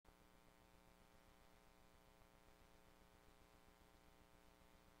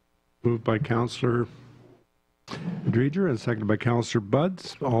Moved by Councillor Dreger and seconded by Councillor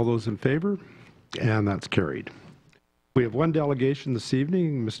Budds. All those in favor? And that's carried. We have one delegation this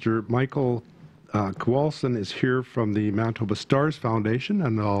evening. Mr. Michael Kowalson is here from the Manitoba Stars Foundation,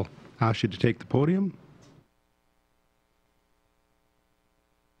 and I'll ask you to take the podium.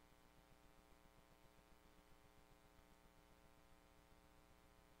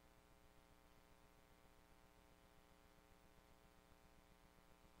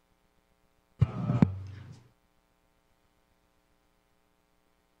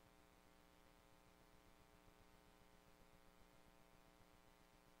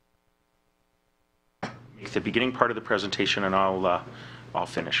 The beginning part of the presentation, and I'll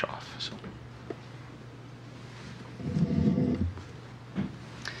finish off. So.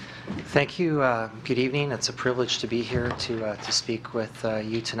 Thank you. Good evening. It's a privilege to be here to speak with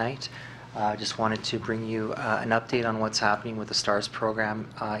you tonight. I just wanted to bring you an update on what's happening with the STARS program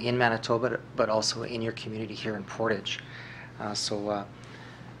in Manitoba, but also in your community here in Portage. Just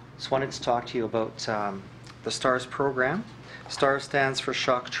wanted to talk to you about the STARS program. STARS stands for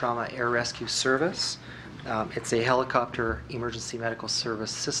Shock Trauma Air Rescue Service. It's a helicopter emergency medical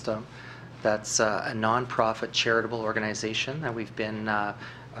service system that's a non-profit charitable organization that we've been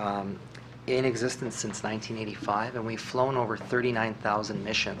in existence since 1985, and we've flown over 39,000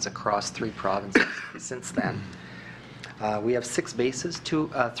 missions across 3 provinces since then. We have 6 bases,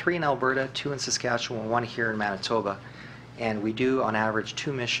 3 in Alberta, 2 in Saskatchewan, 1 here in Manitoba, and we do on average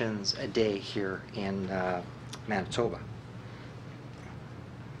 2 missions a day here in Manitoba.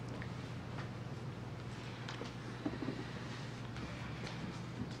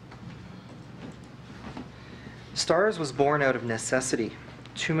 STARS was born out of necessity.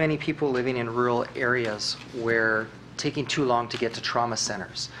 Too many people living in rural areas were taking too long to get to trauma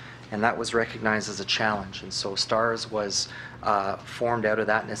centers, and that was recognized as a challenge, and so STARS was formed out of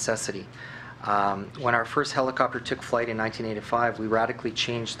that necessity. When our first helicopter took flight in 1985, we radically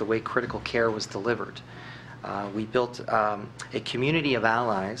changed the way critical care was delivered. We built a community of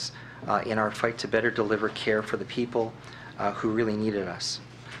allies in our fight to better deliver care for the people who really needed us.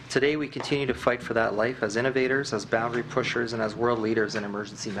 Today, we continue to fight for that life as innovators, as boundary pushers, and as world leaders in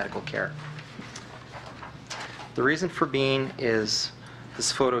emergency medical care. The reason for being is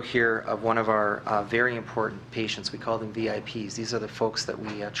this photo here of one of our very important patients. We call them VIPs. These are the folks that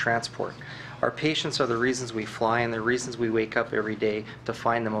we transport. Our patients are the reasons we fly and the reasons we wake up every day to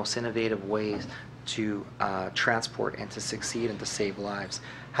find the most innovative ways to transport and to succeed and to save lives.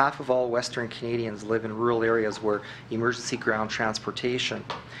 Half of all Western Canadians live in rural areas where emergency ground transportation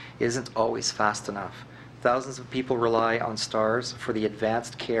isn't always fast enough. Thousands of people rely on STARS for the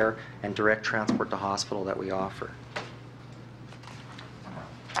advanced care and direct transport to hospital that we offer.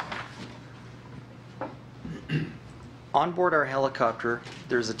 On board our helicopter,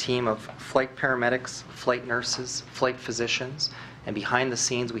 there's a team of flight paramedics, flight nurses, flight physicians, and behind the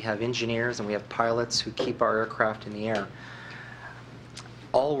scenes we have engineers and we have pilots who keep our aircraft in the air,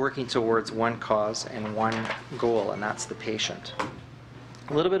 all working towards one cause and one goal, and that's the patient.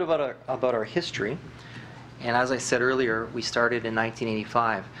 A little bit about our history, and as I said earlier, we started in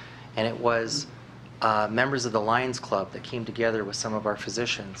 1985, and it was members of the Lions Club that came together with some of our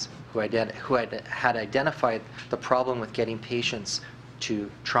physicians who had identified the problem with getting patients to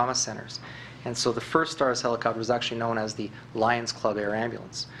trauma centers. And so the first STARS helicopter was actually known as the Lions Club Air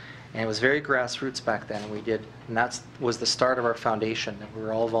Ambulance. And it was very grassroots back then, and that was the start of our foundation. We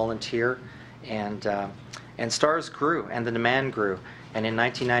were all volunteer, and STARS grew, and the demand grew. And in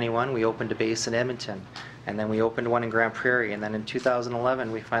 1991, we opened a base in Edmonton, and then we opened one in Grand Prairie, and then in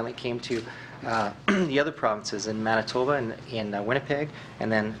 2011, we finally came to the other provinces in Manitoba and in Winnipeg,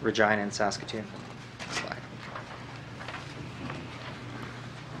 and then Regina and Saskatoon. Slide.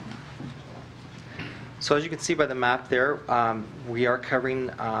 So as you can see by the map there, we are covering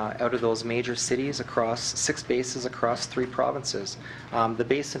out of those major cities across 6 bases across 3 provinces. The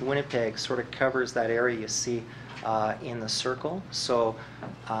base in Winnipeg sort of covers that area you see in the circle. So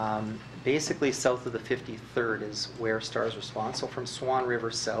basically south of the 53rd is where STARS responds. So from Swan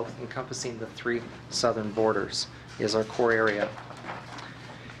River south, encompassing the 3 southern borders, is our core area.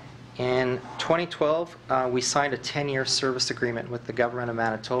 In 2012, we signed a 10-year service agreement with the government of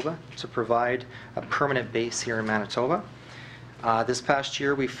Manitoba to provide a permanent base here in Manitoba. This past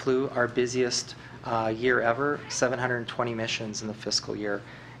year, we flew our busiest year ever, 720 missions in the fiscal year,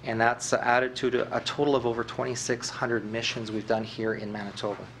 and that's added to a total of over 2,600 missions we've done here in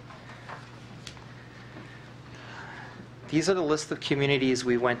Manitoba. These are the list of communities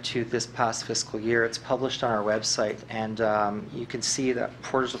we went to this past fiscal year. It's published on our website, and you can see that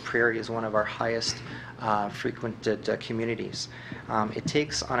Portage la Prairie is one of our highest frequented communities. It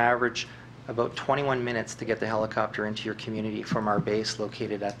takes, on average, about 21 minutes to get the helicopter into your community from our base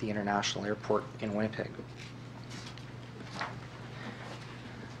located at the International Airport in Winnipeg.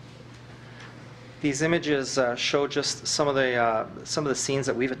 These images show just some of the scenes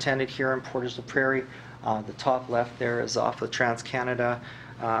that we've attended here in Portage la Prairie. The top left there is off of Trans-Canada.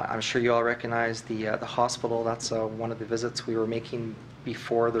 I'm sure you all recognize the hospital. That's one of the visits we were making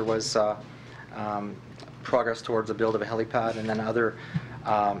before there was progress towards the build of a helipad, and then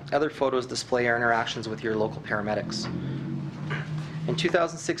other photos display our interactions with your local paramedics. In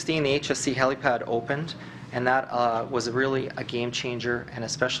 2016, the HSC helipad opened, and that was really a game changer, and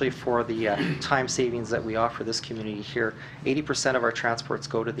especially for the time savings that we offer this community here. 80% of our transports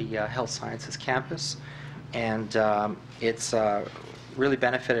go to the Health Sciences campus, and it's really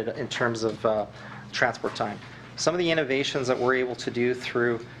benefited in terms of transport time. Some of the innovations that we're able to do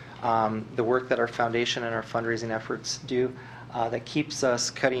through the work that our foundation and our fundraising efforts do that keeps us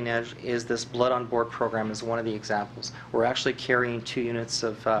cutting edge is this Blood on Board program is one of the examples. We're actually carrying 2 units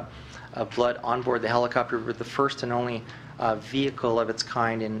of blood on board the helicopter. We're the first and only vehicle of its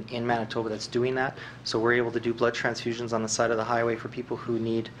kind in Manitoba that's doing that. So we're able to do blood transfusions on the side of the highway for people who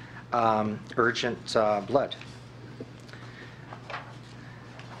need urgent blood.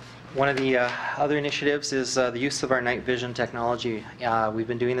 One of the other initiatives is the use of our night vision technology. We've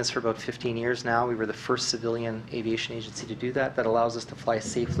been doing this for about 15 years now. We were the first civilian aviation agency to do that. That allows us to fly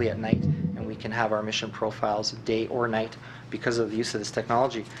safely at night, and we can have our mission profiles day or night because of the use of this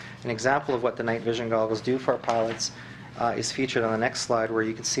technology. An example of what the night vision goggles do for our pilots is featured on the next slide, where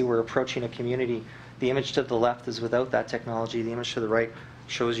you can see we're approaching a community. The image to the left is without that technology. The image to the right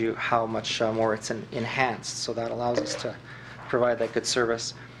shows you how much more it's enhanced. So that allows us to provide that good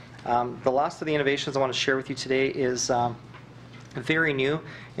service. The last of the innovations I want to share with you today is very new.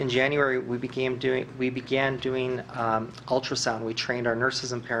 In January, we began doing ultrasound. We trained our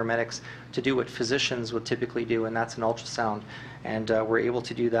nurses and paramedics to do what physicians would typically do, and that's an ultrasound. And we're able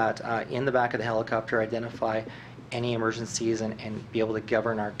to do that in the back of the helicopter, identify any emergencies, and be able to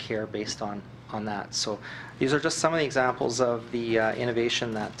govern our care based on that. So these are just some of the examples of the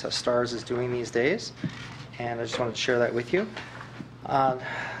innovation that STARS is doing these days, and I just wanted to share that with you.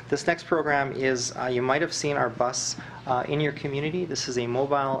 This next program is, you might have seen our bus in your community. This is a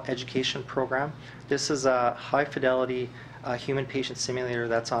mobile education program. This is a high-fidelity human patient simulator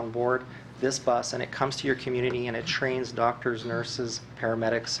that's on board this bus, and it comes to your community and it trains doctors, nurses,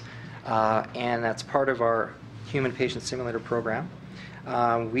 paramedics, and that's part of our human patient simulator program.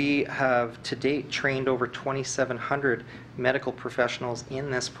 We have to date trained over 2,700 medical professionals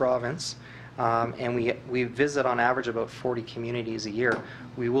in this province. And we visit on average about 40 communities a year.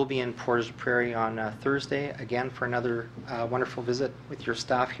 We will be in Portage la Prairie on Thursday, again for another wonderful visit with your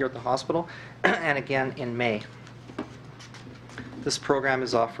staff here at the hospital, and again in May. This program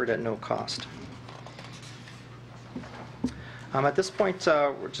is offered at no cost. At this point,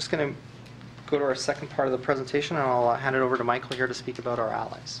 we're just going to go to our second part of the presentation, and I'll hand it over to Michael here to speak about our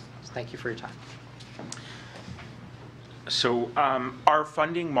allies. So thank you for your time. So our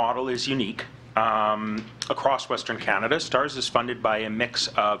funding model is unique across Western Canada. STARS is funded by a mix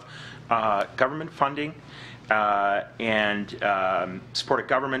of government funding and supported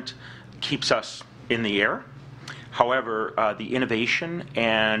government keeps us in the air. However, the innovation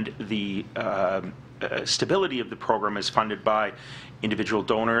and the stability of the program is funded by individual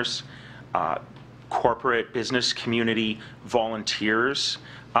donors, corporate business community, volunteers,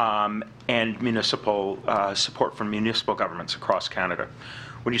 and municipal support from municipal governments across Canada.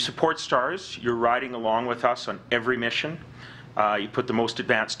 When you support STARS, you're riding along with us on every mission. You put the most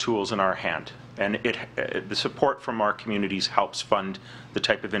advanced tools in our hand, and the support from our communities helps fund the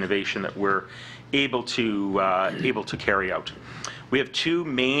type of innovation that we're able to carry out. We have 2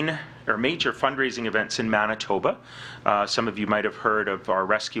 major fundraising events in Manitoba. Some of you might have heard of our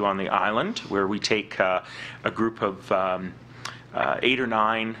Rescue on the Island, where we take a group of 8 or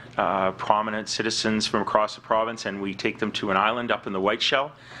 9 prominent citizens from across the province, and we take them to an island up in the White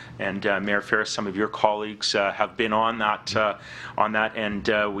Shell. And Mayor Ferris, some of your colleagues have been on that,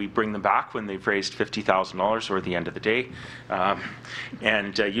 and we bring them back when they've raised $50,000 or at the end of the day.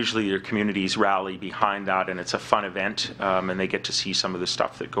 And usually their communities rally behind that, and it's a fun event, and they get to see some of the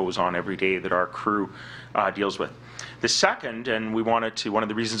stuff that goes on every day that our crew deals with. The second, and one of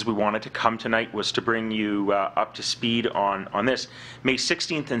the reasons we wanted to come tonight was to bring you up to speed on this. May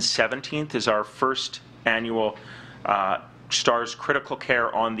 16th and 17th is our first annual STARS Critical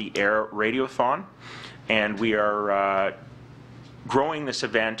Care on the Air Radiothon, and we are growing this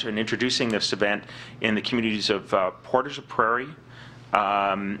event and introducing this event in the communities of Portage la Prairie,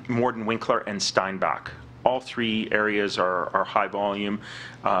 Morden Winkler, and Steinbach. All three areas are high volume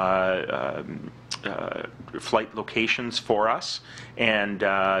flight locations for us, and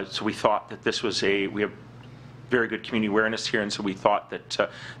so we thought that this was we have very good community awareness here, and so we thought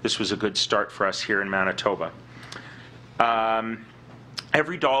that this was a good start for us here in Manitoba.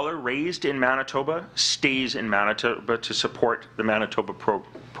 Every dollar raised in Manitoba stays in Manitoba to support the Manitoba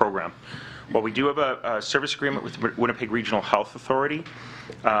program. Well, we do have a service agreement with Winnipeg Regional Health Authority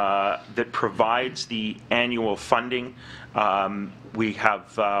that provides the annual funding. We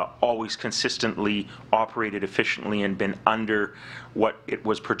have always consistently operated efficiently and been under what it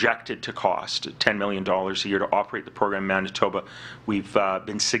was projected to cost, $10 million a year to operate the program in Manitoba. We've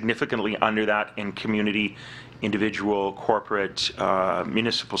been significantly under that, in community, individual, corporate,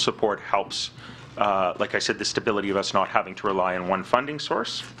 municipal support helps, like I said, the stability of us not having to rely on one funding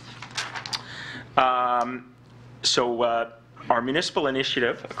source. Our municipal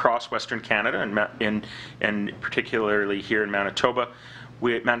initiative across Western Canada, and particularly here in Manitoba,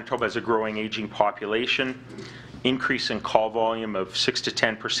 Manitoba has a growing aging population, increasing call volume of 6 to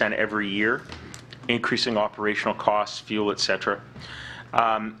 10% every year, increasing operational costs, fuel, etc.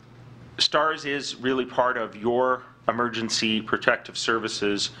 STARS is really part of your emergency protective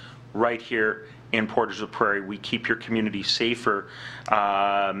services right here in Portage la Prairie. We keep your community safer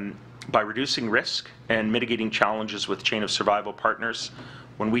by reducing risk and mitigating challenges with chain of survival partners.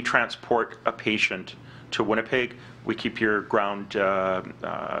 When we transport a patient to Winnipeg, we keep your ground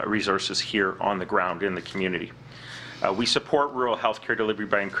resources here on the ground in the community. We support rural healthcare delivery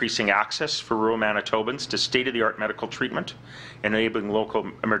by increasing access for rural Manitobans to state-of-the-art medical treatment, enabling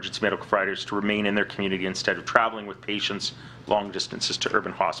local emergency medical providers to remain in their community instead of traveling with patients long distances to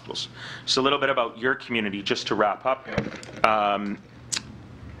urban hospitals. So a little bit about your community, just to wrap up.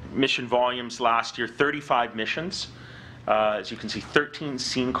 Mission volumes last year, 35 missions. As you can see, 13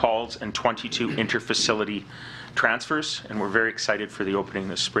 scene calls and 22 interfacility transfers, and we're very excited for the opening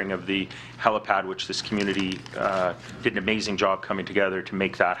this spring of the helipad, which this community did an amazing job coming together to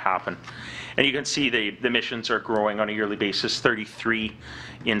make that happen. And you can see the missions are growing on a yearly basis, 33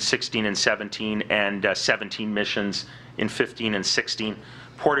 in 16 and 17, and 17 missions in 15 and 16.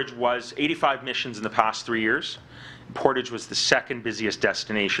 Portage was 85 missions in the past 3 years. Portage was the second busiest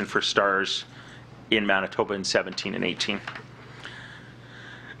destination for STARS in Manitoba in 17 and 18.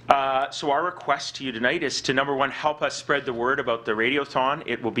 So our request to you tonight is to, number one, help us spread the word about the Radiothon.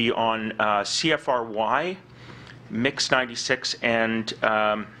 It will be on CFRY, Mix 96, and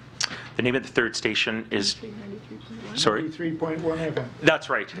the name of the third station is... Sorry? 93.1 FM. That's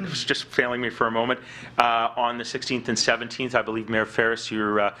right. It was just failing me for a moment. On the 16th and 17th, I believe, Mayor Ferris,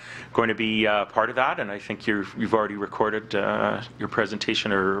 you're going to be part of that, and I think you've already recorded your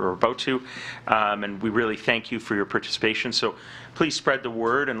presentation or about to. And we really thank you for your participation. So please spread the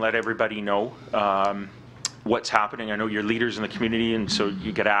word and let everybody know what's happening. I know you're leaders in the community, and so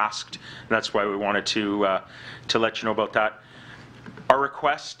you get asked. And that's why we wanted to let you know about that. Our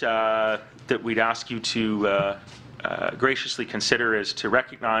request that we'd ask you to graciously consider is to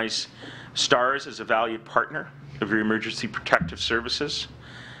recognize STARS as a valued partner of your emergency protective services,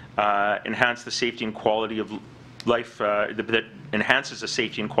 enhance the safety and quality of life, that enhances the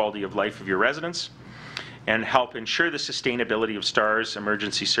safety and quality of life of your residents, and help ensure the sustainability of STARS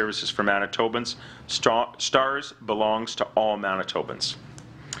emergency services for Manitobans. STARS belongs to all Manitobans.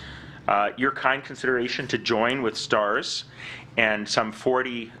 Your kind consideration to join with STARS and some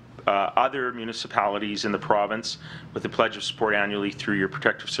 40 other municipalities in the province with a pledge of support annually through your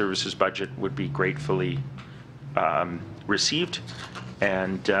protective services budget would be gratefully received.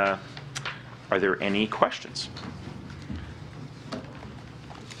 And are there any questions?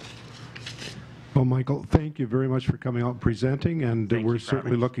 Well, Michael, thank you very much for coming out and presenting, and we're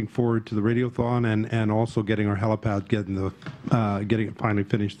certainly looking forward to the Radiothon and also getting our helipad, getting it finally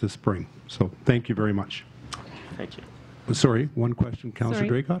finished this spring. So thank you very much. Thank you. Sorry, one question, Councillor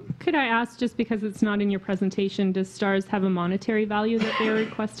Draycott. Could I ask, just because it's not in your presentation, does STARS have a monetary value that they are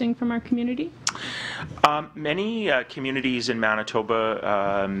requesting from our community? Many communities in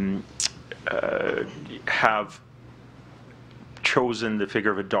Manitoba have chosen the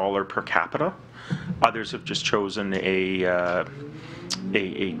figure of $1 per capita. Others have just chosen a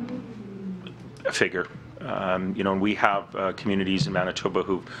figure. You know, and we have communities in Manitoba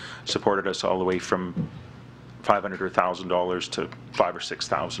who supported us all the way from $500 or $1,000 to $5,000 or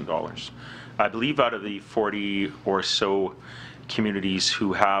 $6,000. I believe out of the 40 or so communities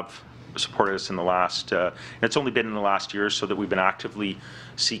who have supported us in the last, and it's only been in the last year or so that we've been actively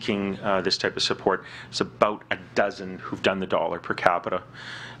seeking this type of support. It's about a dozen who've done the dollar per capita.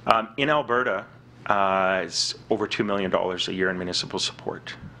 In Alberta, it's over $2 million a year in municipal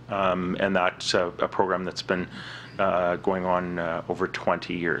support, and that's a program that's been going on over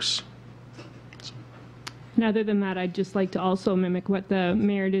 20 years. And other than that, I'd just like to also mimic what the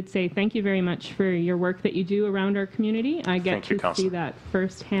mayor did say. Thank you very much for your work that you do around our community. I get to see that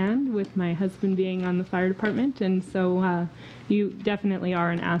firsthand with my husband being on the fire department, and so you definitely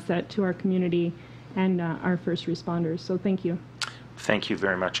are an asset to our community and our first responders. So thank you. Thank you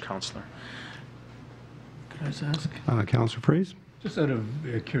very much, Councillor. Can I just ask? Councillor Fraser? Just out of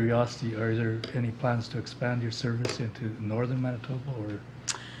curiosity, are there any plans to expand your service into northern Manitoba or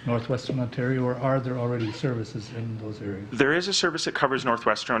northwestern Ontario, or are there already services in those areas? There is a service that covers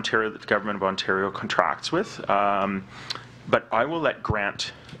northwestern Ontario that the Government of Ontario contracts with, but I will let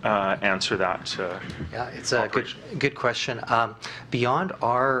Grant answer that. Yeah, it's a good question. Beyond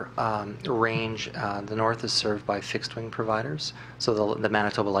our range, the north is served by fixed-wing providers. So the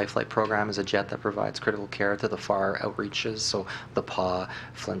Manitoba Lifeline program is a jet that provides critical care to the far outreaches, so the PAW,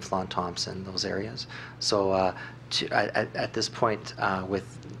 Flin Flon, Thompson, those areas. So at this point,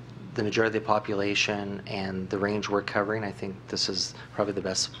 with the majority of the population and the range we're covering, I think this is probably the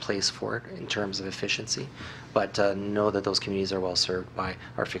best place for it in terms of efficiency. But know that those communities are well served by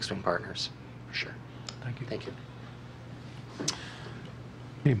our fixed-wing partners, for sure. Thank you. Thank you.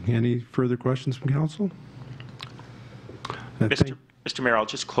 Okay, any further questions from council? Mr. Mayor, I'll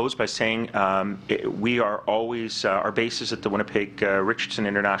just close by saying we are always, our base is at the Winnipeg Richardson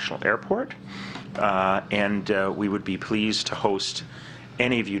International Airport, and we would be pleased to host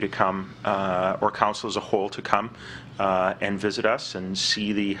any of you to come, or council as a whole to come and visit us and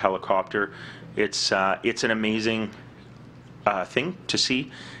see the helicopter. It's an amazing thing to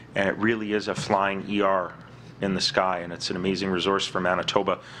see, and it really is a flying ER in the sky, and it's an amazing resource for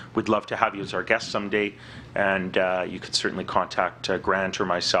Manitoba. We'd love to have you as our guest someday, and you could certainly contact Grant or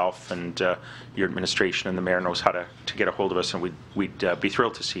myself, and your administration and the mayor knows how to get a hold of us, and we'd be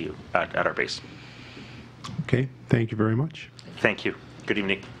thrilled to see you at our base. Okay, thank you very much. Thank you. Good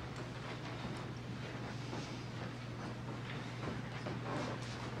evening.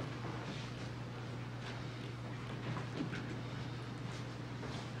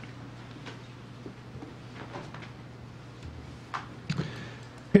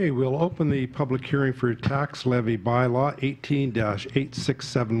 Okay, we'll open the public hearing for tax levy bylaw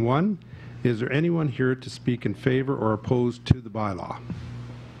 18-8671. Is there anyone here to speak in favor or opposed to the bylaw?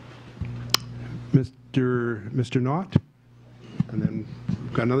 Mr. Knott? And then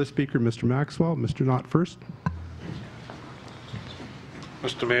we've got another speaker, Mr. Maxwell. Mr. Knott first.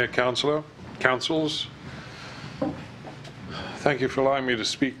 Mr. Mayor, councils, thank you for allowing me to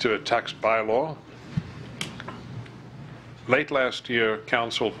speak to a tax bylaw. Late last year,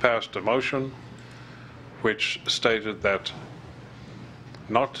 council passed a motion which stated that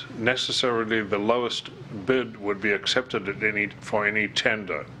not necessarily the lowest bid would be accepted for any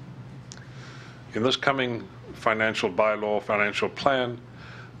tender. In this coming financial plan,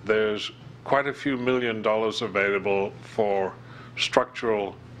 there's quite a few $1 million available for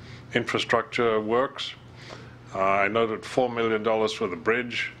structural infrastructure works. I noted $4 million for the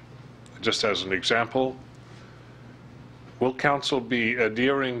bridge, just as an example. Will council be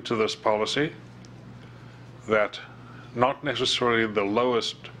adhering to this policy that not necessarily the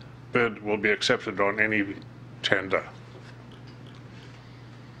lowest bid will be accepted on any tender?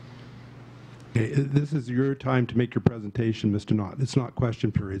 Okay, this is your time to make your presentation, Mr. Knott. It's not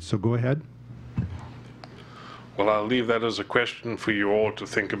question period, so go ahead. Well, I'll leave that as a question for you all to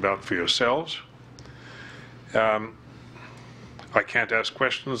think about for yourselves. I can't ask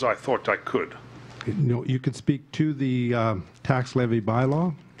questions. I thought I could. No, you could speak to the tax levy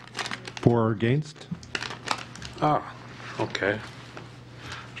bylaw, for or against. Ah, okay.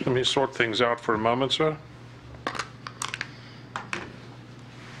 Let me sort things out for a moment, sir.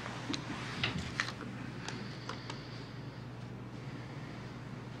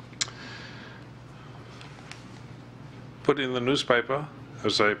 Put in the newspaper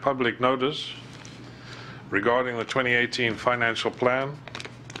as a public notice regarding the 2018 financial plan.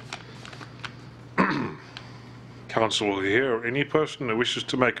 Council will hear any person who wishes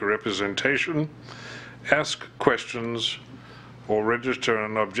to make a representation, ask questions, or register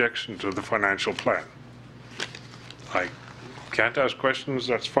an objection to the financial plan. I can't ask questions,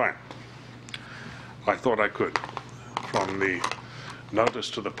 that's fine. I thought I could from the notice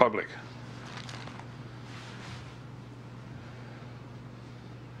to the public.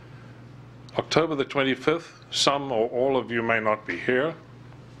 October the 25th, some or all of you may not be here.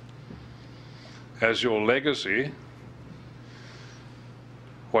 as your legacy,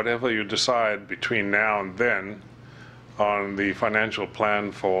 whatever you decide between now and then on the financial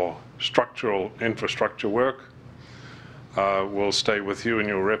plan for structural infrastructure work will stay with you and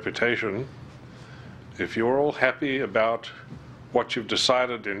your reputation. If you're all happy about what you've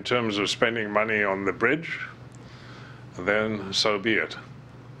decided in terms of spending money on the bridge, then so be it.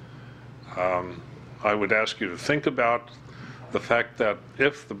 I would ask you to think about the fact that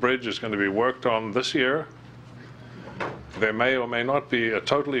if the bridge is going to be worked on this year, there may or may not be a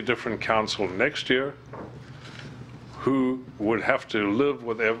totally different council next year who would have to live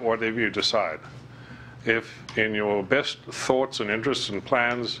with whatever you decide. If in your best thoughts and interests and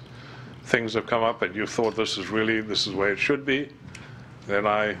plans things have come up and you thought this is the way it should be, then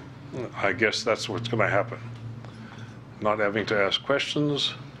I guess that's what's going to happen. Not having to ask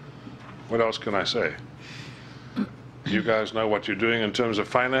questions, what else can I say? You guys know what you're doing in terms of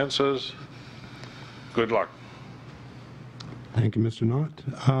finances. Good luck. Thank you, Mr. Knott.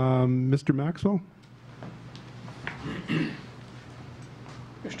 Mr. Maxwell?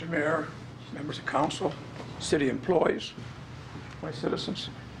 Mr. Mayor, members of council, city employees, my citizens.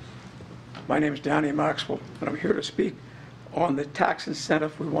 My name is Danny Maxwell, and I'm here to speak on the tax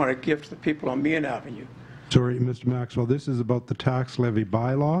incentive we want to give to the people on Meehan Avenue. Sorry, Mr. Maxwell, this is about the tax levy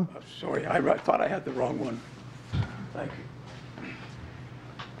bylaw. Sorry, I thought I had the wrong one. Thank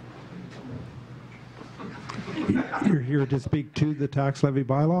you. You're here to speak to the tax levy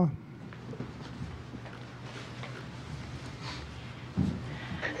bylaw?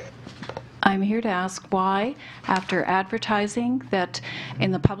 I'm here to ask why, after advertising that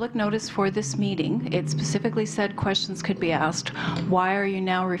in the public notice for this meeting, it specifically said questions could be asked, why are you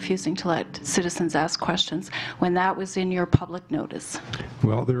now refusing to let citizens ask questions when that was in your public notice?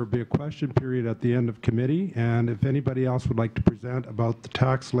 Well, there will be a question period at the end of committee, and if anybody else would like to present about the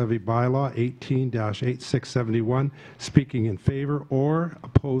tax levy bylaw 18-8671, speaking in favor or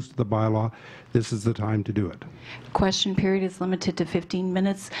opposed to the bylaw, this is the time to do it. Question period is limited to 15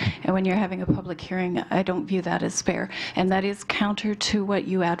 minutes, and when you're having a public hearing, I don't view that as fair, and that is counter to what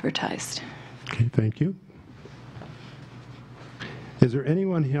you advertised. Okay, thank you. Is there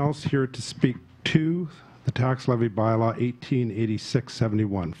anyone else here to speak to the tax levy bylaw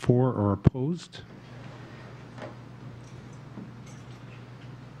 18-8671, for or opposed?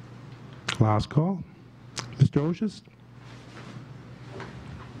 Last call. Mr. Oshis?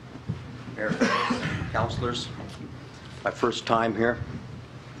 Mayor, councilors, my first time here.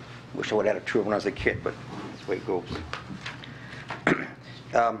 Wish I would have had a tour when I was a kid, but that's the way it goes.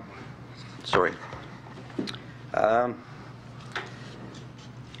 Sorry.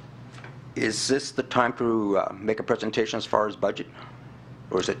 Is this the time to make a presentation as far as budget?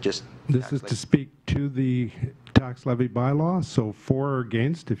 Or is it just... This is to speak to the tax levy bylaw, so for or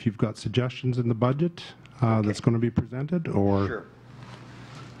against, if you've got suggestions in the budget that's going to be presented, or... Sure.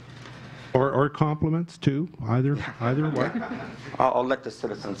 Or compliments too, either way. I'll let the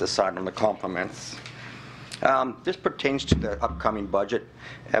citizens decide on the compliments. This pertains to the upcoming budget.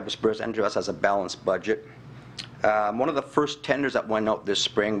 It was presented to us as a balanced budget. One of the first tenders that went out this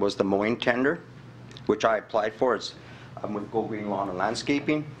spring was the mowing tender, which I applied for. It's with Go Green Lawn and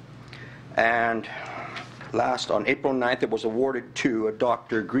Landscaping. And on April 9th, it was awarded to a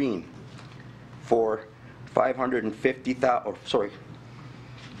Dr. Green for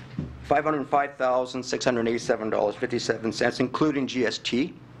 $505,687.57, including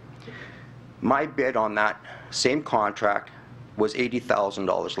GST. My bid on that same contract was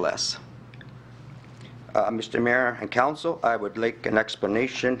 $80,000 less. Mr. Mayor and Council, I would like an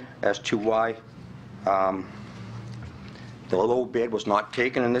explanation as to why the low bid was not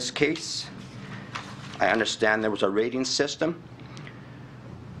taken in this case. I understand there was a rating system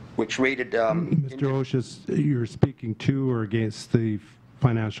which rated... Mr. Oshis, you're speaking to or against the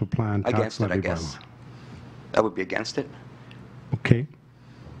financial plan tax against it, levy I guess. bylaw? I would be against it. Okay.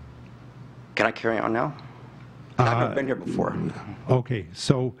 Can I carry on now? I've never been here before. Okay,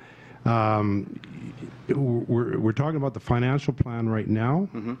 so we're talking about the financial plan right now.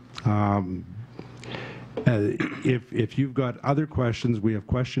 If you've got other questions, we have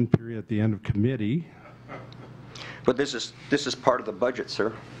question period at the end of committee. But this is part of the budget,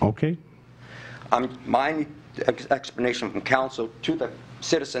 sir. Okay. My explanation from council to the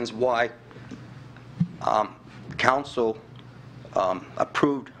citizens why council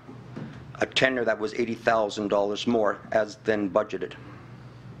approved a tender that was $80,000 more as then budgeted.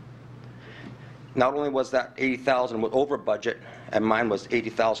 Not only was that $80,000 was over budget, and mine was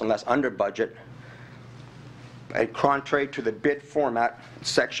 $80,000 less under budget, and contrary to the bid format,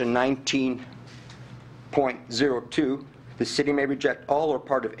 section 19.02, the city may reject all or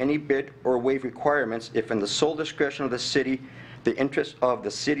part of any bid or waive requirements if in the sole discretion of the city, the interest of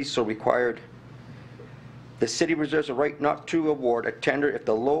the city so required. The city reserves a right not to award a tender if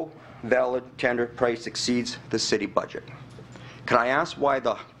the low valid tender price exceeds the city budget. Can I ask why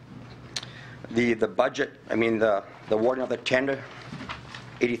the budget, I mean the awarding of the tender,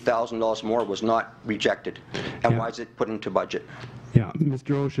 $80,000 more, was not rejected, and why is it put into budget? Yeah,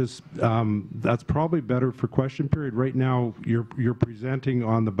 Mr. Oshis, that's probably better for question period. Right now, you're presenting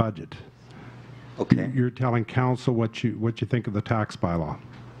on the budget. Okay. You're telling council what you think of the tax bylaw.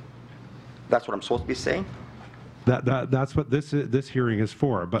 That's what I'm supposed to be saying? That's what this hearing is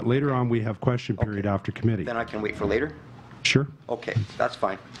for. But later on, we have question period after committee. Then I can wait for later? Sure. Okay, that's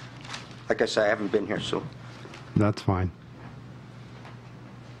fine. Like I said, I haven't been here, so. That's fine.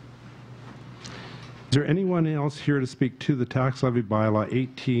 Is there anyone else here to speak to the tax levy bylaw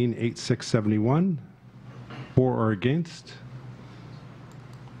 188671? For or against?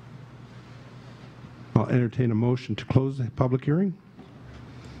 I'll entertain a motion to close the public hearing.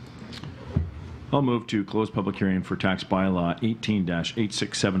 I'll move to close public hearing for tax bylaw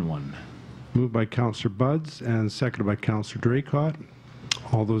 18-8671. Moved by Councillor Budds and seconded by Councillor Draycott.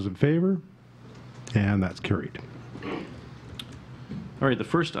 All those in favor? And that's carried. All right, the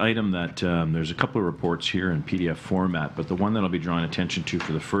first item that there's a couple of reports here in PDF format, but the one that I'll be drawing attention to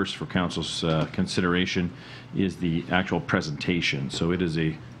for the first for council's consideration is the actual presentation. So it is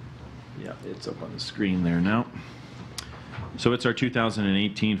yeah, it's up on the screen there now. So it's our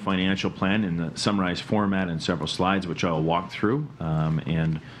 2018 financial plan in the summarized format in several slides, which I'll walk through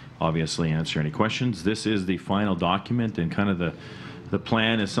and obviously answer any questions. This is the final document, and kind of the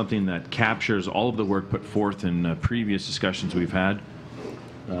plan is something that captures all of the work put forth in previous discussions we've had.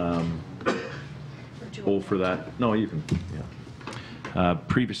 Hold for that. No, you can. Yeah.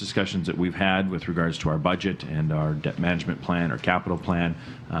 Previous discussions that we've had with regards to our budget and our debt management plan, our capital plan.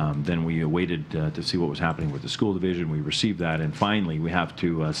 Then we waited to see what was happening with the school division. We received that, and finally we have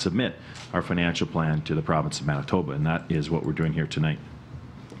to submit our financial plan to the province of Manitoba, and that is what we're doing here tonight.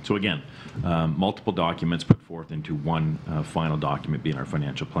 So again, multiple documents put forth into one final document, being our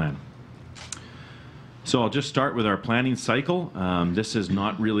financial plan. So I'll just start with our planning cycle. This has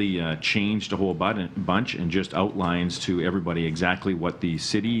not really changed a whole bunch, and just outlines to everybody exactly what the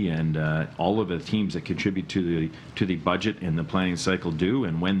city and all of the teams that contribute to the budget and the planning cycle do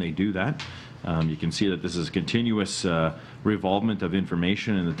and when they do that. You can see that this is a continuous revolvement of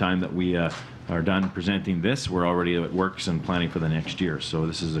information, and the time that we are done presenting this, we're already at works and planning for the next year. So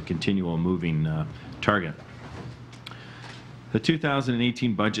this is a continual moving target. The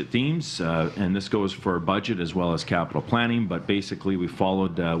 2018 budget themes, and this goes for budget as well as capital planning, but basically we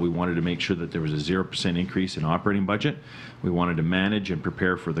followed, we wanted to make sure that there was a 0% increase in operating budget. We wanted to manage and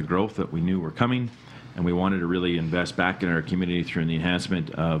prepare for the growth that we knew were coming, and we wanted to really invest back in our community through the enhancement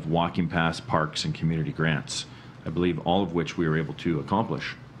of walking paths, parks, and community grants. I believe all of which we were able to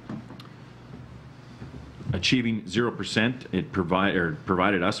accomplish. Achieving 0%, it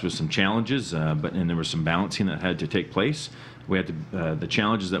provided us with some challenges, and there was some balancing that had to take place. We had to, the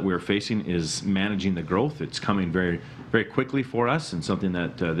challenges that we were facing is managing the growth. It's coming very, very quickly for us, and something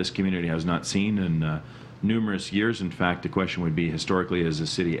that this community has not seen in numerous years. In fact, the question would be, historically, has the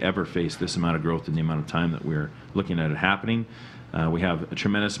city ever faced this amount of growth in the amount of time that we're looking at it happening? We have a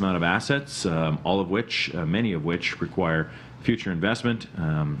tremendous amount of assets, all of which, many of which require future investment,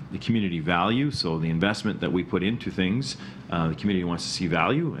 the community value, so the investment that we put into things, the community wants to see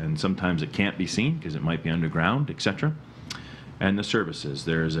value, and sometimes it can't be seen because it might be underground, etc. And the services.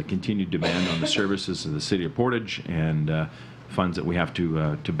 There's a continued demand on the services of the City of Portage, and funds that we have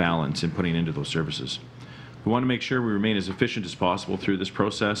to balance in putting into those services. We want to make sure we remain as efficient as possible through this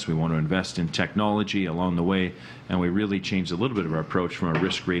process. We want to invest in technology along the way, and we really changed a little bit of our approach from a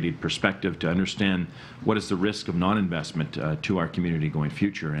risk-rated perspective to understand what is the risk of non-investment to our community going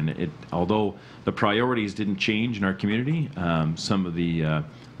future. And although the priorities didn't change in our community, some of the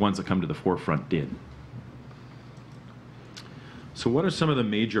ones that come to the forefront did. So what are some of the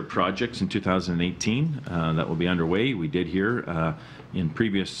major projects in 2018 that will be underway? We did hear in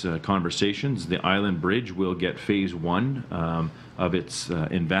previous conversations, the Island Bridge will get phase 1 of its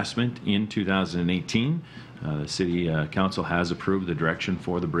investment in 2018. The City Council has approved the direction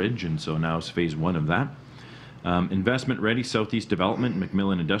for the bridge, and so now it's phase 1 of that. Investment ready Southeast Development,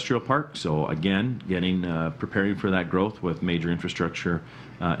 McMillan Industrial Park. So again, preparing for that growth with major infrastructure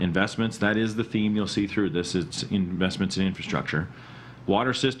investments. That is the theme you'll see through this. It's investments in infrastructure.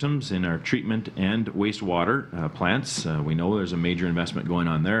 Water systems in our treatment and wastewater plants. We know there's a major investment going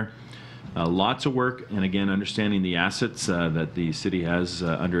on there. lots of work, and again, understanding the assets that the city has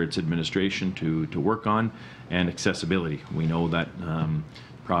under its administration to work on, and accessibility. We know that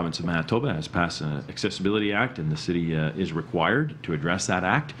province of Manitoba has passed an Accessibility Act, and the city is required to address that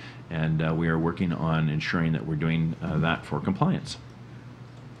act, and we are working on ensuring that we're doing that for compliance.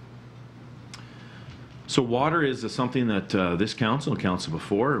 So water is something that this council and council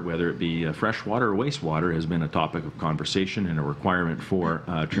before, whether it be fresh water or wastewater, has been a topic of conversation and a requirement for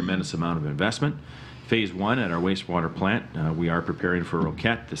a tremendous amount of investment. Phase 1 at our wastewater plant, we are preparing for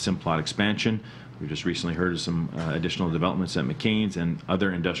Roquette, the Simplot expansion. We just recently heard of some additional developments at McCain's and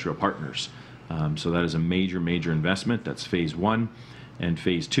other industrial partners. So that is a major, major investment. That's Phase 1, and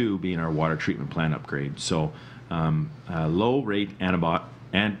Phase 2 being our water treatment plant upgrade. So low-rate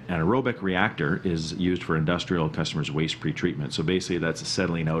anaerobic reactor is used for industrial customers' waste pretreatment. So basically that's a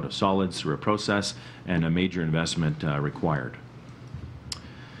settling out of solids through a process, and a major investment required.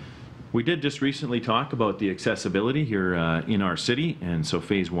 We did just recently talk about the accessibility here in our city, and so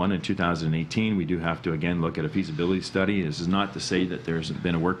Phase 1 in 2018, we do have to again look at a feasibility study. This is not to say that there's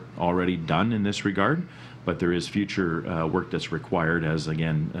been a work already done in this regard, but there is future work that's required as,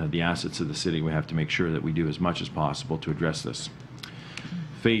 again, the assets of the city. We have to make sure that we do as much as possible to address this.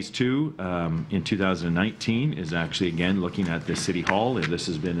 Phase 2 in 2019 is actually, again, looking at the City Hall. This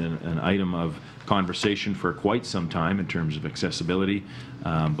has been an item of conversation for quite some time in terms of accessibility,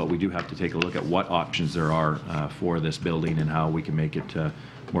 but we do have to take a look at what options there are for this building and how we can make it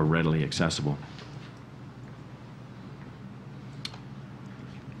more readily accessible.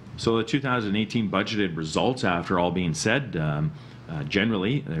 So the 2018 budgeted results, after all being said,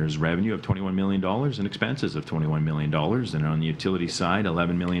 generally, there's revenue of $21 million and expenses of $21 million, and on the utility side,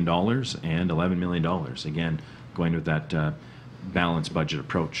 $11 million and $11 million. Again, going with that balanced budget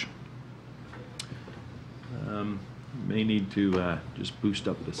approach. May need to just boost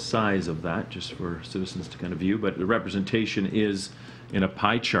up the size of that just for citizens to kind of view, but the representation is in a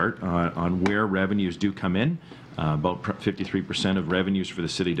pie chart on where revenues do come in. About 53% of revenues for the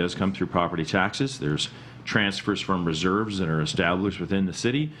city does come through property taxes. There's transfers from reserves that are established within the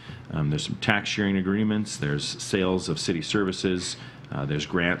city. There's some tax sharing agreements. There's sales of city services. There's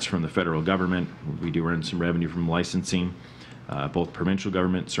grants from the federal government. We do earn some revenue from licensing, both provincial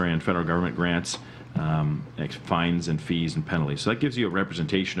government, and federal government grants, fines and fees and penalties. So that gives you a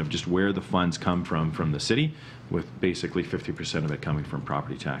representation of just where the funds come from the city, with basically 50% of it coming from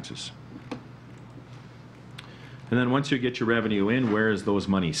property taxes. And then once you get your revenue in, where is those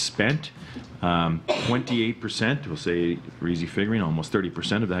monies spent? 28%, we'll say, for easy figuring, almost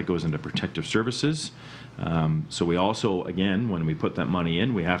 30% of that goes into protective services. So we also, again, when we put that money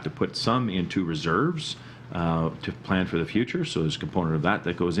in, we have to put some into reserves to plan for the future. So there's a component of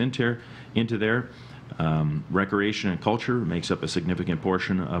that goes into there. Recreation and culture makes up a significant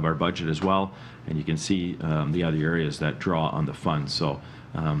portion of our budget as well. And you can see the other areas that draw on the funds. So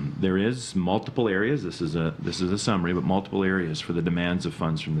there is multiple areas. This is a summary, but multiple areas for the demands of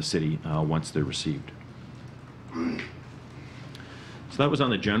funds from the city once they're received. So that was on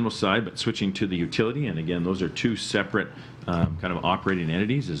the general side, but switching to the utility, and again, those are two separate kind of operating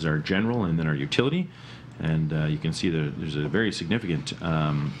entities. Is our general and then our utility, and you can see there's a very significant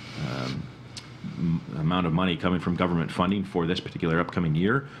amount of money coming from government funding for this particular upcoming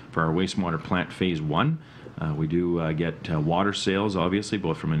year for our wastewater plant Phase 1. We do get water sales, obviously,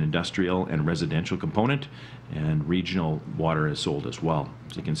 both from an industrial and residential component, and regional water is sold as well.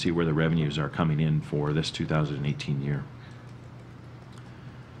 So you can see where the revenues are coming in for this 2018 year.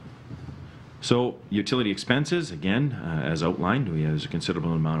 So utility expenses, again, as outlined, there's a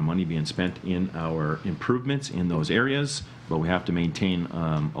considerable amount of money being spent in our improvements in those areas, but we have to maintain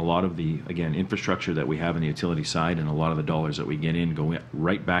a lot of the, again, infrastructure that we have on the utility side, and a lot of the dollars that we get in go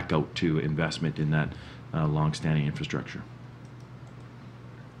right back out to investment in that long-standing infrastructure.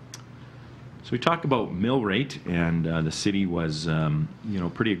 So we talk about mill rate, and the city was,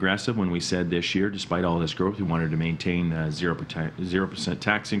 pretty aggressive when we said this year, despite all this growth, we wanted to maintain 0%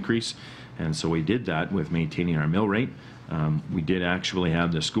 tax increase, and so we did that with maintaining our mill rate. We did actually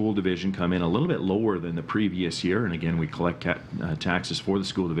have the school division come in a little bit lower than the previous year, and again, we collect taxes for the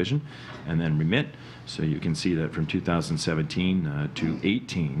school division and then remit. So you can see that from 2017 to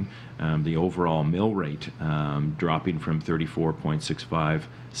 18, the overall mill rate dropping from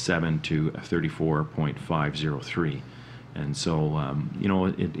 34.657 to 34.503. And so,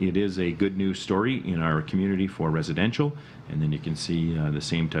 it is a good news story in our community for residential, and then you can see the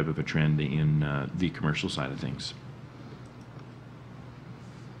same type of a trend in the commercial side of things.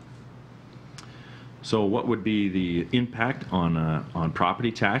 So what would be the impact on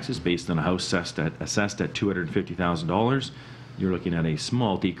property taxes based on a house assessed at $250,000? you're looking at a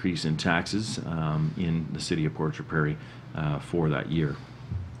small decrease in taxes in the city of Portage la Prairie for that year,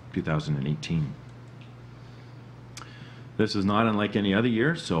 2018. This is not unlike any other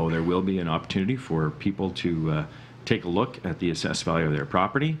year, so there will be an opportunity for people to take a look at the assessed value of their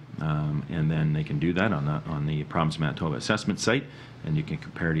property, and then they can do that on the Province of Manitoba assessment site, and you can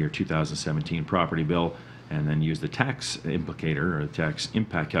compare to your 2017 property bill, and then use the tax implicator or the tax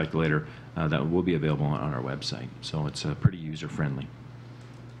impact calculator that will be available on our website. So it's pretty user-friendly.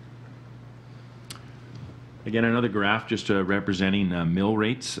 Again, another graph just representing mill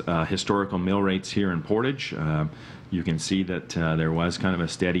rates, historical mill rates here in Portage. You can see that there was kind of a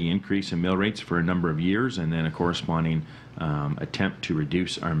steady increase in mill rates for a number of years, and then a corresponding attempt to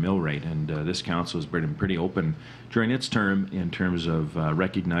reduce our mill rate. And this council has been pretty open during its term in terms of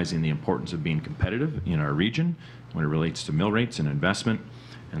recognizing the importance of being competitive in our region when it relates to mill rates and investment.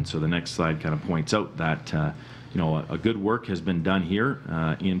 And so the next slide kind of points out that you know, a good work has been done here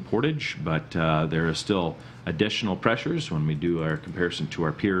in Portage, but there are still additional pressures when we do our comparison to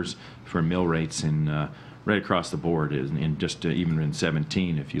our peers for mill rates in right across the board. In just even in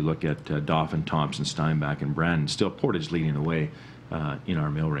 17, if you look at Dauphin, Thompson, Steinbach, and Brandon, still Portage leading the way in our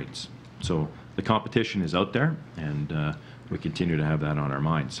mill rates. So the competition is out there, and we continue to have that on our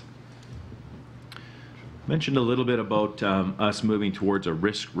minds. Mentioned a little bit about us moving towards a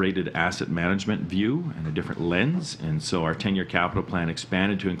risk-rated asset management view and a different lens, and so our 10-year capital plan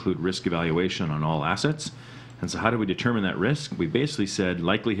expanded to include risk evaluation on all assets. And so how do we determine that risk? We basically said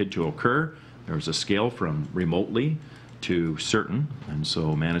likelihood to occur. There was a scale from remotely to certain, and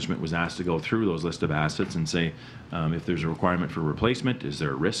so management was asked to go through those list of assets and say if there's a requirement for replacement, is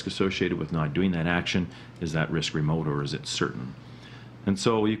there a risk associated with not doing that action? Is that risk remote or is it certain? And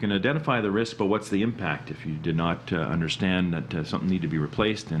so you can identify the risk, but what's the impact if you did not understand that something needed to be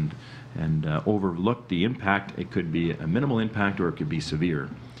replaced and overlook the impact? It could be a minimal impact or it could be severe.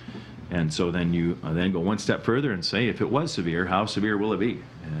 And so then you then go one step further and say, if it was severe, how severe will it be?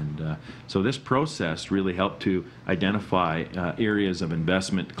 And so this process really helped to identify areas of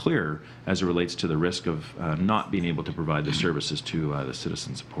investment clearer as it relates to the risk of not being able to provide the services to the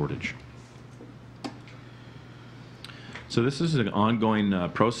citizens of Portage. So this is an ongoing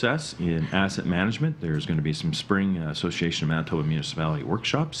process in asset management. There's going to be some spring Association of Manitoba Municipality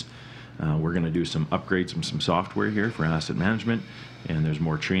workshops. We're going to do some upgrades and some software here for asset management, and there's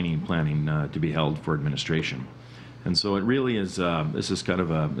more training planning to be held for administration. And so it really is, this is kind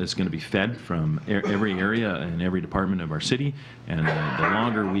of it's going to be fed from every area and every department of our city, and the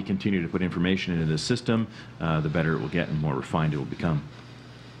longer we continue to put information into this system, the better it will get and more refined it will become.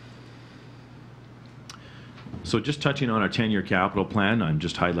 So just touching on our 10-year capital plan, I'm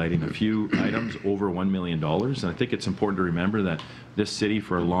just highlighting a few items over $1 million. And I think it's important to remember that this city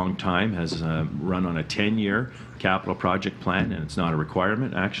for a long time has run on a 10-year capital project plan, and it's not a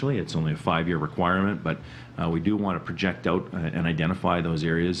requirement, actually. It's only a 5-year requirement, but we do want to project out and identify those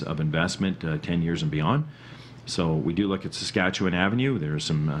areas of investment 10 years and beyond. So we do look at Saskatchewan Avenue. There are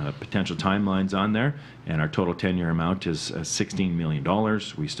some potential timelines on there, and our total 10-year amount is $16 million.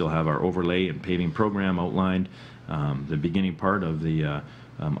 We still have our overlay and paving program outlined. The beginning part of the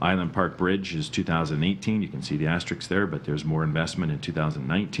Island Park Bridge is 2018. You can see the asterisks there, but there's more investment in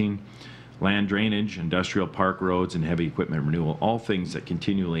 2019. Land drainage, industrial park roads, and heavy equipment renewal, all things that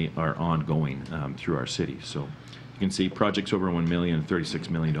continually are ongoing through our city. So you can see projects over $1 million and $36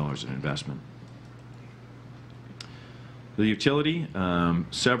 million in investment. The utility,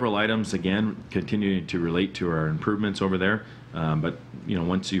 several items, again, continuing to relate to our improvements over there. But, you know,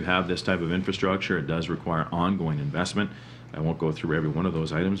 once you have this type of infrastructure, it does require ongoing investment. I won't go through every one of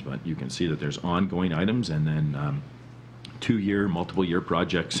those items, but you can see that there's ongoing items and then 2-year, multiple-year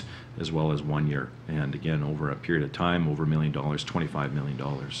projects as well as 1 year. And, again, over a period of time, over $1 million, $25 million.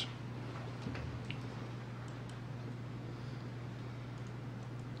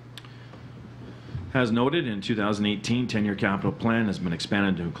 As noted, in 2018, 10-year capital plan has been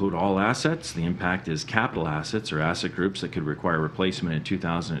expanded to include all assets. The impact is capital assets or asset groups that could require replacement in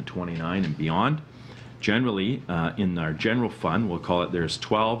 2029 and beyond. Generally, in our general fund, we'll call it, there's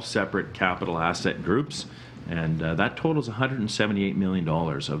 12 separate capital asset groups, and that totals $178 million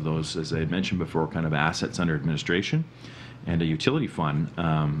of those, as I had mentioned before, kind of assets under administration. And a utility fund,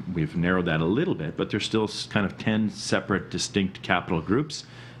 we've narrowed that a little bit, but there's still kind of 10 separate distinct capital groups,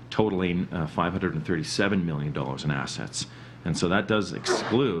 totaling $537 million in assets. And so that does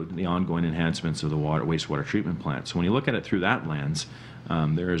exclude the ongoing enhancements of the wastewater treatment plant. So when you look at it through that lens,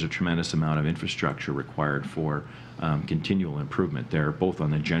 there is a tremendous amount of infrastructure required for continual improvement there, both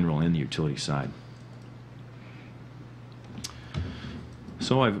on the general and the utility side. So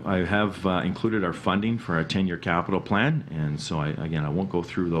So I have included our funding for our 10-year capital plan, and so again, I won't go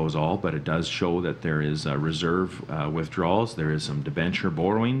through those all, but it does show that there is reserve withdrawals. There is some debenture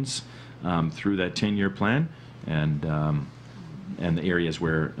borrowings through that 10-year plan, and the areas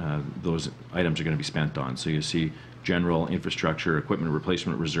where those items are going to be spent on. So you see general infrastructure, equipment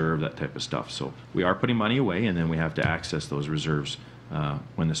replacement reserve, that type of stuff. So we are putting money away, and then we have to access those reserves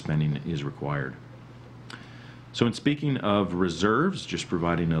when the spending is required. So in speaking of reserves, just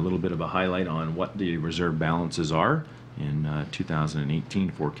providing a little bit of a highlight on what the reserve balances are in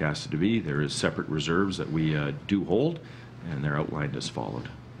 2018 forecasted to be. There is separate reserves that we do hold, and they're outlined as follows.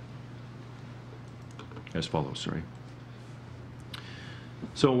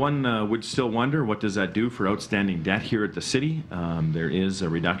 So one would still wonder, what does that do for outstanding debt here at the city? There is a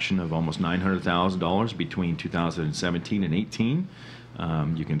reduction of almost $900,000 between 2017 and 18.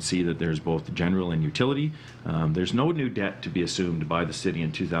 You can see that there's both general and utility. There's no new debt to be assumed by the city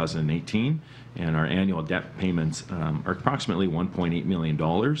in 2018, and our annual debt payments are approximately $1.8 million.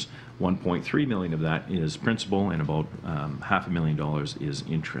 $1.3 million of that is principal, and about $500,000 is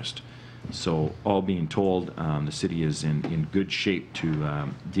interest. So all being told, the city is in good shape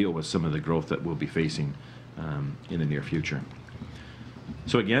to deal with some of the growth that we'll be facing in the near future.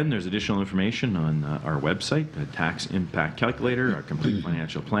 So again, there's additional information on our website, the tax impact calculator, our complete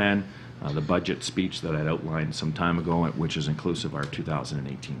financial plan, the budget speech that I'd outlined some time ago, which is inclusive of our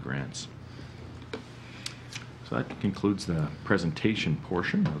 2018 grants. So that concludes the presentation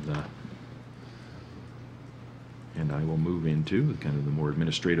portion of the, and I will move into kind of the more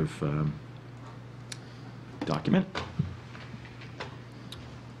administrative document.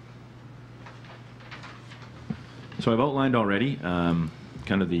 So I've outlined already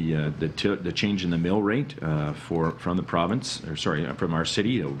kind of the change in the mill rate from the province, or sorry, from our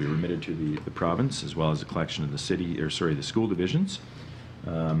city that will be remitted to the province, as well as the collection of the city, or sorry, the school divisions.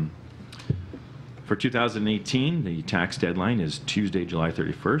 For 2018, the tax deadline is Tuesday, July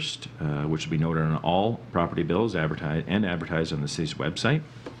 31st, which will be noted on all property bills advertised on the city's website.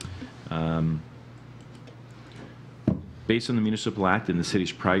 Based on the Municipal Act and the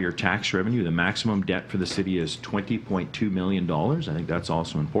city's prior year tax revenue, the maximum debt for the city is $20.2 million. I think that's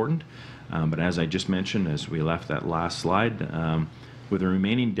also important. But as I just mentioned, as we left that last slide, with a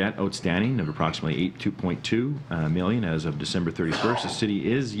remaining debt outstanding of approximately $2.2 million as of December 31st, the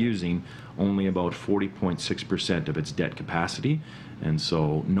city is using only about 40.6% of its debt capacity, and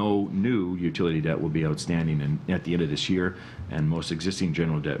so no new utility debt will be outstanding at the end of this year, and most existing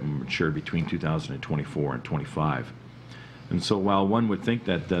general debt will mature between 2024 and 25. And so while one would think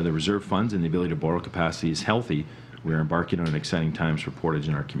that the reserve funds and the ability to borrow capacity is healthy, we're embarking on exciting times for Portage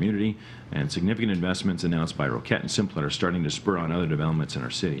in our community, and significant investments announced by Roquette and Simplet are starting to spur on other developments in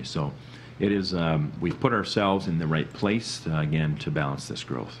our city. So it is, we've put ourselves in the right place, again, to balance this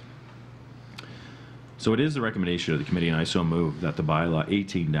growth. So it is the recommendation of the committee, and I so move that the bylaw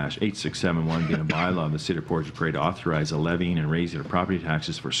 18-8671 being a bylaw of the City of Portage la Prairie to authorize a levying and raising of property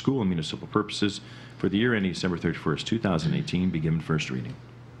taxes for school and municipal purposes for the year ending December 31st, 2018 be given first reading.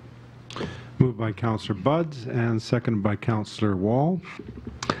 Moved by Councillor Budds and seconded by Councillor Wall.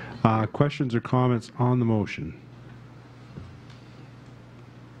 Questions or comments on the motion?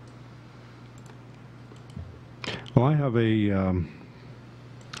 Well, I have a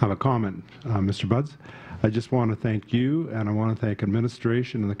comment, Mr. Budds. I just want to thank you, and I want to thank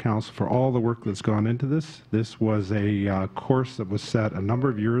administration and the council for all the work that's gone into this. This was a course that was set a number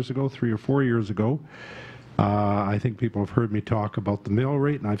of years ago, 3 or 4 years ago. I think people have heard me talk about the mill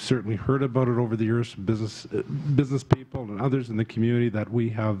rate, and I've certainly heard about it over the years from business people and others in the community, that we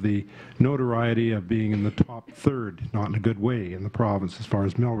have the notoriety of being in the top third, not in a good way, in the province as far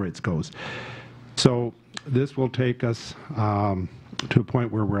as mill rates goes. So this will take us to a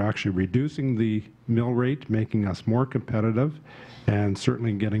point where we're actually reducing the mill rate, making us more competitive, and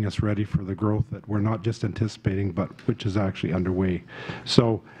certainly getting us ready for the growth that we're not just anticipating, but which is actually underway.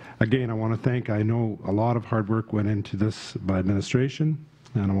 So again, I want to thank, I know a lot of hard work went into this by administration,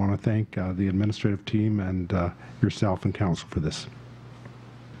 and I want to thank the administrative team and yourself and council for this.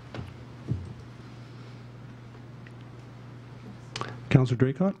 Councillor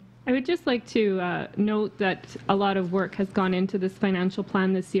Draycott? I would just like to note that a lot of work has gone into this financial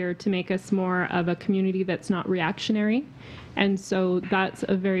plan this year to make us more of a community that's not reactionary. And so that's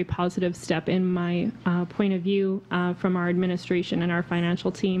a very positive step in my point of view from our administration and our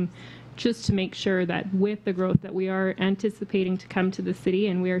financial team, just to make sure that with the growth that we are anticipating to come to the city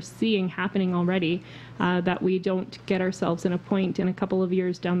and we are seeing happening already, that we don't get ourselves in a point in a couple of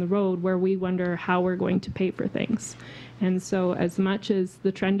years down the road where we wonder how we're going to pay for things. And so as much as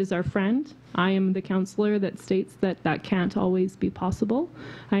the trend is our friend, I am the councillor that states that that can't always be possible.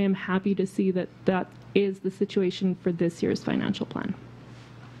 I am happy to see that that is the situation for this year's financial plan.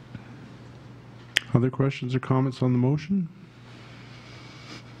 Other questions or comments on the motion?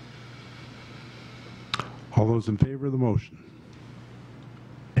 All those in favor of the motion?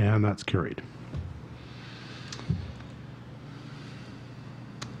 And that's carried.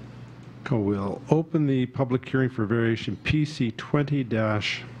 So we'll open the public hearing for variation PC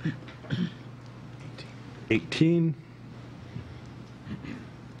 20-18.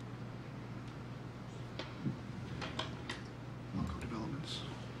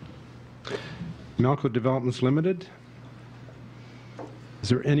 Melco Developments Limited. Is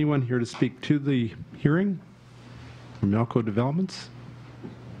there anyone here to speak to the hearing from Melco Developments?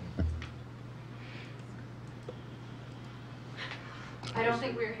 I don't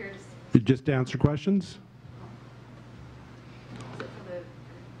think we're here to speak. Just to answer questions?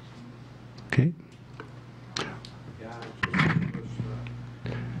 Okay.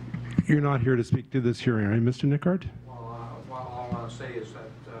 You're not here to speak to this hearing, are you, Mr. Nickard? Well, all I want to say is that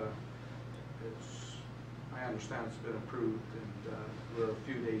I understand it's been approved, and we're a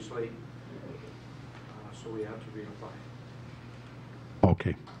few days late, so we have to reapply.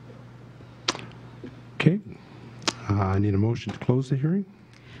 Okay. Okay. I need a motion to close the hearing.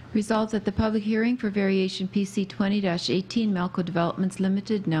 Resolved that the public hearing for variation PC 20-18 Melco Developments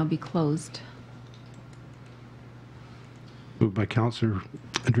Limited now be closed. Moved by Councillor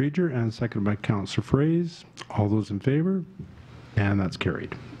Dreger and seconded by Councillor Fraze. All those in favor? And that's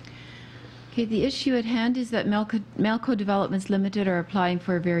carried. Okay, the issue at hand is that Melco Developments Limited are applying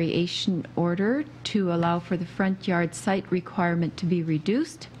for a variation order to allow for the front yard site requirement to be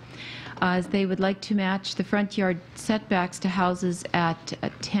reduced, as they would like to match the front yard setbacks to houses at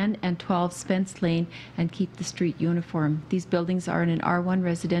 10 and 12 Spence Lane and keep the street uniform. These buildings are in an R1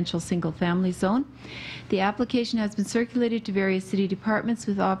 residential single-family zone. The application has been circulated to various city departments,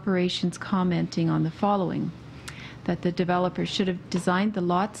 with operations commenting on the following: that the developer should have designed the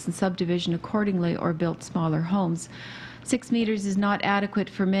lots and subdivision accordingly or built smaller homes. 6 meters is not adequate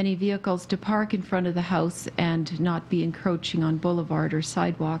for many vehicles to park in front of the house and not be encroaching on boulevard or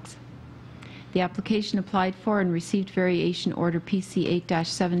sidewalks. The application applied for and received variation order PC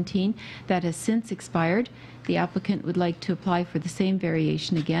 8-17 that has since expired. The applicant would like to apply for the same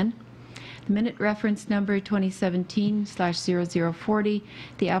variation again. The minute reference number 2017/0040.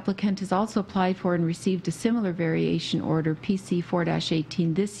 The applicant has also applied for and received a similar variation order PC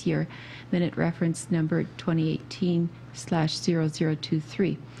 4-18 this year. Minute reference number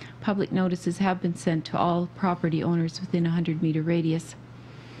 2018/0023. Public notices have been sent to all property owners within a 100-meter radius.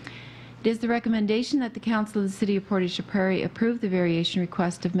 It is the recommendation that the Council of the City of Portage la Prairie approve the variation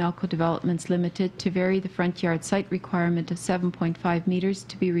request of Melco Developments Limited to vary the front yard site requirement of 7.5 meters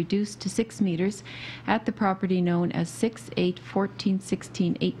to be reduced to 6 meters at the property known as 6, 8, 14,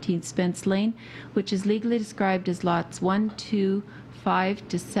 16, 18 Spence Lane, which is legally described as lots 1, 2, 5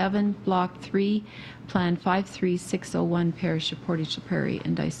 to 7, Block 3, Plan 53601, Parish of Portage la Prairie,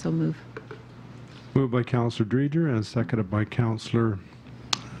 and I so move. Moved by Councillor Dreger and seconded by Councillor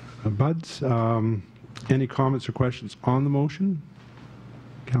Buds. Any comments or questions on the motion?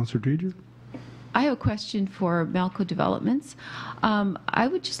 Councillor Dreger? I have a question for Melco Developments. I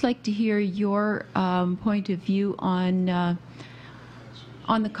would just like to hear your point of view on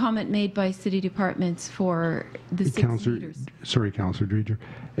the comment made by city departments for the 6 meters. Sorry, Councillor Dreger.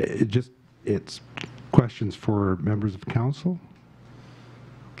 It's questions for members of council.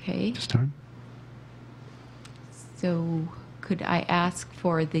 Okay. This time. So could I ask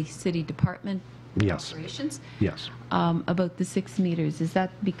for the city department Yes. operations? Yes. About the 6 meters? Is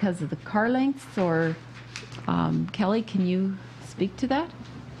that because of the car lengths, or Kelly, can you speak to that?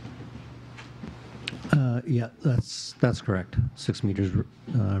 Yeah, that's correct. 6 meters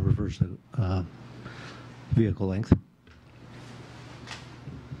reverse the vehicle length.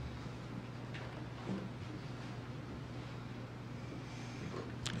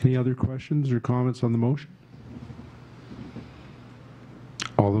 Any other questions or comments on the motion?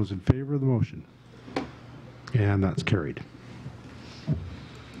 All those in favor of the motion? And that's carried.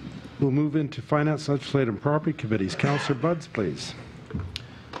 We'll move into Finance, Legislative, and Property Committees. Councillor Buds, please.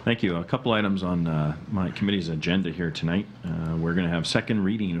 Thank you. A couple items on my committee's agenda here tonight. We're going to have second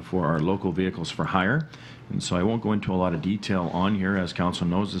reading for our local vehicles for hire. And so I won't go into a lot of detail on here. As council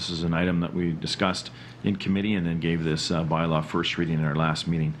knows, this is an item that we discussed in committee and then gave this bylaw first reading in our last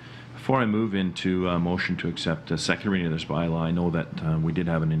meeting. Before I move into a motion to accept a second reading of this bylaw, I know that we did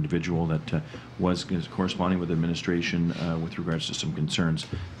have an individual that is corresponding with administration with regards to some concerns,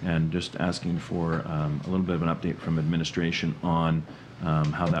 and just asking for a little bit of an update from administration on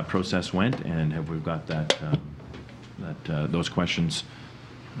how that process went, and have we got that, those questions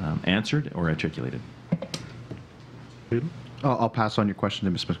answered or articulated. I'll pass on your question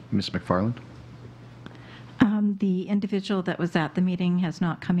to Ms. McFarland. The individual that was at the meeting has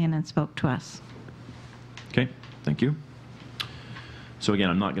not come in and spoke to us. Okay, thank you. So again,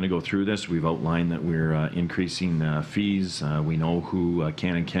 I'm not going to go through this. We've outlined that we're increasing fees. We know who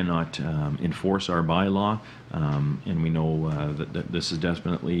can and cannot enforce our bylaw, and we know that this is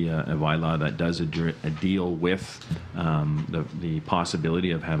definitely a bylaw that does deal with the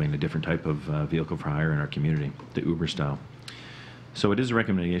possibility of having a different type of vehicle for hire in our community, the Uber style. So it is a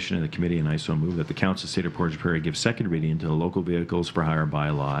recommendation of the committee, and I so move that the Council of the State of Portage la Prairie give second reading to the Local Vehicles for Hire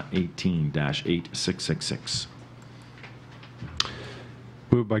Bylaw 18-8666.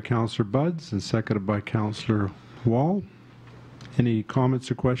 Moved by Councillor Budds and seconded by Councillor Wall. Any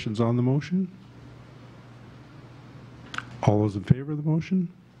comments or questions on the motion? All those in favor of the motion?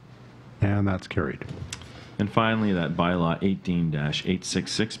 And that's carried. And finally, that bylaw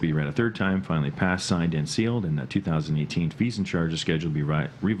 18-866 be read a third time, finally passed, signed, and sealed, and that 2018 fees and charges schedule be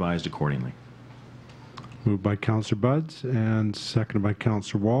revised accordingly. Moved by Councillor Budds and seconded by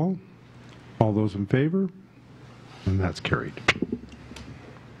Councillor Wall. All those in favor? And that's carried.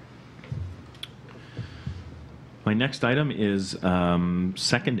 My next item is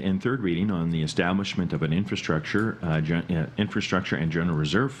second and third reading on the establishment of an infrastructure and general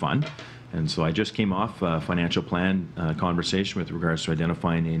reserve fund. And so I just came off a financial plan conversation with regards to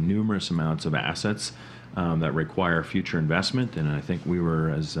identifying numerous amounts of assets that require future investment. And I think we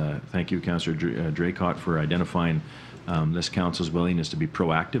were, thank you, Councillor Draycott, for identifying this council's willingness to be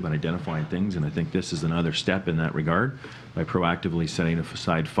proactive in identifying things. And I think this is another step in that regard by proactively setting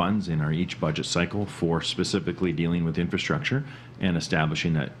aside funds in our each budget cycle for specifically dealing with infrastructure and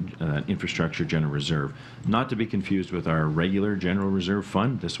establishing that infrastructure general reserve. Not to be confused with our regular general reserve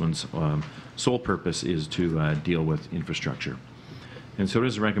fund. This one's sole purpose is to deal with infrastructure. And so it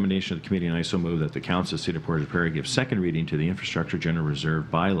is a recommendation of the committee, and I so move that the Council of the State of Portage la Prairie give second reading to the Infrastructure General Reserve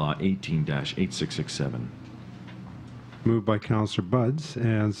Bylaw 18-8667. Moved by Councillor Budds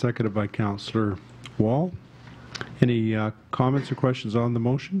and seconded by Councillor Wall. Any comments or questions on the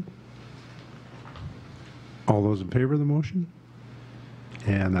motion? All those in favor of the motion?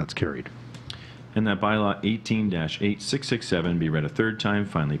 And that's carried. And that bylaw 18-8667 be read a third time,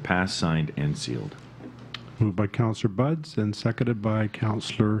 finally passed, signed, and sealed. Moved by Councillor Budds and seconded by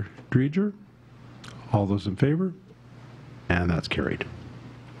Councillor Dreger. All those in favor? And that's carried.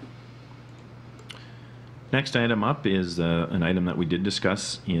 Next item up is an item that we did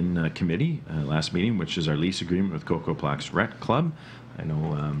discuss in committee last meeting, which is our lease agreement with Cocoa Plaques Rec Club. I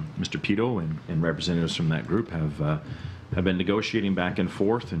know Mr. Pito and representatives from that group have been negotiating back and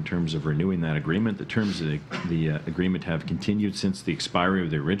forth in terms of renewing that agreement. The terms of the agreement have continued since the expiry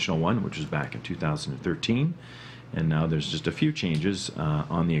of the original one, which was back in 2013. And now there's just a few changes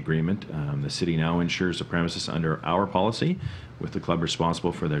on the agreement. The city now insures the premises under our policy, with the club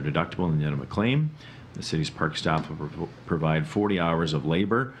responsible for their deductible and legitimate claim. The city's park staff will provide 40 hours of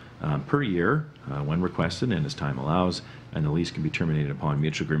labor per year when requested and as time allows, and the lease can be terminated upon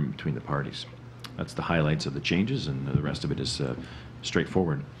mutual agreement between the parties. That's the highlights of the changes, and the rest of it is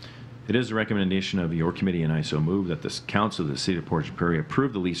straightforward. It is a recommendation of your committee, and I so move that the Council of the City of Portage la Prairie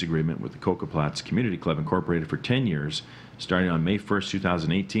approve the lease agreement with the Cocoa Plaques Community Club Incorporated for 10 years, starting on May 1st,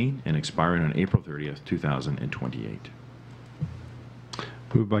 2018, and expiring on April 30th, 2028.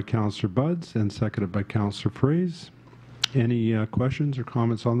 Moved by Councillor Budds and seconded by Councillor Fraze. Any questions or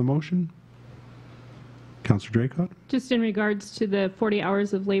comments on the motion? Councillor Draycott? Just in regards to the 40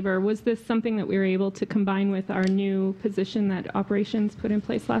 hours of labor, was this something that we were able to combine with our new position that operations put in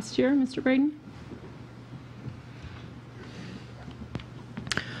place last year, Mr. Braden?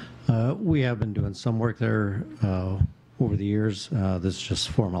 We have been doing some work there over the years. This just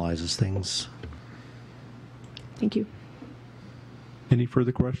formalizes things. Thank you. Any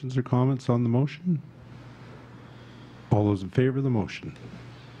further questions or comments on the motion? All those in favor of the motion?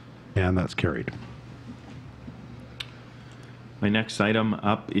 And that's carried. My next item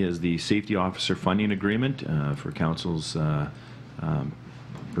up is the Safety Officer Funding Agreement for Council's, for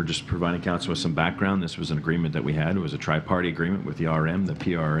just providing Council with some background. This was an agreement that we had. It was a tri-party agreement with the RM, the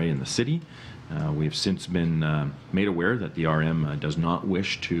PRA, and the city. We have since been made aware that the RM does not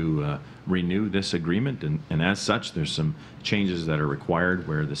wish to renew this agreement, and as such, there's some changes that are required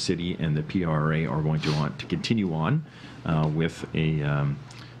where the city and the PRA are going to want to continue on with a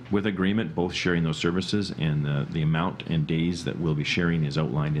with agreement, both sharing those services, and the amount and days that we'll be sharing is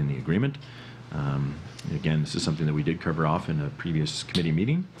outlined in the agreement. Again, this is something that we did cover off in a previous committee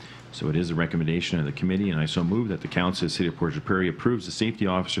meeting. So it is a recommendation of the committee, and I so move that the Council of the City of Portage la Prairie approves the safety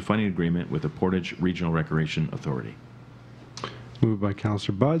officer funding agreement with the Portage Regional Recreation Authority. Moved by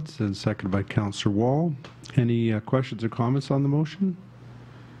Councillor Budds and seconded by Councillor Wall. Any questions or comments on the motion?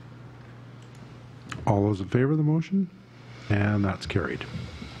 All those in favor of the motion? And that's carried.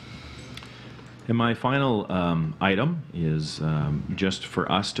 And my final item is just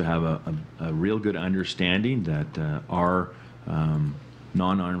for us to have a real good understanding that our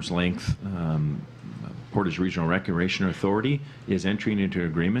non-arm's length Portage Regional Recreation Authority is entering into an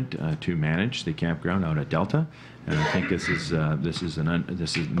agreement to manage the campground out at Delta, and I think this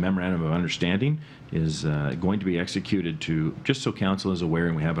is memorandum of understanding is going to be executed to, just so council is aware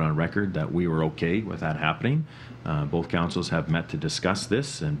and we have it on record that we were okay with that happening. Both councils have met to discuss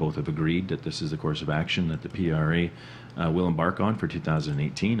this, and both have agreed that this is the course of action that the PRA will embark on for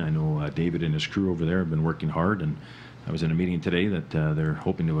 2018. I know David and his crew over there have been working hard, and I was in a meeting today that they're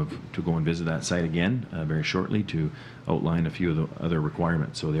hoping to go and visit that site again very shortly to outline a few of the other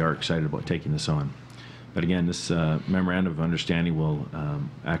requirements. So they are excited about taking this on. But again, this memorandum of understanding will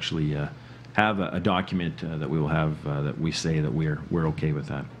actually have a document that we will have that we say that we're okay with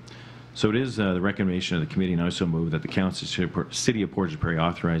that. So it is the recommendation of the committee, and I also move that the Council of the City of Portage la Prairie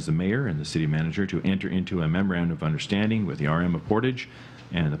authorize the mayor and the city manager to enter into a memorandum of understanding with the RM of Portage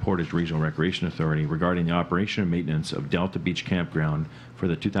and the Portage Regional Recreation Authority regarding the operation and maintenance of Delta Beach Campground for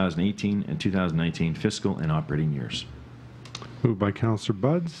the 2018 and 2019 fiscal and operating years. Moved by Councillor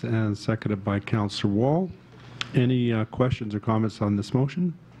Budds and seconded by Councillor Wall. Any questions or comments on this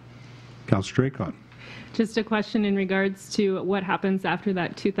motion? Councillor Draycott. Just a question in regards to what happens after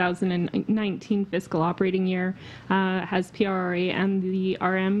that 2019 fiscal operating year. Has PRA and the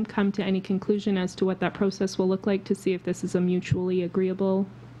RM come to any conclusion as to what that process will look like to see if this is a mutually agreeable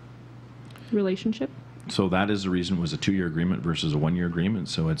relationship? So that is the reason it was a 2-year agreement versus a 1-year agreement.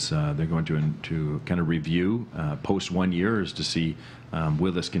 So it's they're going to kind of review post 1 year as to see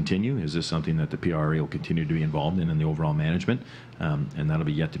will this continue? Is this something that the PRA will continue to be involved in the overall management? And that'll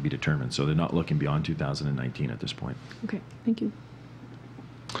be yet to be determined. So they're not looking beyond 2019 at this point. Okay, thank you.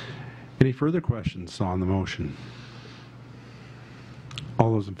 Any further questions on the motion?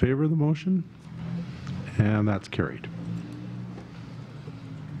 All those in favor of the motion? And that's carried.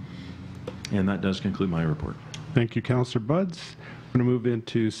 And that does conclude my report. Thank you, Councillor Budds. We're going to move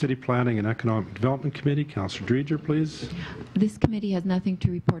into City Planning and Economic Development Committee. Councillor Dreger, please. This committee has nothing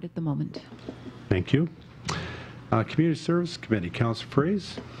to report at the moment. Thank you. Community Service Committee, Councillor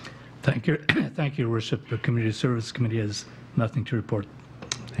Fraze. Thank you, thank you, Your Worship. The Community Service Committee has nothing to report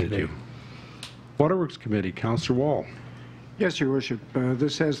Thank today. you. Waterworks Committee, Councillor Wall. Yes, Your Worship.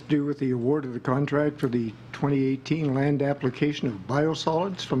 This has to do with the award of the contract for the 2018 land application of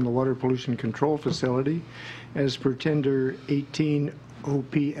biosolids from the Water Pollution Control Facility as per tender 18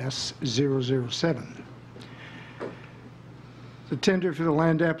 OPS 007. The tender for the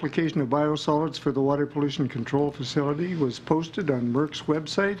land application of biosolids for the Water Pollution Control Facility was posted on MERC's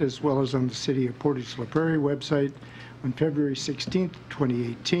website as well as on the City of Portage la Prairie website on February 16,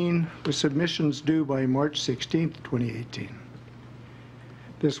 2018, with submissions due by March 16, 2018.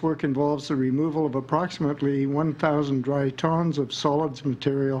 This work involves the removal of approximately 1,000 dry tons of solids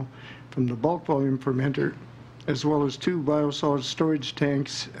material from the bulk volume fermenter, as well as 2 biosolids storage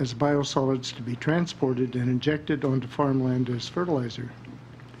tanks as biosolids to be transported and injected onto farmland as fertilizer.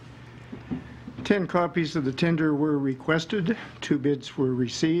 10 copies of the tender were requested. 2 bids were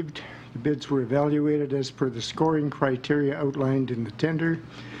received. The bids were evaluated as per the scoring criteria outlined in the tender.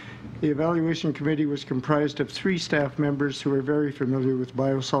 The evaluation committee was comprised of 3 staff members who are very familiar with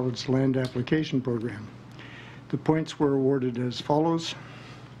biosolids land application program. The points were awarded as follows.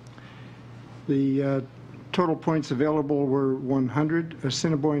 The total points available were 100.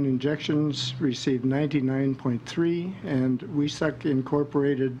 Assiniboine Injections received 99.3, and WESUC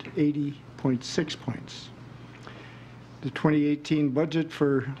Incorporated 80.6 points. The 2018 budget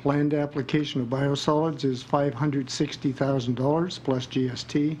for land application of biosolids is $560,000 plus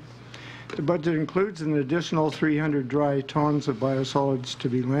GST. The budget includes an additional 300 dry tons of biosolids to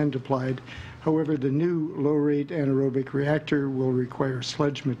be land applied. However, the new low-rate anaerobic reactor will require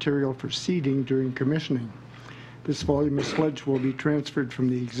sludge material for seeding during commissioning. This volume of sludge will be transferred from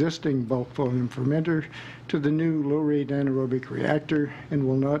the existing bulk volume fermenter to the new low-rate anaerobic reactor and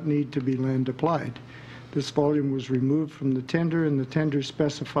will not need to be land applied. This volume was removed from the tender, and the tender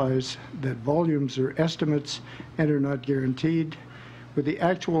specifies that volumes are estimates and are not guaranteed, with the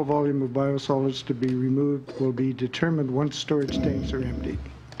actual volume of biosolids to be removed will be determined once storage tanks are emptied.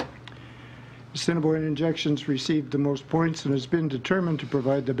 Assiniboine Injections received the most points and has been determined to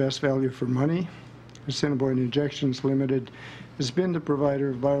provide the best value for money. Assiniboine Injections Limited has been the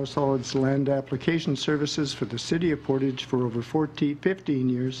provider of biosolids land application services for the City of Portage for over 15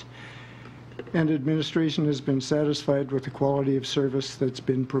 years, and administration has been satisfied with the quality of service that's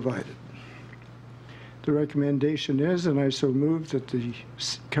been provided. The recommendation is, and I so move, that the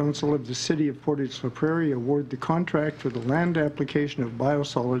Council of the City of Portage la Prairie award the contract for the land application of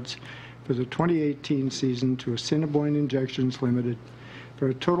biosolids for the 2018 season to Assiniboine Injections Limited for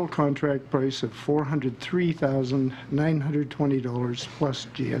a total contract price of $403,920 plus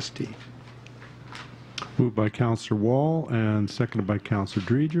GST. Moved by Councillor Wall and seconded by Councillor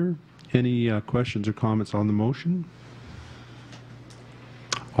Dreger. Any questions or comments on the motion?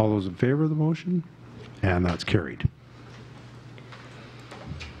 All those in favor of the motion? And that's carried.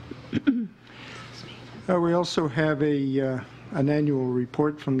 We also have an annual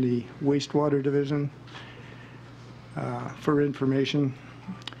report from the Wastewater Division for information.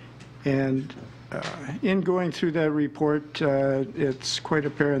 And in going through that report, it's quite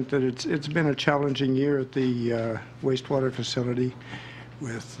apparent that it's been a challenging year at the wastewater facility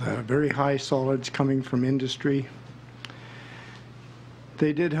with very high solids coming from industry.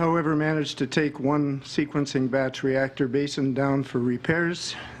 They did, however, manage to take one sequencing batch reactor basin down for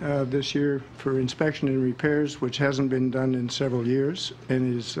repairs this year, for inspection and repairs, which hasn't been done in several years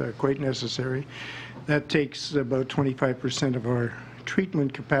and is quite necessary. That takes about 25% of our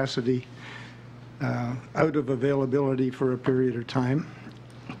treatment capacity out of availability for a period of time.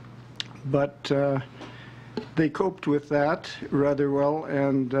 But they coped with that rather well,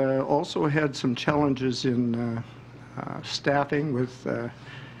 and also had some challenges in staffing with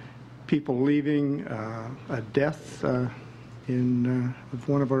people leaving, a death of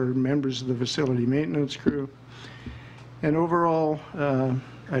one of our members of the facility maintenance crew. And overall,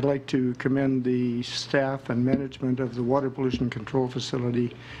 I'd like to commend the staff and management of the Water Pollution Control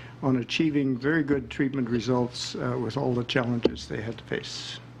Facility on achieving very good treatment results with all the challenges they had to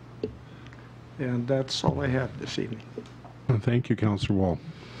face. And that's all I have this evening. Thank you, Councillor Wall.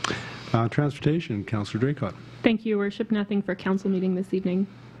 Transportation, Councillor Draycott. Thank you, Your Worship. Nothing for council meeting this evening.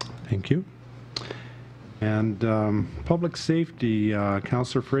 Thank you. And Public Safety,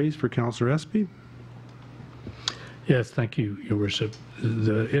 Councillor Fraze for Councillor Espy. Yes, thank you, Your Worship.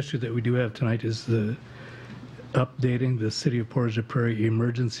 The issue that we do have tonight is the updating the City of Portage la Prairie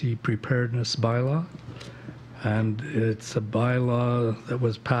Emergency Preparedness Bylaw. And it's a bylaw that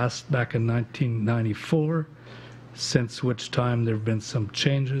was passed back in 1994, since which time there have been some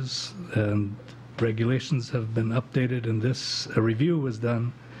changes and regulations have been updated, and a review was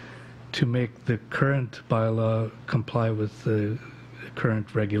done to make the current bylaw comply with the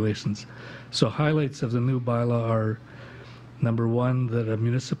current regulations. So highlights of the new bylaw are, number one, that a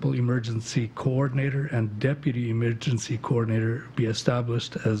municipal emergency coordinator and deputy emergency coordinator be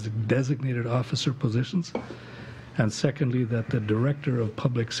established as designated officer positions. And secondly, that the director of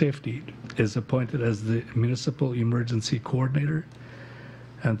public safety is appointed as the municipal emergency coordinator.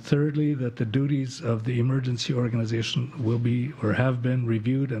 And thirdly, that the duties of the emergency organization will be or have been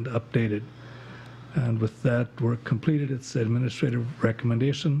reviewed and updated. And with that work completed, it's the administrative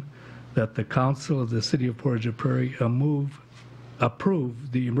recommendation that the Council of the City of Portage la Prairie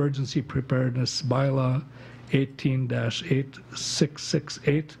approve the Emergency Preparedness Bylaw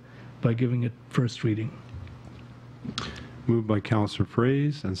 18-8668 by giving it first reading. Moved by Councillor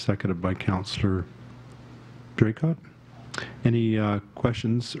Fraze and seconded by Councillor Draycott. Any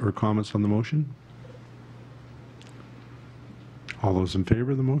questions or comments on the motion? All those in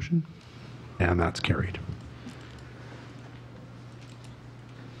favor of the motion? And that's carried.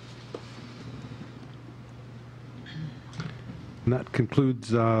 And that concludes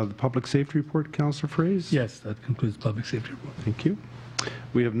the public safety report, Councillor Fraze? Yes, that concludes public safety report. Thank you.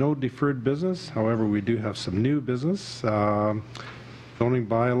 We have no deferred business. However, we do have some new business. Zoning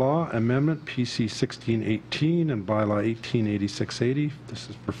bylaw amendment, PC 1618 and bylaw 188680. This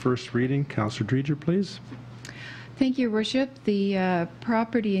is for first reading. Councillor Dreger, please. Thank you, Your Worship. The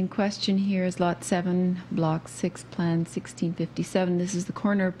property in question here is Lot 7, Block 6, Plan 1657. This is the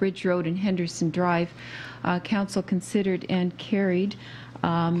corner of Bridge Road and Henderson Drive. Council considered and carried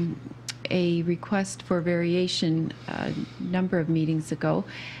a request for variation a number of meetings ago,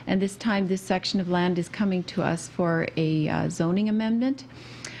 and this time this section of land is coming to us for a zoning amendment.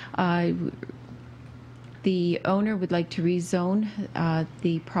 The owner would like to rezone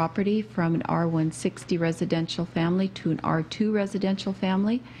the property from an R160 residential family to an R2 residential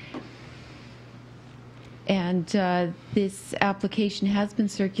family. And this application has been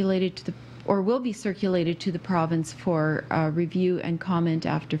circulated to the or will be circulated to the province for review and comment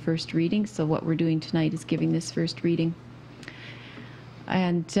after first reading. So what we're doing tonight is giving this first reading.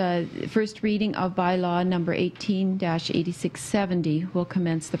 And first reading of bylaw number 18-8670 will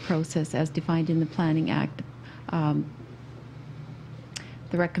commence the process as defined in the Planning Act.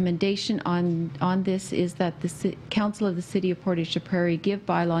 The recommendation on this is that the Council of the City of Portage la Prairie give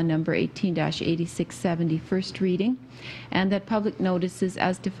bylaw number 18-8670 first reading, and that public notices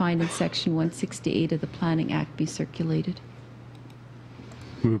as defined in Section 168 of the Planning Act be circulated.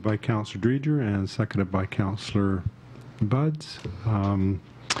 Moved by Councillor Dreger and seconded by Councillor Buds.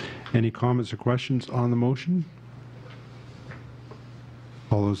 Any comments or questions on the motion?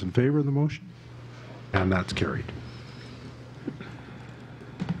 All those in favor of the motion? And that's carried.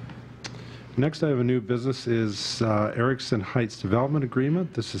 Next item of new business is Erickson Heights Development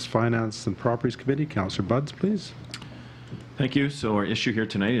Agreement. This is Finance and Properties Committee. Councillor Buds, please. Thank you. So our issue here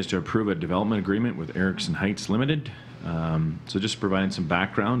tonight is to approve a development agreement with Erickson Heights Limited. So just providing some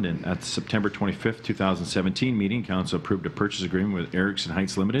background, and at the September 25th, 2017 meeting, Council approved a purchase agreement with Erickson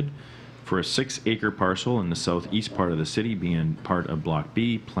Heights Limited for a 6-acre parcel in the southeast part of the city, being part of Block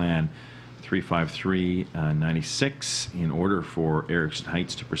B, Plan 35396. In order for Erickson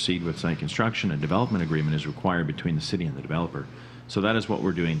Heights to proceed with site construction, a development agreement is required between the city and the developer. So that is what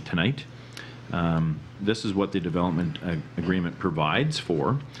we're doing tonight. This is what the development agreement provides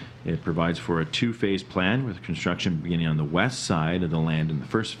for. It provides for a 2-phase plan with construction beginning on the west side of the land in the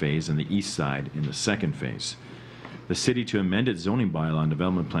first phase and the east side in the second phase. The city to amend its zoning bylaw and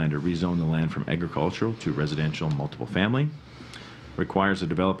development plan to rezone the land from agricultural to residential multiple family. Requires the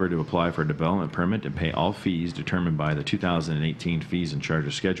developer to apply for a development permit and pay all fees determined by the 2018 fees and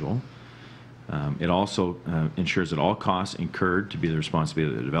charges schedule. It also ensures that all costs incurred to be the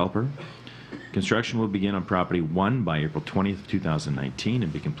responsibility of the developer. Construction will begin on property 1 by April 20th, 2019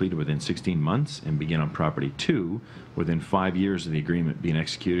 and be completed within 16 months, and begin on property 2 within 5 years of the agreement being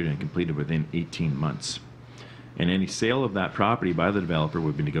executed and completed within 18 months. And any sale of that property by the developer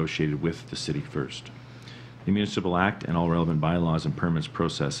would be negotiated with the city first. The Municipal Act and all relevant bylaws and permits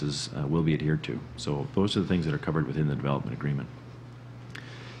processes will be adhered to. So those are the things that are covered within the development agreement.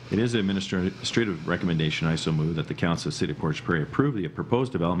 It is an administrative recommendation. I so move that the Council of the City of Portage la Prairie approve the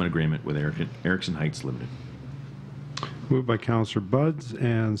proposed development agreement with Erickson Heights Limited. Moved by Councillor Buds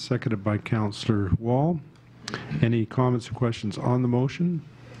and seconded by Councillor Wall. Any comments or questions on the motion?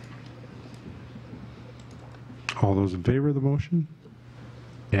 All those in favor of the motion?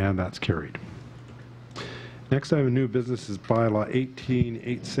 And that's carried. Next item of new business is bylaw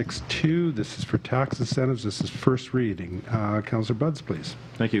 18862. This is for tax incentives. This is first reading. Councillor Buds, please.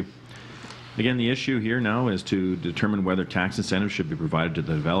 Thank you. Again, the issue here now is to determine whether tax incentives should be provided to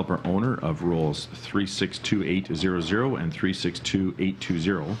the developer owner of rolls 362800 and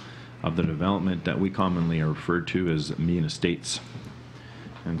 362820 of the development that we commonly are referred to as Meehan Estates.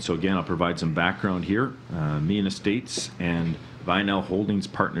 And so again, I'll provide some background here. Meehan Estates and Vinell Holdings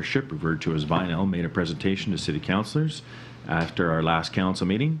Partnership, referred to as Vinell, made a presentation to City Councillors after our last council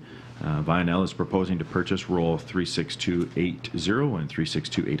meeting. Vinell is proposing to purchase roll 36280 and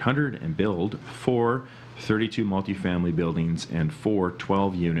 36280 and build 4 32 multifamily buildings and 4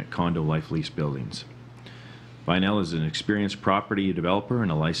 12-unit condo life lease buildings. Vinell is an experienced property developer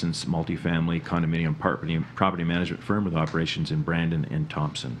and a licensed multifamily condominium property management firm with operations in Brandon and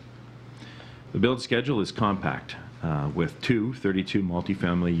Thompson. The build schedule is compact, with 2 32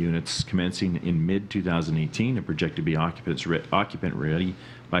 multifamily units commencing in mid-2018 and projected to be occupant ready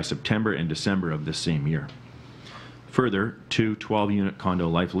by September and December of this same year. Further, 2 12-unit condo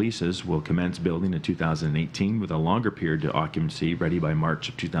life leases will commence building in 2018 with a longer period to occupancy ready by March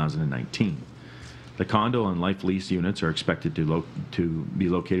of 2019. The condo and life lease units are expected to be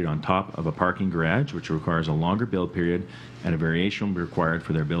located on top of a parking garage, which requires a longer build period, and a variation will be required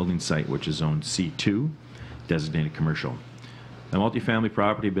for their building site, which is zoned C2, designated commercial. The multifamily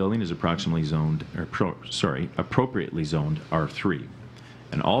property building is appropriately zoned R3,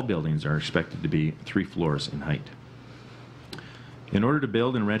 and all buildings are expected to be 3 floors in height. In order to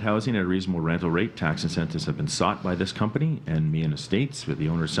build and rent housing at a reasonable rental rate, tax incentives have been sought by this company and Meehan Estates, with the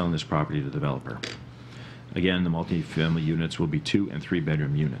owner selling this property to the developer. Again, the multifamily units will be 2- and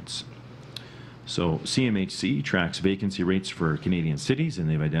 3-bedroom units. So CMHC tracks vacancy rates for Canadian cities, and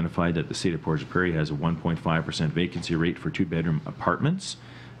they've identified that the City of Portage la Prairie has a 1.5% vacancy rate for 2-bedroom apartments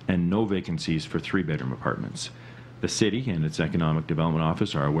and no vacancies for 3-bedroom apartments. The city and its Economic Development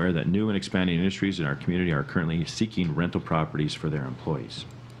Office are aware that new and expanding industries in our community are currently seeking rental properties for their employees.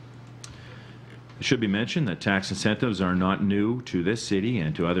 It should be mentioned that tax incentives are not new to this city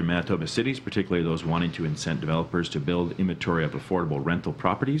and to other Manitoba cities, particularly those wanting to incent developers to build inventory of affordable rental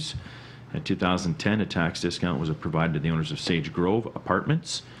properties. In 2010, a tax discount was provided to the owners of Sage Grove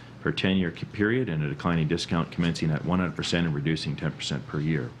Apartments for a 10-year period and a declining discount commencing at 100% and reducing 10% per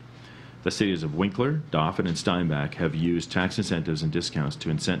year. The cities of Winkler, Dauphin, and Steinbach have used tax incentives and discounts to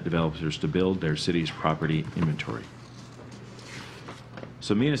incent developers to build their city's property inventory.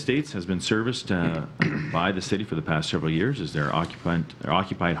 So Mean Estates has been serviced by the city for the past several years as there are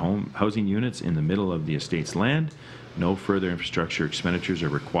occupied housing units in the middle of the estate's land. No further infrastructure expenditures are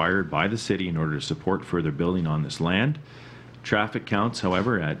required by the city in order to support further building on this land. Traffic counts,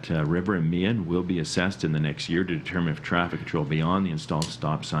 however, at River and Meehan will be assessed in the next year to determine if traffic control beyond the installed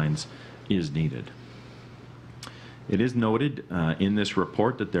stop signs is needed. It is noted in this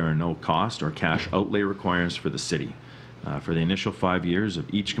report that there are no cost or cash outlay requirements for the city. For the initial 5 years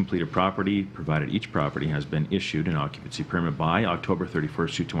of each completed property, provided each property has been issued an occupancy permit by October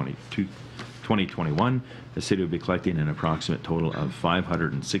 31st, 2021, the city will be collecting an approximate total of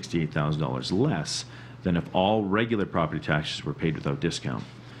 $568,000 less than if all regular property taxes were paid without discount.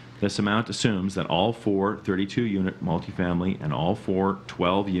 This amount assumes that all 4 32-unit multifamily and all 4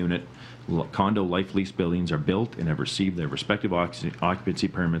 12-unit condo life lease buildings are built and have received their respective occupancy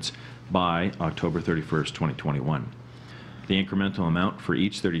permits by October 31st, 2021. The incremental amount for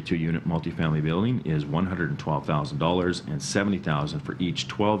each 32-unit multifamily building is $112,000 and $70,000 for each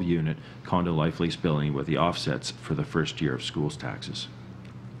 12-unit condo life lease building, with the offsets for the first year of schools taxes.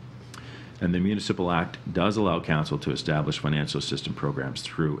 And the Municipal Act does allow council to establish financial assistance programs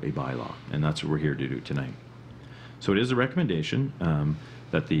through a bylaw, and that's what we're here to do tonight. So it is a recommendation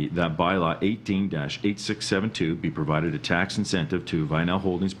that that bylaw 18-8672 be provided a tax incentive to Vinell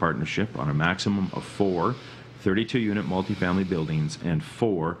Holdings Partnership on a maximum of 4 32-unit multifamily buildings and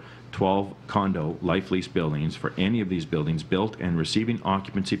 4 12 condo life lease buildings for any of these buildings built and receiving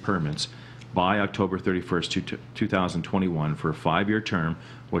occupancy permits by October 31st, 2021 for a 5-year term,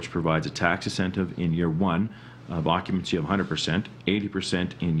 which provides a tax incentive in year 1 of occupancy of 100%,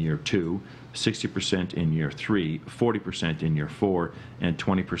 80% in year 2, 60% in year 3, 40% in year 4, and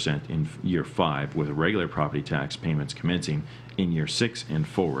 20% in year 5, with regular property tax payments commencing in year 6 and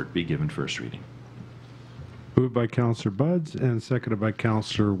forward. Be given first reading. Moved by Councillor Budds and seconded by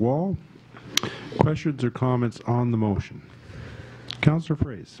Councillor Wall. Questions or comments on the motion? Councillor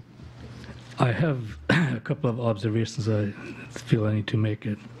Fraze. I have a couple of observations I feel I need to make,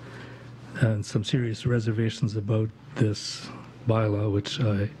 and some serious reservations about this bylaw, which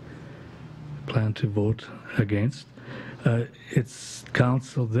I plan to vote against. This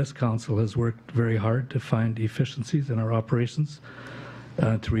council has worked very hard to find efficiencies in our operations,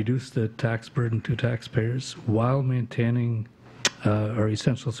 to reduce the tax burden to taxpayers while maintaining our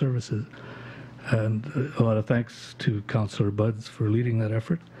essential services. And a lot of thanks to Councillor Budds for leading that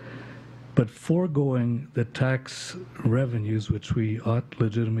effort. But foregoing the tax revenues which we ought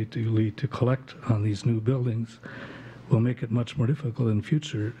legitimately to collect on these new buildings will make it much more difficult in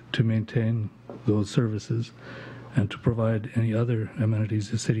future to maintain those services and to provide any other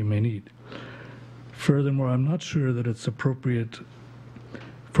amenities the city may need. Furthermore, I'm not sure that it's appropriate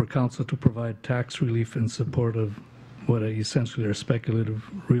for council to provide tax relief in support of what essentially are speculative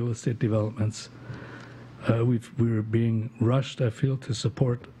real estate developments. We're being rushed, I feel, to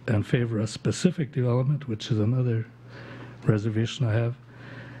support and favor a specific development, which is another reservation I have,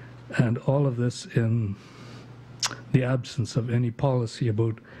 and all of this in the absence of any policy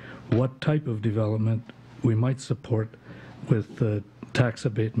about what type of development we might support with tax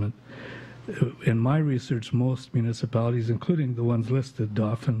abatement. In my research, most municipalities, including the ones listed,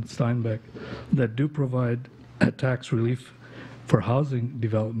 Dauphin, Steinbach, that do provide tax relief for housing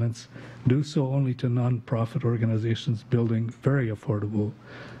developments, do so only to non-profit organizations building very affordable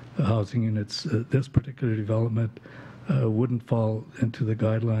housing units. This particular development wouldn't fall into the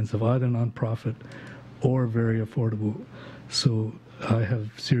guidelines of either non-profit or very affordable. So I have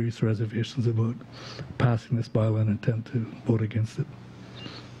serious reservations about passing this bylaw and intend to vote against it.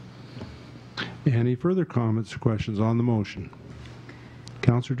 Any further comments or questions on the motion?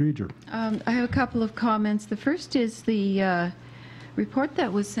 Councillor Dreger. I have a couple of comments. The first is the report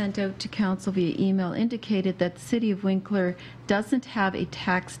that was sent out to council via email indicated that the City of Winkler doesn't have a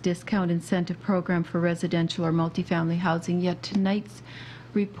tax discount incentive program for residential or multifamily housing, yet tonight's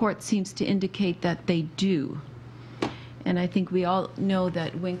report seems to indicate that they do. And I think we all know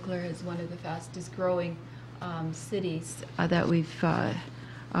that Winkler is one of the fastest growing cities that we've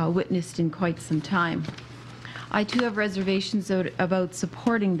witnessed in quite some time. I too have reservations about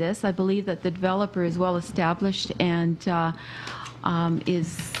supporting this. I believe that the developer is well established and a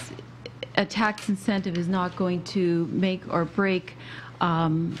tax incentive is not going to make or break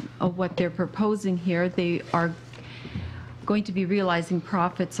what they're proposing here. They are going to be realizing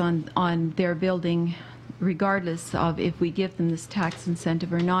profits on their building regardless of if we give them this tax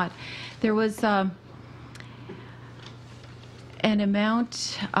incentive or not. There was an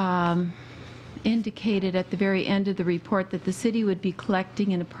amount indicated at the very end of the report that the city would be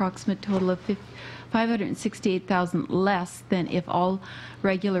collecting an approximate total of $568,000 less than if all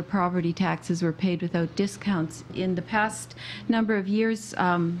regular property taxes were paid without discounts. In the past number of years,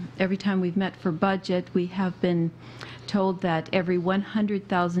 every time we've met for budget, we have been told that every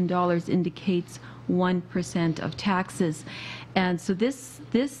 $100,000 indicates 1% of taxes. And so this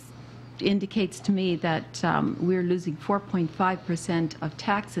indicates to me that we're losing 4.5% of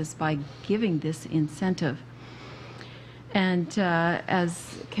taxes by giving this incentive. And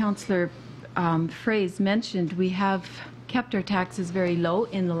as Councillor Fraze mentioned, we have kept our taxes very low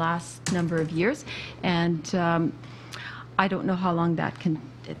in the last number of years, and I don't know how long that can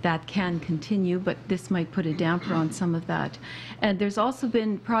continue, but this might put a damper on some of that. And there's also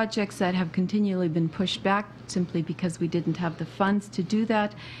been projects that have continually been pushed back simply because we didn't have the funds to do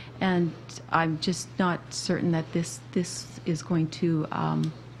that, and I'm just not certain that this is going to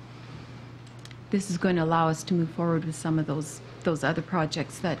allow us to move forward with some of those other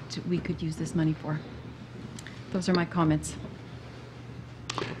projects that we could use this money for. Those are my comments.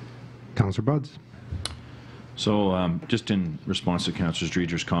 Councillor Buds. So just in response to Councillor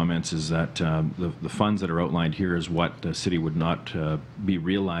Dreger's comments is that the funds that are outlined here is what the city would not be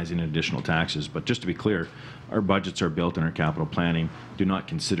realizing in additional taxes. But just to be clear, our budgets are built in our capital planning do not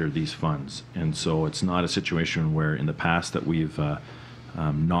consider these funds. And so it's not a situation where in the past that we've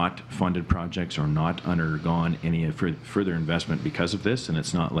not funded projects or not undergone any further investment because of this, and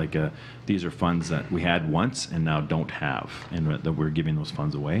it's not like these are funds that we had once and now don't have, and that we're giving those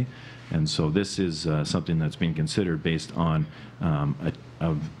funds away. And so this is something that's being considered based on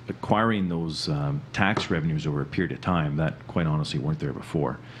of acquiring those tax revenues over a period of time that quite honestly weren't there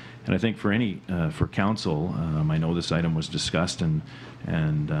before. And I think for council, I know this item was discussed and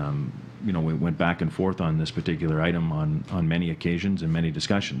you know, we went back and forth on this particular item on many occasions and many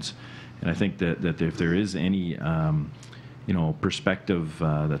discussions. And I think that if there is any you know, perspective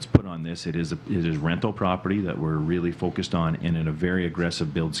that's put on this, it is rental property that we're really focused on, and in a very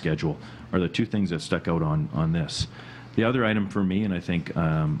aggressive build schedule are the two things that stuck out on this. The other item for me, and I think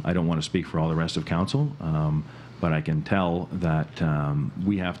I don't want to speak for all the rest of council, but I can tell that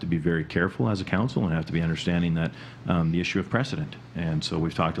we have to be very careful as a council and have to be understanding that the issue of precedent. And so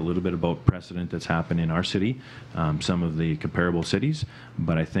we've talked a little bit about precedent that's happened in our city, some of the comparable cities,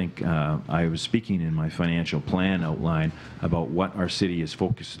 but I think I was speaking in my financial plan outline about what our city is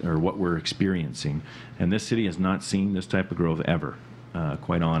focused, or what we're experiencing. And this city has not seen this type of growth ever.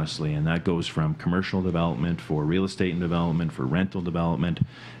 Quite honestly, and that goes from commercial development, for real estate and development, for rental development.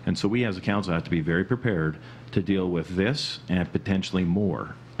 And so we as a council have to be very prepared to deal with this and potentially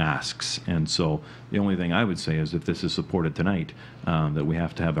more asks. And so the only thing I would say is, if this is supported tonight, that we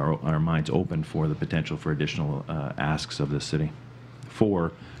have to have our minds open for the potential for additional asks of this city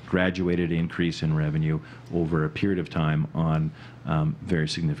for graduated increase in revenue over a period of time on very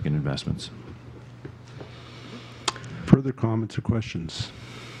significant investments. Further comments or questions?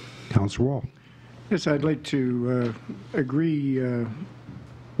 Councillor Wall. Yes, I'd like to agree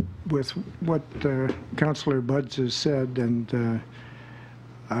with what Councillor Buds has said, and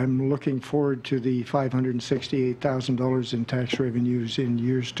I'm looking forward to the $568,000 in tax revenues in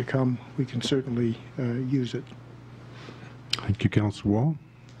years to come. We can certainly use it. Thank you, Councillor Wall.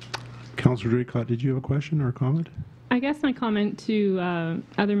 Councillor Draycott, did you have a question or a comment? I guess my comment to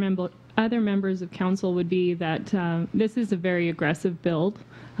other members of council would be that this is a very aggressive build.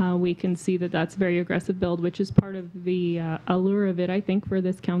 We can see that that's a very aggressive build, which is part of the allure of it, I think, for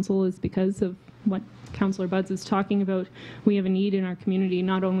this council, is because of what Councillor Buds is talking about. We have a need in our community,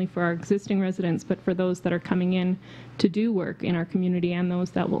 not only for our existing residents, but for those that are coming in to do work in our community and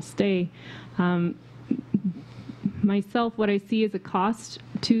those that will stay. Myself, what I see as a cost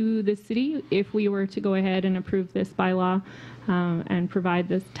to the city, if we were to go ahead and approve this bylaw and provide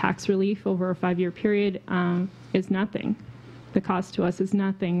this tax relief over a 5-year period, is nothing. The cost to us is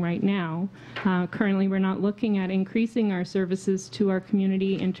nothing right now. Currently, we're not looking at increasing our services to our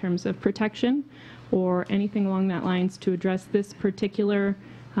community in terms of protection or anything along that lines to address this particular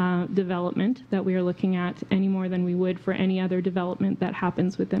development that we are looking at, any more than we would for any other development that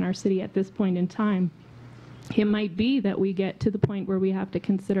happens within our city at this point in time. It might be that we get to the point where we have to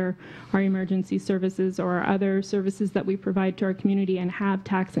consider our emergency services or our other services that we provide to our community and have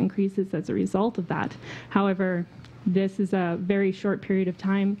tax increases as a result of that. However, this is a very short period of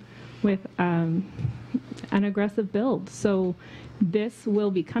time with an aggressive build. So This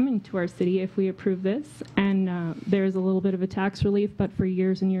will be coming to our city if we approve this, and there's a little bit of a tax relief, but for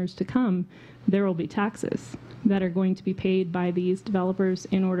years and years to come, there will be taxes that are going to be paid by these developers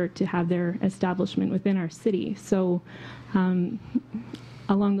in order to have their establishment within our city. So along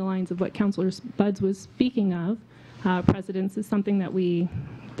the lines of what Councillor Buds was speaking of, precedence is something that we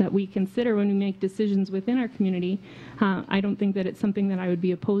consider when we make decisions within our community. I don't think that it's something that I would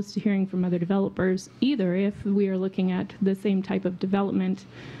be opposed to hearing from other developers either if we are looking at the same type of development,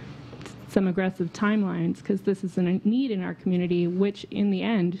 some aggressive timelines, because this is a need in our community, which in the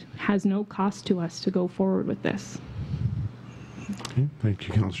end has no cost to us to go forward with this. Okay, thank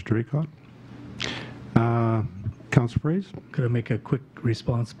you, Councillor Draycott. Councillor Fraze? Could I make a quick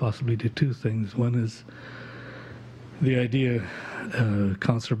response possibly to two things? One is the idea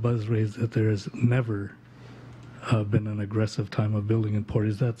Councillor Buzz raised that there has never been an aggressive time of building in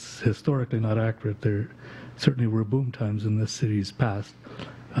Portage. That's historically not accurate. There certainly were boom times in this city's past,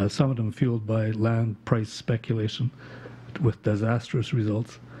 some of them fueled by land price speculation with disastrous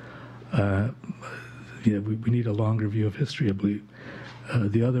results. We need a longer view of history, I believe.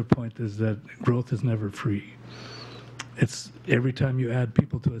 The other point is that growth is never free. It's every time you add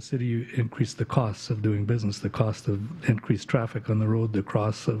people to a city, you increase the costs of doing business, the cost of increased traffic on the road, the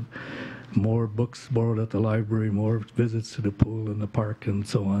cost of more books borrowed at the library, more visits to the pool and the park, and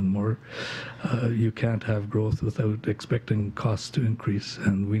so on. More, you can't have growth without expecting costs to increase,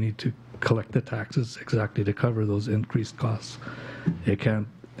 and we need to collect the taxes exactly to cover those increased costs. You can't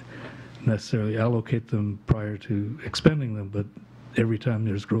necessarily allocate them prior to expending them, but every time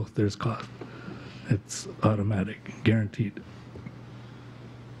there's growth, there's cost. It's automatic, guaranteed.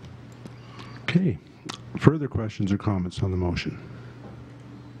 Okay. Further questions or comments on the motion?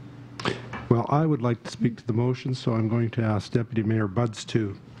 Well, I would like to speak to the motion, so I'm going to ask Deputy Mayor Buds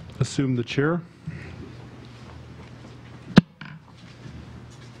to assume the chair.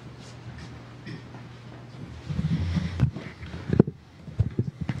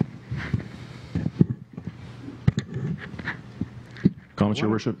 Comments, Your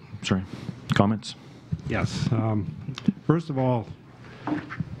Worship? Sorry. Comments? Yes. First of all,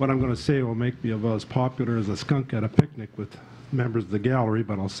 what I'm going to say will make me about as popular as a skunk at a picnic with members of the gallery,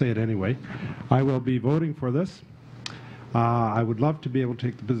 but I'll say it anyway. I will be voting for this. I would love to be able to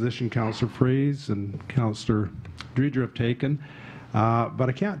take the position Councillor Fraze and Councillor Dreger have taken, but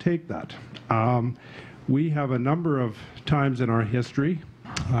I can't take that. We have a number of times in our history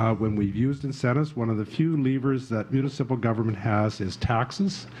when we've used incentives. One of the few levers that municipal government has is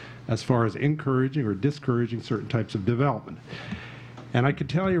taxes, as far as encouraging or discouraging certain types of development. And I can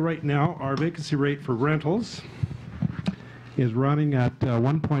tell you right now, our vacancy rate for rentals is running at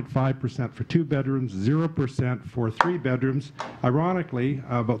 1.5% for 2 bedrooms, 0% for 3 bedrooms. Ironically,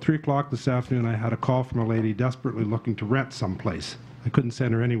 about 3 o'clock this afternoon, I had a call from a lady desperately looking to rent someplace. I couldn't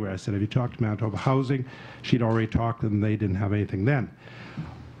send her anywhere. I said, have you talked to Manitoba Housing? She'd already talked to them. They didn't have anything then.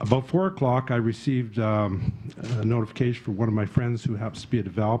 About 4 o'clock, I received a notification from one of my friends who happens to be a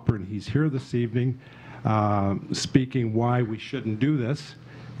developer, and he's here this evening speaking why we shouldn't do this.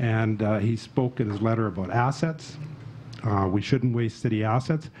 And he spoke in his letter about assets. We shouldn't waste city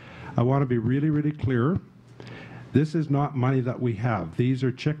assets. I want to be really, really clear. This is not money that we have. These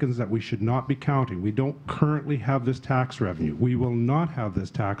are chickens that we should not be counting. We don't currently have this tax revenue. We will not have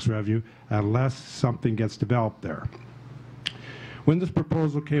this tax revenue unless something gets developed there. When this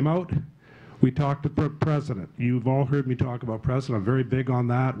proposal came out, we talked to the President. You've all heard me talk about precedent. I'm very big on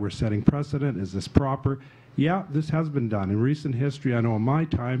that. We're setting precedent. Is this proper? Yeah, this has been done. In recent history, I know in my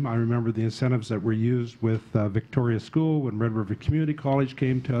time, I remember the incentives that were used with Victoria School when Red River Community College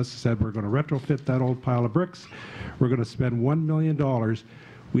came to us and said, we're going to retrofit that old pile of bricks. We're going to spend $1 million.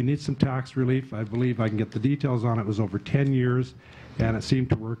 We need some tax relief. I believe I can get the details on it. It was over 10 years, and it seemed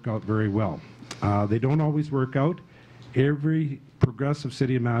to work out very well. They don't always work out. Every progressive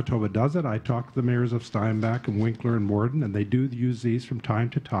city in Manitoba does it. I talked to the mayors of Steinbach and Winkler and Morden, and they do use these from time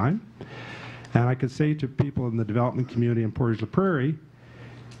to time. And I could say to people in the development community in Portage la Prairie,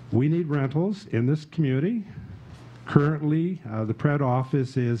 we need rentals in this community. Currently, the Pred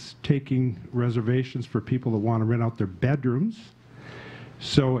office is taking reservations for people that want to rent out their bedrooms.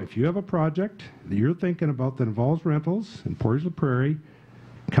 So if you have a project that you're thinking about that involves rentals in Portage la Prairie,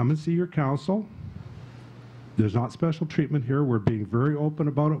 come and see your council. There's not special treatment here. We're being very open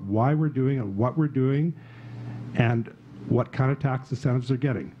about it, why we're doing it, what we're doing, and what kind of tax incentives they're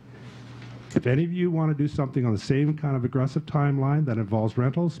getting. If any of you want to do something on the same kind of aggressive timeline that involves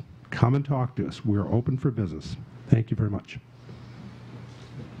rentals, come and talk to us. We're open for business. Thank you very much.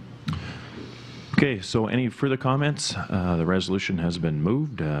 Okay, so any further comments? The resolution has been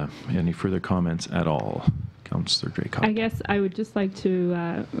moved. Any further comments at all? Councillor Draycott. I guess I would just like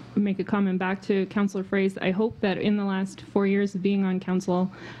to make a comment back to Councillor Fraze. I hope that in the last 4 years of being on council,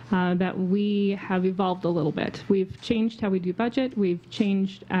 that we have evolved a little bit. We've changed how we do budget, we've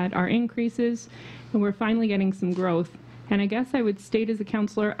changed at our increases, and we're finally getting some growth. And I guess I would state as a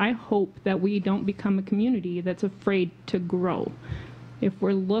councillor, I hope that we don't become a community that's afraid to grow. If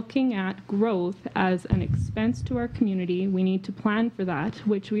we're looking at growth as an expense to our community, we need to plan for that,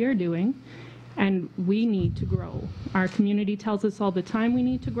 which we are doing. And we need to grow. Our community tells us all the time we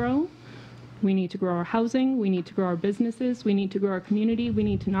need to grow. We need to grow our housing. We need to grow our businesses. We need to grow our community. We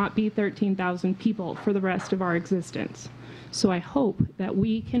need to not be 13,000 people for the rest of our existence. So I hope that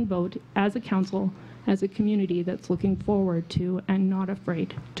we can vote as a council, as a community that's looking forward to and not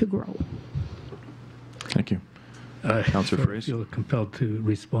afraid to grow. Thank you. Councillor Fraze? I feel compelled to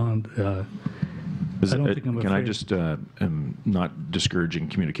respond. I don't think I'm Can I afraid. just, am not discouraging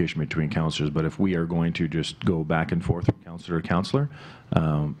communication between councillors, but if we are going to just go back and forth from councillor to councillor,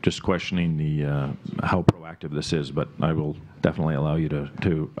 just questioning the how proactive this is, but I will definitely allow you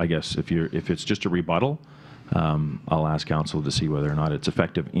to I guess, if it's just a rebuttal, I'll ask council to see whether or not it's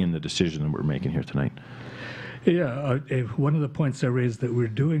effective in the decision that we're making here tonight. Yeah, one of the points I raised that we're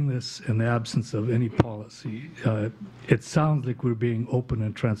doing this in the absence of any policy. It sounds like we're being open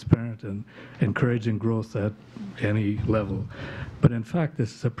and transparent and encouraging growth at any level. But in fact,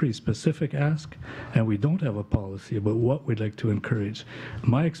 this is a pretty specific ask, and we don't have a policy about what we'd like to encourage.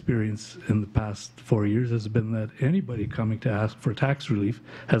 My experience in the past 4 years has been that anybody coming to ask for tax relief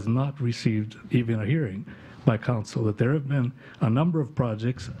has not received even a hearing by council, that there have been a number of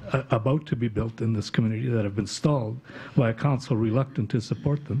projects about to be built in this community that have been stalled by a council reluctant to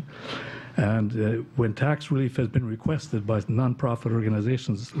support them. And when tax relief has been requested by nonprofit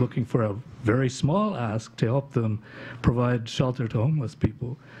organizations looking for a very small ask to help them provide shelter to homeless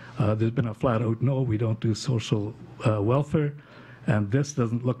people, there's been a flat out no, we don't do social welfare. And this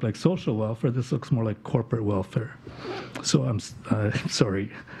doesn't look like social welfare, this looks more like corporate welfare. So I'm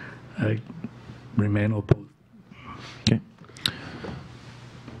sorry, I remain opposed. Okay.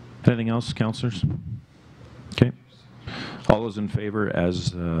 Anything else, councillors? Okay. All those in favor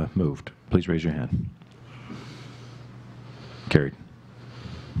as moved, please raise your hand. Carried.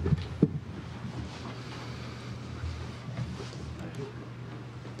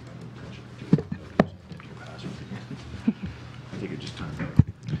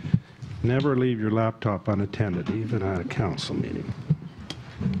 Never leave your laptop unattended, even at a council meeting.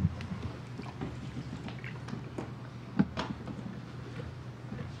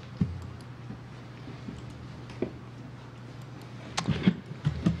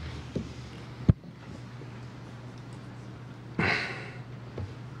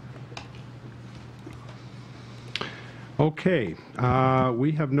 Okay,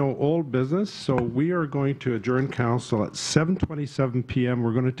 we have no old business, so we are going to adjourn council at 7:27 p.m.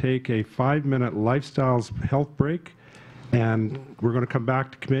 We're going to take a 5-minute lifestyles health break, and we're going to come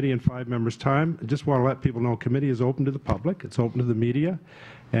back to committee in 5 members' time. I just want to let people know committee is open to the public, it's open to the media,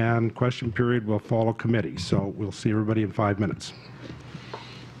 and question period will follow committee. So we'll see everybody in 5 minutes.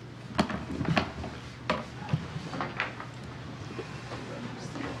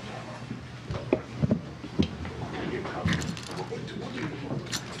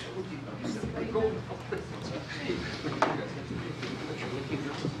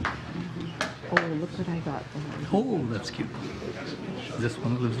 Oh, look what I got. Oh, that's cute. Is this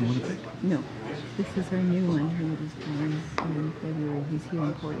one that lives in Winnipeg? No, this is our new one who was born in February. He's here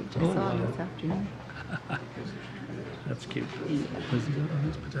in Portage. I saw him this afternoon. That's cute. Does he got on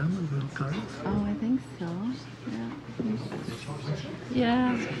his pajamas, little cards? Oh, I think so.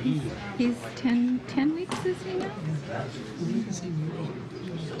 Yeah. Yeah. He's 10 weeks, is he now?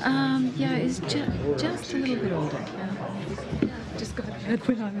 Yeah, he's just a little bit older. Yeah. Just got bed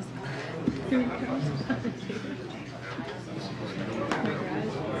when I was. Here he comes.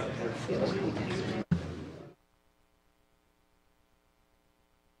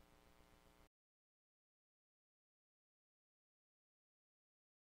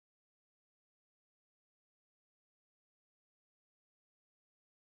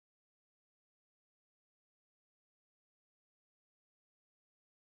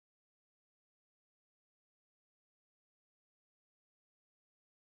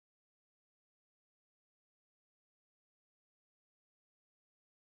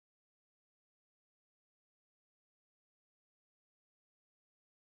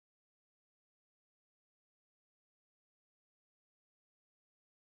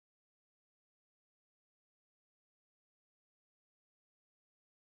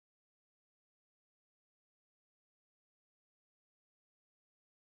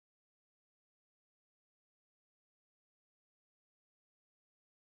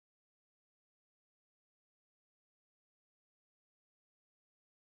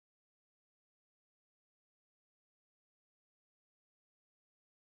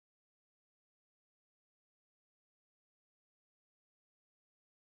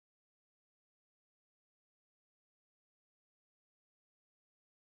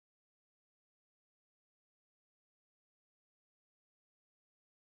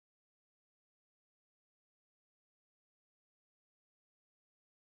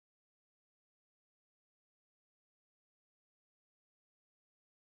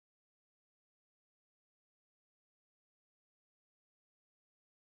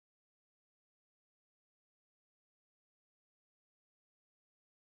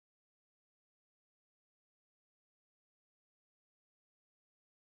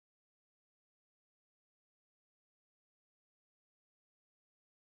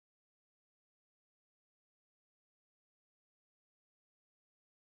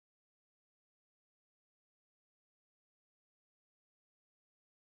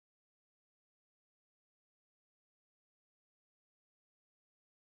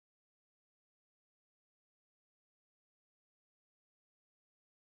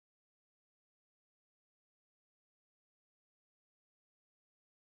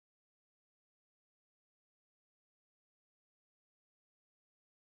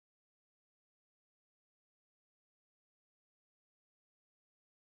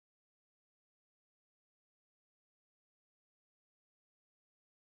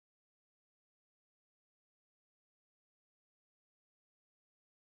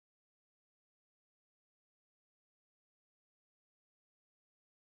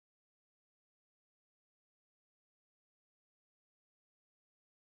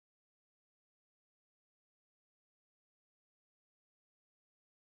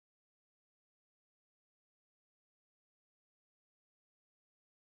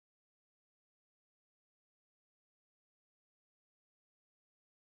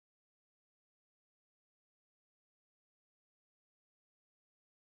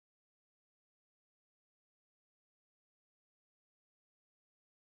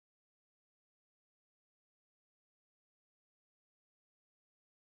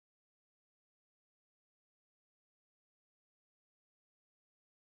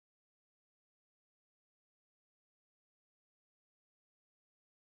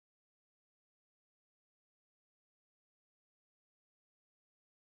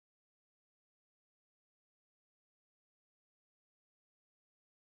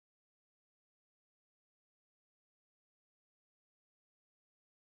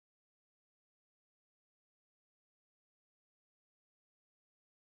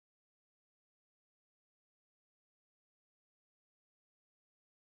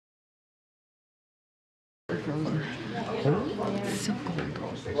 Frozen. So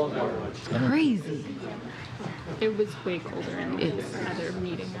cold. Crazy. It was way colder in the other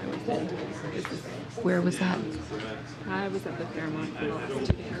meeting I was in. Where was that? I was at the Fairmont for the last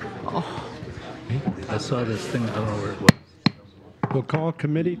 2 days. Oh. I saw this thing, I don't know where it was. We'll call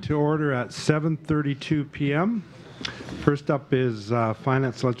committee to order at 7:32 p.m. First up is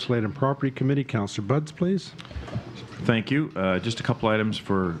Finance, Legislative and Property Committee. Councillor Budds, please. Thank you. Just a couple items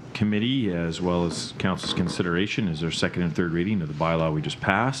for committee as well as council's consideration is their second and third reading of the bylaw we just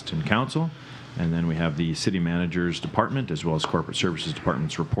passed in council. And then we have the city manager's department as well as corporate services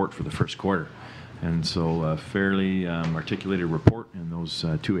department's report for the first quarter. And so a fairly articulated report in those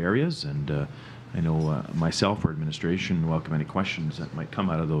two areas. And I know myself or administration welcome any questions that might come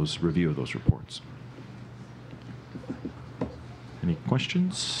out of those review of those reports. Any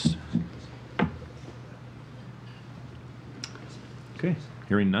questions? Okay,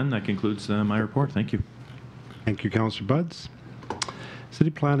 hearing none, that concludes my report. Thank you. Thank you, Councillor Budds.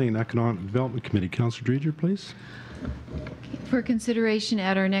 City Planning and Economic Development Committee. Councillor Dreger, please. For consideration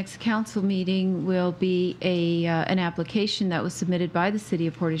at our next council meeting will be an application that was submitted by the City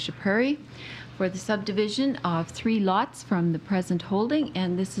of Portage la Prairie for the subdivision of 3 lots from the present holding,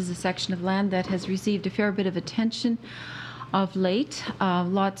 and this is a section of land that has received a fair bit of attention of late.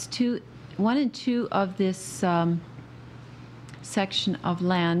 Lots 1 and 2 of this section of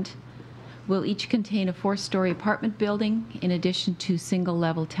land will each contain a 4-story apartment building in addition to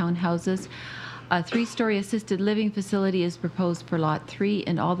single-level townhouses. A 3-story assisted living facility is proposed for Lot 3,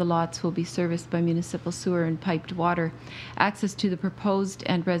 and all the lots will be serviced by municipal sewer and piped water. Access to the proposed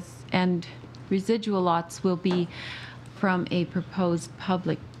and residual lots will be from a proposed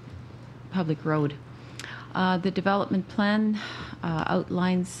public road. The development plan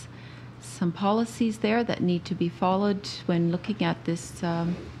outlines some policies there that need to be followed when looking at this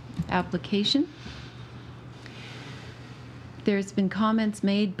application. There's been comments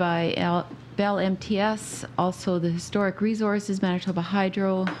made by Bell MTS, also the Historic Resources, Manitoba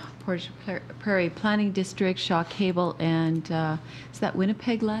Hydro, Portage la Prairie Planning District, Shaw Cable, and is that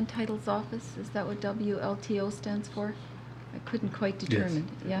Winnipeg Land Titles Office? Is that what WLTO stands for? I couldn't quite determine.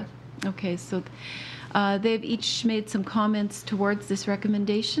 Yes. Yeah? Okay, so they've each made some comments towards this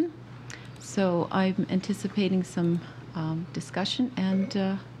recommendation. So I'm anticipating some discussion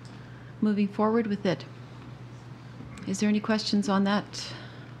and moving forward with it. Is there any questions on that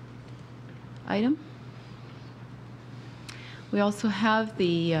item? We also have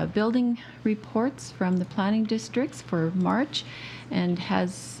the building reports from the planning districts for March, and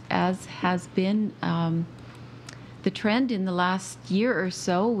as has been the trend in the last year or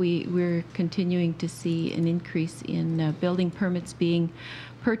so, we're continuing to see an increase in building permits being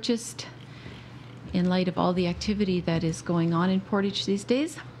purchased in light of all the activity that is going on in Portage these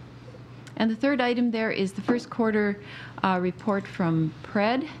days. And the third item there is the first quarter report from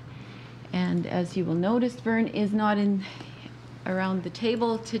PRED. And as you will notice, Vern is not around the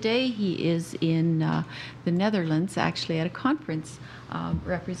table today. He is in the Netherlands, actually at a conference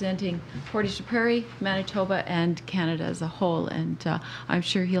representing Portage la Prairie, Manitoba, and Canada as a whole. And I'm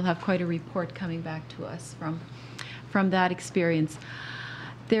sure he'll have quite a report coming back to us from that experience.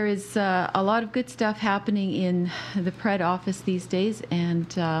 There is a lot of good stuff happening in the PRED office these days,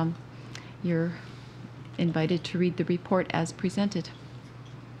 and you're invited to read the report as presented.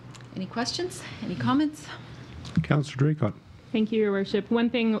 Any questions? Any comments? Councillor Draycott. Thank you, Your Worship. One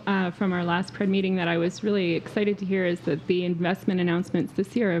thing from our last PRED meeting that I was really excited to hear is that the investment announcements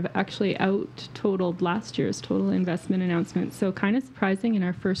this year have actually out-totaled last year's total investment announcements. So kind of surprising in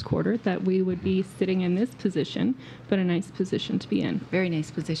our first quarter that we would be sitting in this position, but a nice position to be in. Very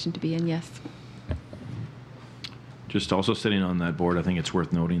nice position to be in, yes. Just also sitting on that board, I think it's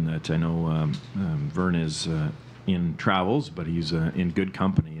worth noting that I know Vern is in travels, but he's in good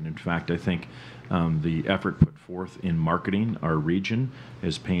company. And in fact, I think the effort put forth in marketing our region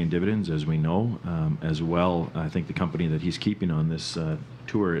is paying dividends, as we know. As well, I think the company that he's keeping on this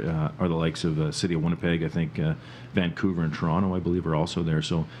tour are the likes of City of Winnipeg. I think Vancouver and Toronto, I believe, are also there.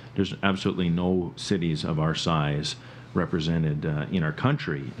 So there's absolutely no cities of our size represented in our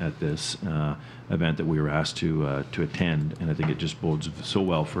country at this event that we were asked to attend, and I think it just bodes so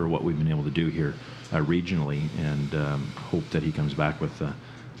well for what we've been able to do here regionally, and hope that he comes back with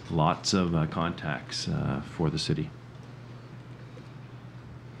lots of contacts for the city.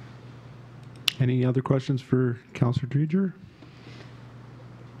 Any other questions for Councillor Dreger?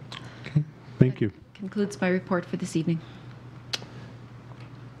 Okay, thank you. Concludes my report for this evening.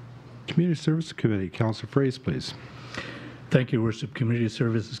 Community Services Committee, Councillor Fraser, please. Thank you, Worship. Community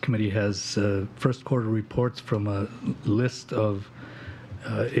Services Committee has first quarter reports from a list of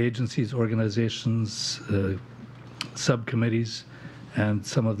agencies, organizations, subcommittees, and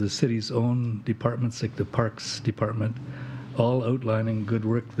some of the city's own departments, like the Parks Department, all outlining good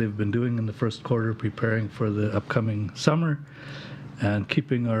work they've been doing in the first quarter, preparing for the upcoming summer and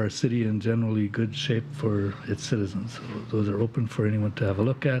keeping our city in generally good shape for its citizens. So those are open for anyone to have a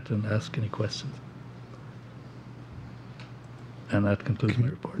look at and ask any questions. And that concludes my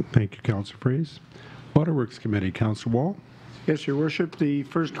report. Thank you, Councillor Fraze. Waterworks Committee, Councillor Wall. Yes, Your Worship, the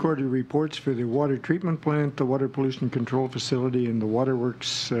first quarter reports for the water treatment plant, the water pollution control facility, and the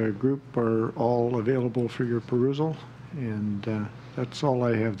waterworks group are all available for your perusal, and that's all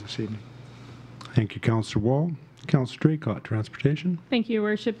I have this evening. Thank you, Councillor Wall. Councillor Draycott, Transportation. Thank you, Your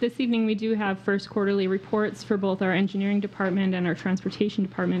Worship. This evening we do have first quarterly reports for both our engineering department and our transportation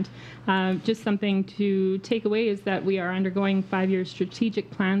department. Just something to take away is that we are undergoing 5-year strategic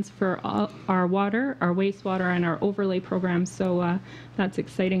plans for our water, our wastewater, and our overlay programs. So that's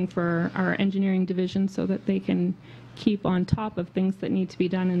exciting for our engineering division so that they can keep on top of things that need to be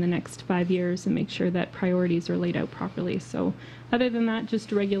done in the next 5 years and make sure that priorities are laid out properly. So other than that,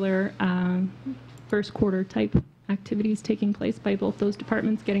 just regular first quarter type activities taking place by both those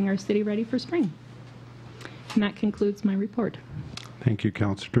departments, getting our city ready for spring. And that concludes my report. Thank you,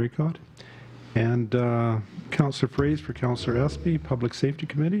 Councillor Draycott. And Councillor Fraze for Councillor Espy, Public Safety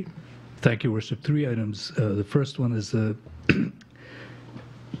Committee. Thank you, Worship. 3 items. The first one is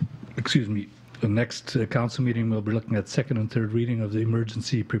excuse me. The next council meeting, we'll be looking at second and third reading of the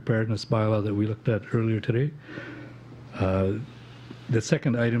emergency preparedness bylaw that we looked at earlier today. The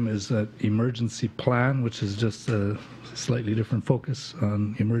second item is an emergency plan, which is just a slightly different focus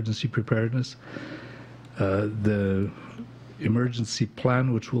on emergency preparedness. The emergency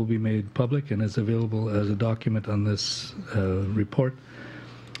plan, which will be made public and is available as a document on this report,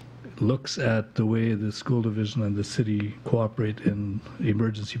 looks at the way the school division and the city cooperate in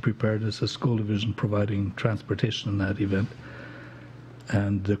emergency preparedness, the school division providing transportation in that event,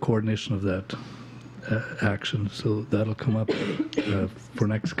 and the coordination of that action. So that'll come up for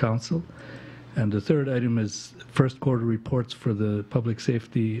next council. And the third item is first quarter reports for the public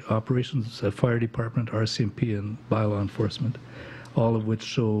safety operations, fire department, RCMP, and bylaw enforcement, all of which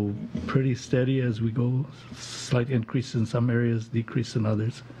show pretty steady as we go, slight increase in some areas, decrease in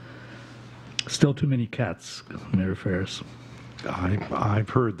others. Still too many cats, Mayor Ferris. I've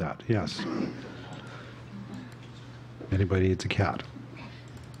heard that, yes. Anybody needs a cat.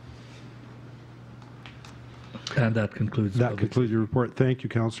 And that concludes your report. Thank you,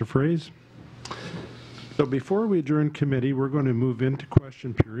 Councillor Fraze. So before we adjourn committee, we're going to move into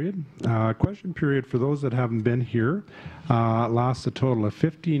question period. Question period, for those that haven't been here, lasts a total of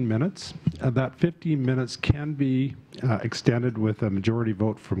 15 minutes. That 15 minutes can be extended with a majority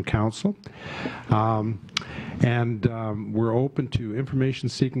vote from council. We're open to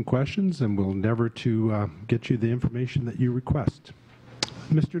information-seeking questions, and we'll endeavor to get you the information that you request.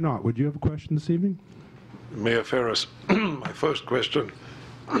 Mr. Knott, would you have a question this evening? Mayor Ferris, my first question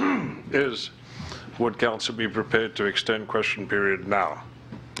is, would council be prepared to extend question period now?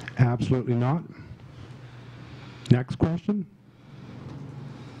 Absolutely not. Next question.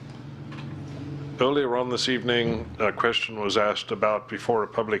 Earlier on this evening, a question was asked about before a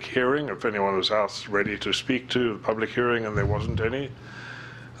public hearing, if anyone was asked ready to speak to the public hearing, and there wasn't any.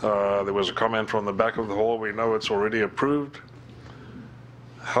 There was a comment from the back of the hall. We know it's already approved.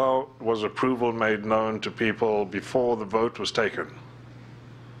 How was approval made known to people before the vote was taken?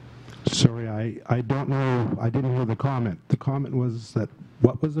 Sorry, I don't know. I didn't hear the comment. The comment was that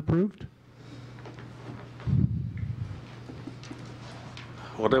what was approved?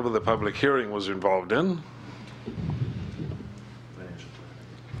 Whatever the public hearing was involved in.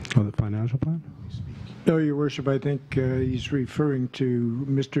 Oh, the financial plan? No, Your Worship, I think he's referring to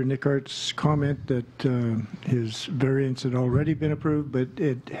Mr. Nickart's comment that his variance had already been approved, but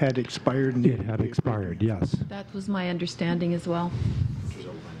it had expired. And it had expired, yes. That was my understanding as well.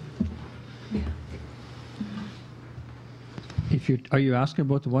 Are you asking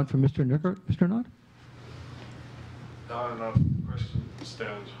about the one from Mr. Nickart, Mr. Knott? No, question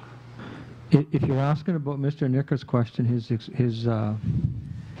stands. If you're asking about Mr. Nickart's question, his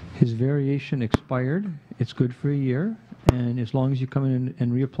variation expired. It's good for a year, and as long as you come in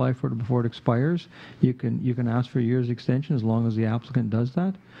and reapply for it before it expires, you can ask for a year's extension as long as the applicant does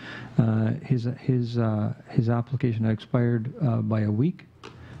that. His application had expired by a week,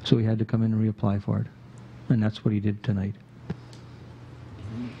 so he had to come in and reapply for it, and that's what he did tonight.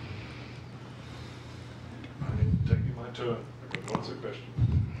 I'm taking my turn. I've got lots of questions.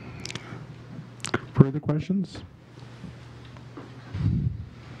 Further questions?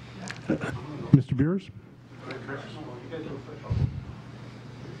 Mr. Beers?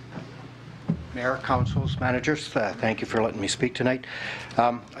 Mayor, councils, managers, thank you for letting me speak tonight.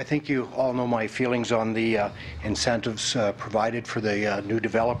 I think you all know my feelings on the incentives provided for the new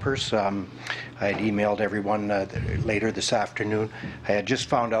developers. I had emailed everyone later this afternoon. I had just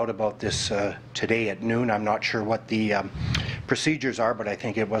found out about this today at noon. I'm not sure what the procedures are, but I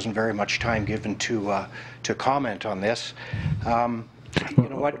think it wasn't very much time given to comment on this. You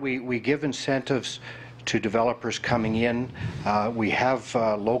know what? We give incentives to developers coming in. We have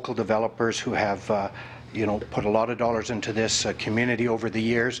local developers who have put a lot of dollars into this community over the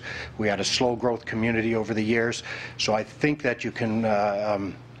years. We had a slow growth community over the years. So I think that you can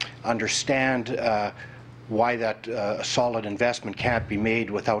understand why that solid investment can't be made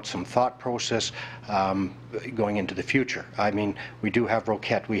without some thought process going into the future. I mean, we do have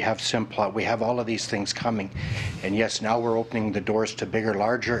Roquette, we have Simplot, we have all of these things coming. And yes, now we're opening the doors to bigger,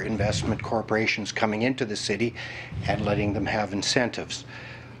 larger investment corporations coming into the city and letting them have incentives.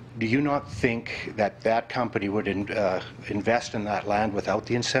 Do you not think that that company would invest in that land without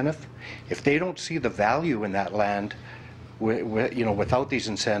the incentive? If they don't see the value in that land, without these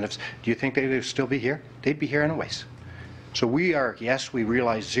incentives, do you think they would still be here? They'd be here anyways. So we are, yes, we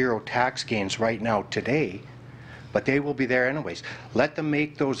realize zero tax gains right now today, but they will be there anyways. Let them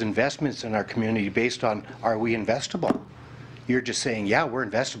make those investments in our community based on, are we investable? You're just saying, yeah, we're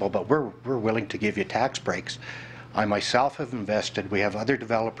investable, but we're willing to give you tax breaks. I myself have invested. We have other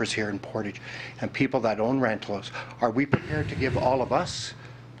developers here in Portage and people that own rentals. Are we prepared to give all of us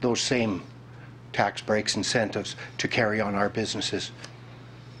those same tax breaks, incentives to carry on our businesses?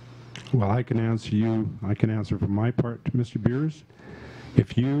 Well, I can answer you. I can answer for my part to Mr. Beers.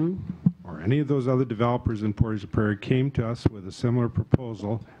 If you or any of those other developers in Portage la Prairie came to us with a similar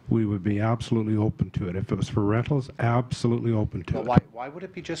proposal, we would be absolutely open to it. If it was for rentals, absolutely open to it. Why would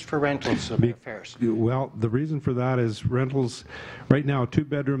it be just for rentals, affairs? Well, the reason for that is rentals, right now,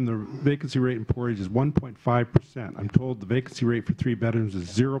 2-bedroom, the vacancy rate in Portage is 1.5%. I'm told the vacancy rate for 3 bedrooms is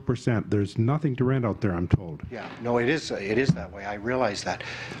 0%. There's nothing to rent out there, I'm told. Yeah, no, it is that way. I realize that.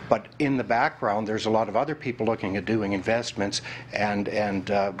 But in the background, there's a lot of other people looking at doing investments and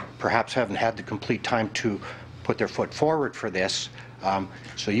perhaps haven't had the complete time to put their foot forward for this.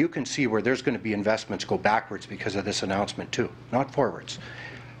 So you can see where there's going to be investments go backwards because of this announcement too, not forwards.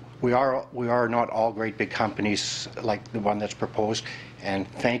 We are not all great big companies like the one that's proposed, and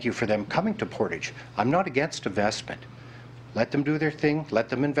thank you for them coming to Portage. I'm not against investment. Let them do their thing, let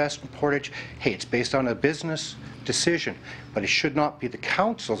them invest in Portage. Hey, it's based on a business decision, but it should not be the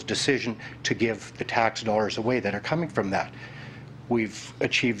council's decision to give the tax dollars away that are coming from that. We've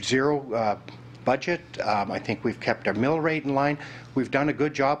achieved zero budget. I think we've kept our mill rate in line. We've done a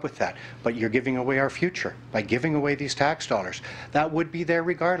good job with that, but you're giving away our future by giving away these tax dollars. That would be there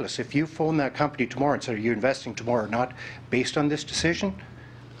regardless. If you phone that company tomorrow and said, are you investing tomorrow or not, based on this decision,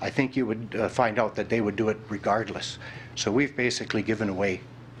 I think you would find out that they would do it regardless. So we've basically given away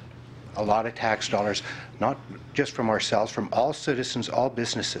a lot of tax dollars, not just from ourselves, from all citizens, all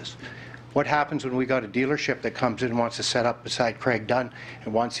businesses. What happens when we got a dealership that comes in and wants to set up beside Craig Dunn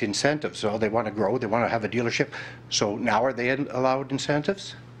and wants the incentives? So they want to grow, they want to have a dealership. So now are they allowed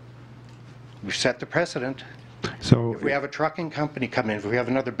incentives? We've set the precedent. So if we have a trucking company come in, if we have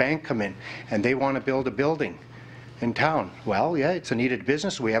another bank come in and they want to build a building in town, well, yeah, it's a needed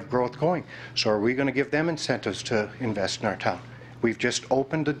business. We have growth going. So are we going to give them incentives to invest in our town? We've just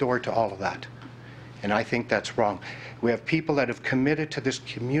opened the door to all of that. And I think that's wrong. We have people that have committed to this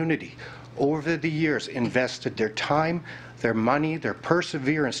community over the years, invested their time, their money, their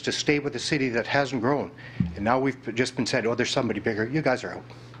perseverance to stay with a city that hasn't grown. And now we've just been said, oh, there's somebody bigger. You guys are out.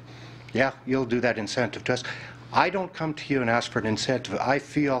 Yeah, you'll do that incentive to us. I don't come to you and ask for an incentive. I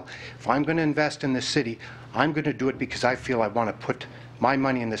feel if I'm going to invest in this city, I'm going to do it because I feel I want to put my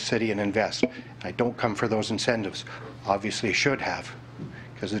money in the city and invest. I don't come for those incentives. Obviously, I should have,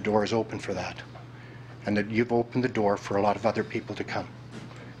 because the door is open for that. And that you've opened the door for a lot of other people to come,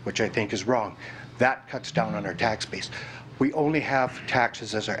 which I think is wrong. That cuts down on our tax base. We only have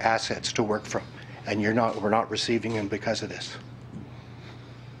taxes as our assets to work from, and we're not receiving them because of this.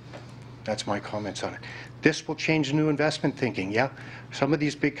 That's my comments on it. This will change new investment thinking, yeah. Some of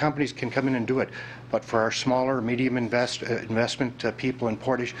these big companies can come in and do it, but for our smaller, medium investment people in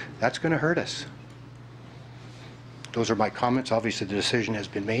Portage, that's going to hurt us. Those are my comments. Obviously, the decision has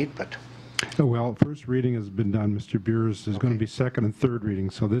been made, but... Well, first reading has been done. Mr. Beers is going to be second and third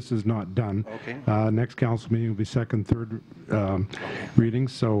reading, so this is not done. Okay. Next council meeting will be second, third reading,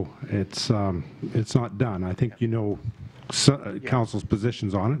 so it's not done. I think you know council's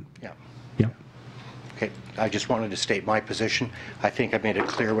positions on it. Yeah. Yeah. Okay. I just wanted to state my position. I think I made it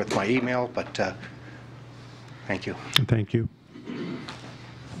clear with my email, but thank you. Thank you.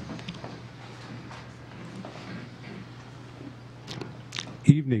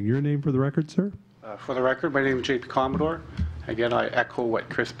 evening. Your name for the record, sir? For the record, my name is J.P. Commodore. Again, I echo what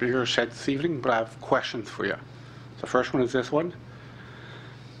Chris Beer said this evening, but I have questions for you. The first one is this one.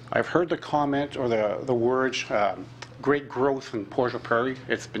 I've heard the comment or the words, great growth in Portage la Prairie.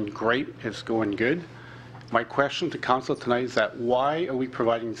 It's been great. It's going good. My question to council tonight is that why are we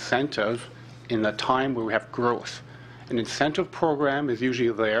providing incentive in a time where we have growth? An incentive program is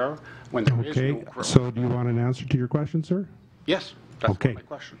usually there when there is no growth. So do you want an answer to your question, sir? Yes, that's my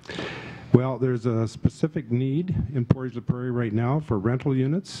question. Well, there's a specific need in Portage la Prairie right now for rental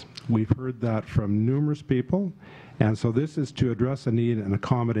units. We've heard that from numerous people, and so this is to address a need and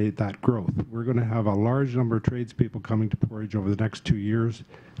accommodate that growth. We're going to have a large number of tradespeople coming to Portage over the next 2 years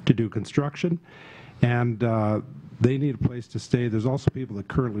to do construction, and they need a place to stay. There's also people that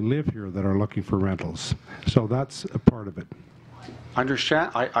currently live here that are looking for rentals, so that's a part of it.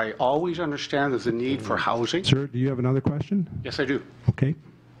 Understand? I always understand there's a need for housing. Sir, do you have another question? Yes, I do. Okay.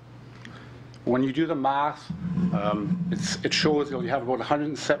 When you do the math, it shows you have about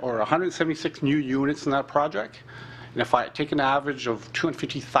 176 new units in that project. And if I take an average of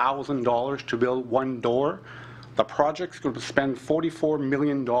 $250,000 to build one door, the project's going to spend $44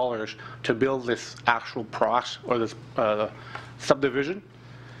 million to build this actual this subdivision.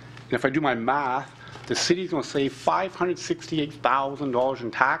 And if I do my math, the city's going to save $568,000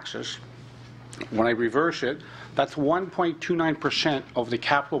 in taxes. When I reverse it, that's 1.29% of the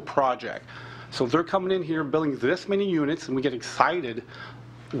capital project. So they're coming in here building this many units, and we get excited.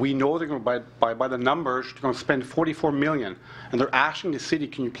 We know they're going to, by the numbers, they're going to spend $44 million. And they're asking the city,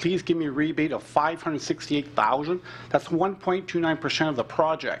 can you please give me a rebate of $568,000? That's 1.29% of the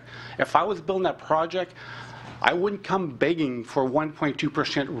project. If I was building that project, I wouldn't come begging for a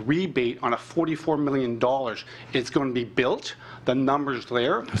 1.2% rebate on a $44 million. It's going to be built. The number's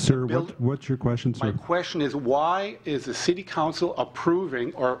there. Sir, what's your question, sir? My question is, why is the City Council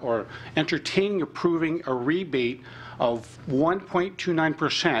approving or entertaining approving a rebate of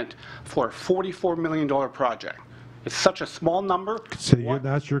 1.29% for a $44 million project? It's such a small number. So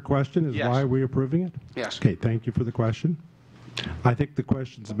that's your question, is why are we approving it? Yes. Okay, thank you for the question. I think the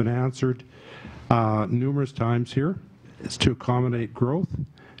question's been answered numerous times here. It's to accommodate growth,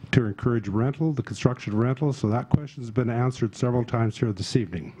 to encourage rental, the construction of rentals. So that question's been answered several times here this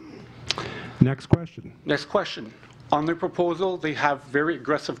evening. Next question. Next question. On their proposal, they have very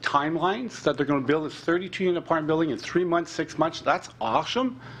aggressive timelines that they're going to build this 32-unit apartment building in 3 months, 6 months. That's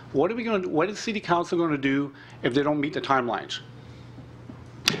awesome. What are we going to do? What is City Council going to do if they don't meet the timelines?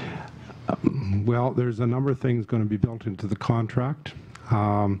 Well, there's a number of things going to be built into the contract.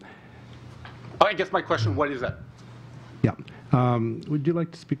 I guess my question, what is that? Yeah. Would you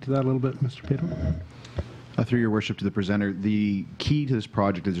like to speak to that a little bit, Mr. Pato? Through your worship to the presenter, the key to this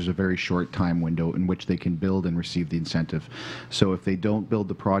project is there's a very short time window in which they can build and receive the incentive. So if they don't build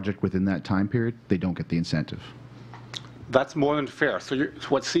the project within that time period, they don't get the incentive. That's more than fair. So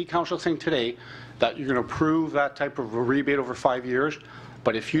what City Council is saying today, that you're going to approve that type of a rebate over 5 years,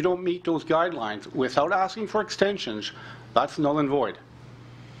 but if you don't meet those guidelines without asking for extensions, that's null and void.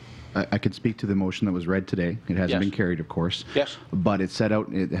 I can speak to the motion that was read today. It hasn't been carried, of course. Yes. But it's set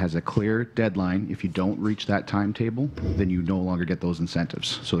out, it has a clear deadline. If you don't reach that timetable, then you no longer get those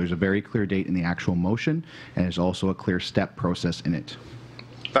incentives. So there's a very clear date in the actual motion, and there's also a clear step process in it.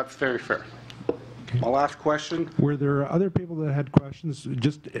 That's very fair. Okay. My last question. Were there other people that had questions?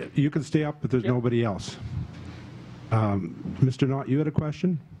 Just, you can stay up, but there's nobody else. Mr. Knott, you had a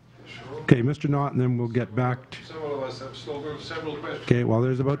question? Okay, Mr. Knott, and then we'll get back to... Several of us have still got several questions. Okay, well,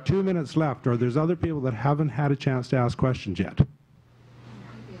 there's about 2 minutes left, or there's other people that haven't had a chance to ask questions yet.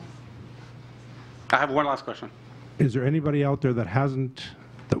 I have one last question. Is there anybody out there that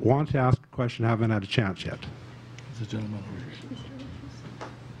want to ask a question, haven't had a chance yet? There's a gentleman over here.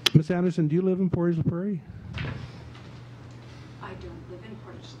 Ms. Anderson, do you live in Portage la Prairie? I don't live in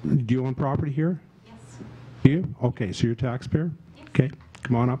Portage. Do you own property here? Yes. Do you? Okay, so you're a taxpayer? Yes. Okay,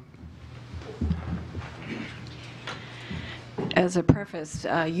 come on up. As a preface,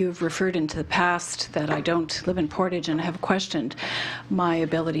 you've referred into the past that I don't live in Portage and have questioned my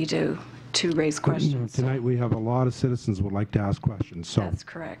ability to raise questions. Tonight we have a lot of citizens who would like to ask questions. So that's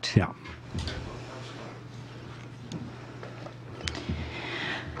correct. Yeah.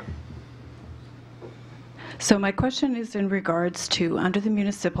 So my question is in regards to, under the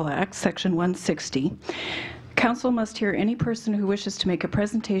Municipal Act, Section 160, Council must hear any person who wishes to make a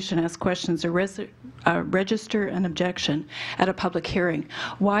presentation, ask questions, or register an objection at a public hearing.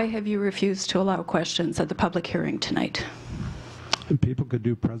 Why have you refused to allow questions at the public hearing tonight? People could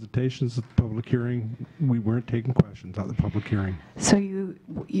do presentations at the public hearing. We weren't taking questions at the public hearing. So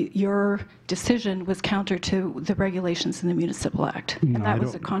your decision was counter to the regulations in the Municipal Act, and that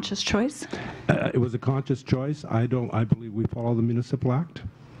was a conscious choice? It was a conscious choice. I believe we follow the Municipal Act.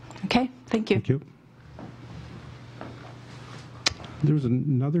 Okay, thank you. Thank you. There was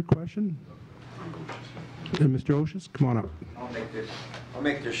another question. Mr. Oshis, come on up. I'll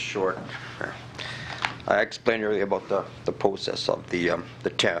make this short. I explained earlier about the process of the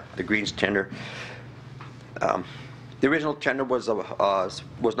Greens tender. The original tender was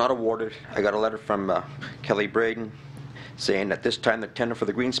not awarded. I got a letter from Kelly Braden saying that this time the tender for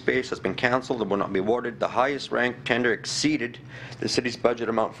the green space has been canceled and will not be awarded. The highest ranked tender exceeded the city's budget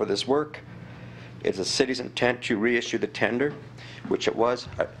amount for this work. It's the city's intent to reissue the tender, which it was.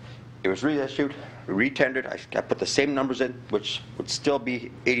 It was reissued, re-tendered. I put the same numbers in, which would still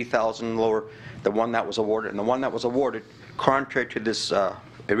be 80,000 lower than one that was awarded. And the one that was awarded, contrary to this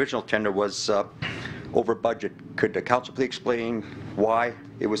original tender, was over budget. Could the council please explain why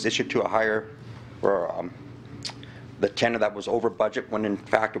it was issued to a higher, or the tender that was over budget when in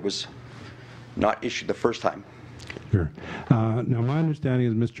fact it was not issued the first time? Sure. Now, my understanding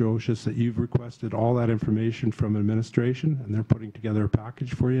is, Mr. Oshis, that you've requested all that information from administration, and they're putting together a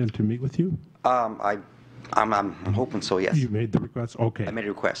package for you and to meet with you? I'm hoping so, yes. You made the request? Okay. I made a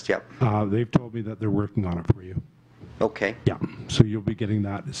request, yep. They've told me that they're working on it for you. Okay. Yeah, so you'll be getting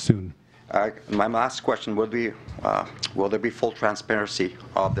that soon. My last question would be, will there be full transparency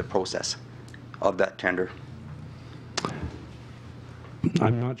of the process of that tender?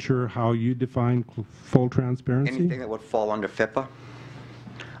 I'm not sure how you define full transparency. Anything that would fall under FIPA.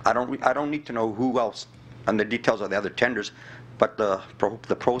 I don't need to know who else and the details of the other tenders, but the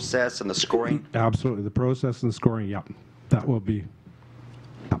process and the scoring. Absolutely, the process and the scoring. Yep, that will be.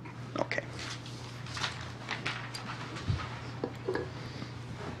 Yep. Okay.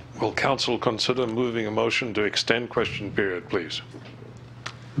 Will council consider moving a motion to extend question period, please?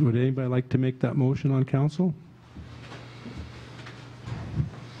 Would anybody like to make that motion on council?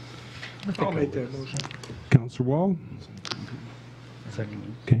 I'll make that motion. Councillor Wall?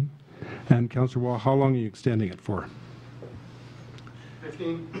 Okay. And Councillor Wall, how long are you extending it for?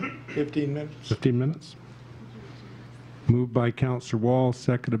 15 minutes. 15 minutes. Moved by Councillor Wall,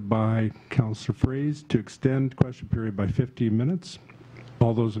 seconded by Councillor Fraze to extend question period by 15 minutes.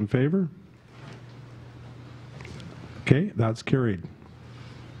 All those in favor? Okay, that's carried.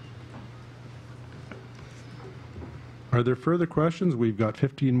 Are there further questions? We've got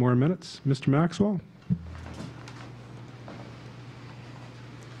 15 more minutes. Mr. Maxwell?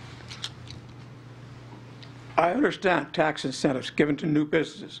 I understand tax incentives given to new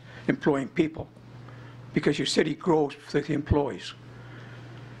businesses employing people because your city grows with the employees.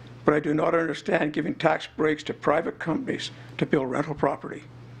 But I do not understand giving tax breaks to private companies to build rental property.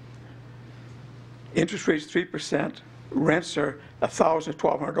 Interest rates 3%, rents are $1,000 to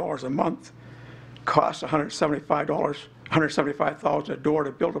 $1,200 a month, costs $175,000 a door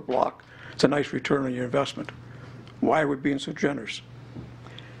to build a block. It's a nice return on your investment. Why are we being so generous?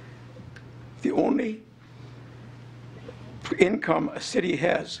 The only income a city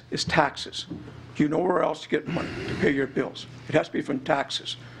has is taxes. You know where else to get money to pay your bills. It has to be from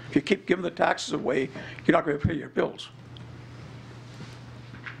taxes. If you keep giving the taxes away, you're not going to pay your bills.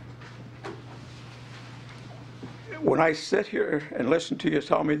 When I sit here and listen to you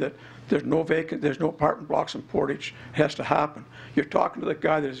tell me that there's no apartment blocks in Portage, it has to happen. You're talking to the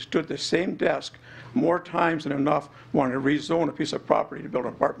guy that has stood at the same desk more times than enough wanting to rezone a piece of property to build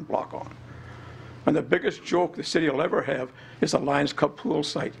an apartment block on. And the biggest joke the city will ever have is the Lions Club pool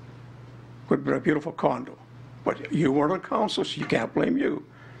site. Would have been a beautiful condo. But you weren't on council, so you can't blame you.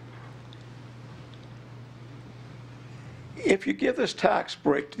 If you give this tax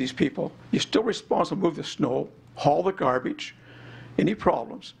break to these people, you're still responsible to move the snow, haul the garbage, any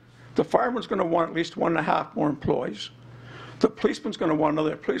problems. The fireman's going to want at least 1.5 more employees. The policeman's going to want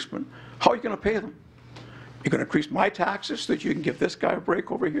another policeman. How are you going to pay them? You're going to increase my taxes so that you can give this guy a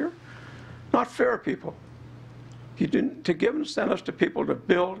break over here? Not fair, people. To give incentives to people to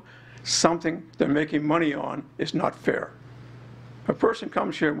build something they're making money on is not fair. A person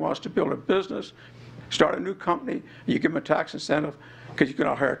comes here and wants to build a business, start a new company, you give them a tax incentive because you're going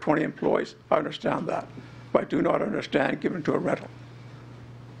to hire 20 employees. I understand that. But I do not understand giving it to a rental.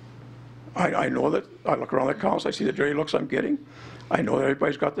 I know that. I look around the council, I see the dirty looks I'm getting. I know that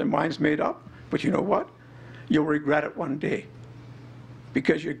everybody's got their minds made up. But you know what? You'll regret it one day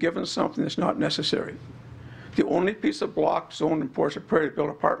because you're given something that's not necessary. The only piece of block zoned in Portage la Prairie to build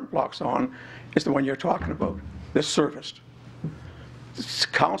apartment blocks on is the one you're talking about, that's serviced. The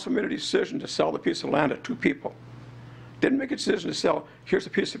council made a decision to sell the piece of land to 2 people. Didn't make a decision to sell, here's a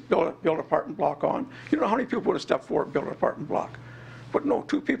piece of build apartment block on. You don't know how many people would have stepped forward and built an apartment block. But no,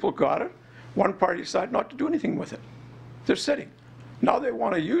 2 people got it. One party decided not to do anything with it. They're sitting. Now they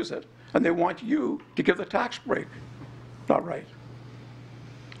want to use it, and they want you to give the tax break. Not right.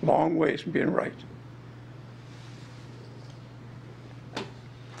 Long ways from being right.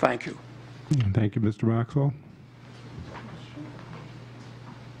 Thank you. Thank you, Mr. Maxwell.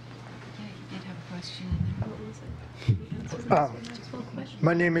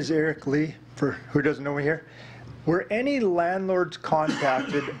 My name is Eric Lee, for who doesn't know me here. Were any landlords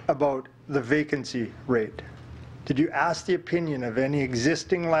contacted about the vacancy rate? Did you ask the opinion of any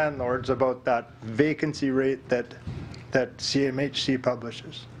existing landlords about that vacancy rate that CMHC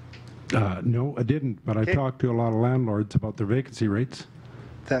publishes? No, I didn't, but I talked to a lot of landlords about their vacancy rates.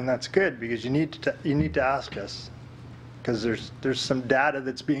 Then that's good, because you need to ask us, because there's some data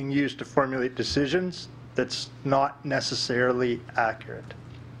that's being used to formulate decisions that's not necessarily accurate.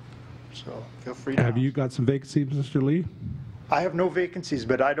 So feel free to Have you got some vacancies, Mr. Lee? I have no vacancies,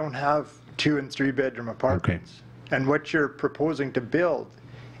 but I don't have 2- and 3-bedroom apartments. Okay. And what you're proposing to build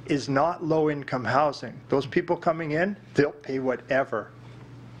is not low-income housing. Those people coming in, they'll pay whatever.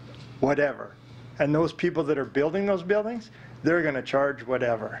 And those people that are building those buildings, they're going to charge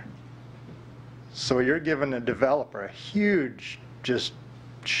whatever. So you're giving a developer a huge just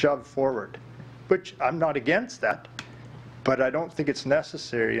shove forward, which I'm not against that, but I don't think it's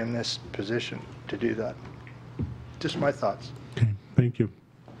necessary in this position to do that. Just my thoughts. Okay, thank you.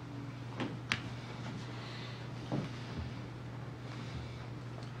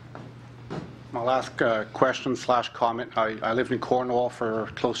 My last question/comment, I lived in Cornwall for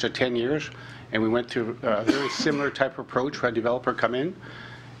close to 10 years, and we went through a very similar type of approach. We had a developer come in,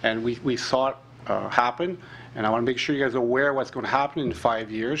 and we saw it happen, and I want to make sure you guys are aware of what's going to happen in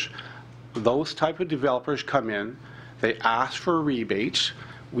 5 years. Those type of developers come in, they ask for rebates,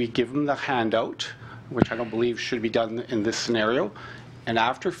 we give them the handout, which I don't believe should be done in this scenario, and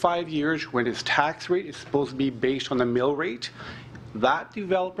after 5 years, when his tax rate is supposed to be based on the mill rate, that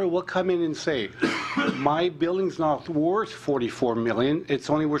developer will come in and say, my building's not worth $44 million, it's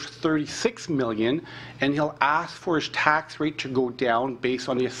only worth $36 million, and he'll ask for his tax rate to go down based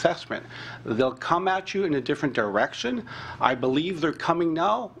on the assessment. They'll come at you in a different direction. I believe they're coming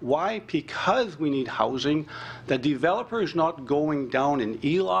now. Why? Because we need housing. The developer is not going down in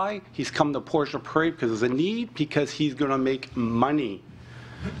Eli. He's come to Portage la Prairie because there's a need, because he's going to make money.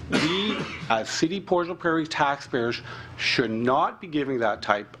 We, as City Portage la Prairie taxpayers, should not be giving that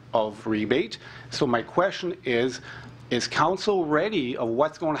type of rebate. So my question is council ready of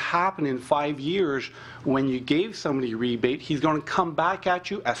what's going to happen in 5 years when you gave somebody a rebate? He's going to come back at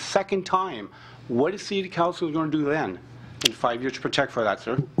you a second time. What is City Council going to do then in 5 years to protect for that,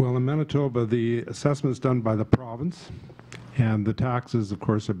 sir? Well, in Manitoba, the assessment is done by the province, and the taxes, of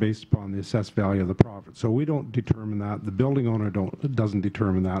course, are based upon the assessed value of the province. So we don't determine that. The building owner doesn't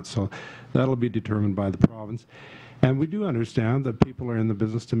determine that. So that'll be determined by the province. And we do understand that people are in the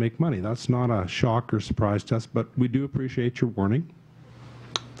business to make money. That's not a shock or surprise to us, but we do appreciate your warning.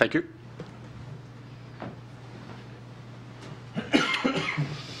 Thank you.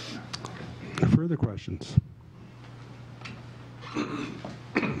 Further questions?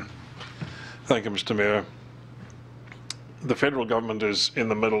 Thank you, Mr. Mayor. The federal government is in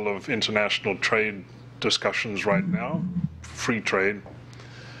the middle of international trade discussions right now, free trade.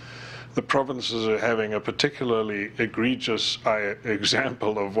 The provinces are having a particularly egregious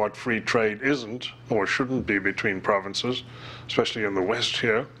example of what free trade isn't or shouldn't be between provinces, especially in the West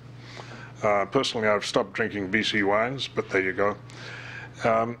here. Personally, I've stopped drinking BC wines, but there you go.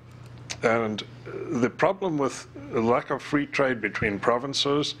 And the problem with the lack of free trade between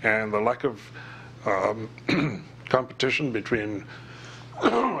provinces and the lack of competition between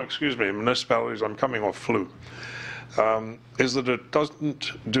excuse me, municipalities, I'm coming off flu, is that it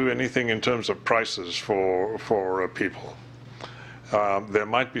doesn't do anything in terms of prices for people. There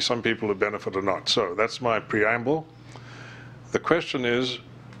might be some people who benefit or not. So that's my preamble. The question is,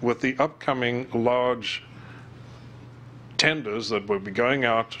 with the upcoming large tenders that will be going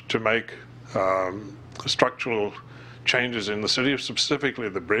out to make structural changes in the city, specifically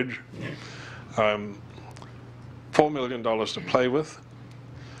the bridge, $4 million to play with.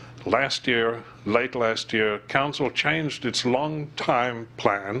 Last year, late last year, council changed its long-time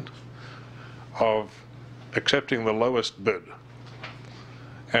plan of accepting the lowest bid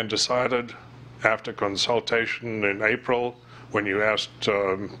and decided, after consultation in April, when you asked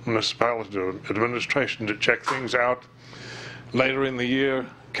municipality administration to check things out, later in the year,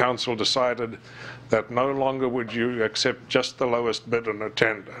 council decided that no longer would you accept just the lowest bid in a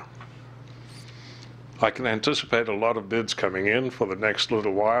tender. I can anticipate a lot of bids coming in for the next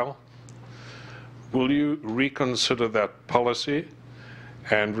little while. Will you reconsider that policy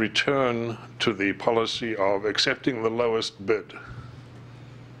and return to the policy of accepting the lowest bid?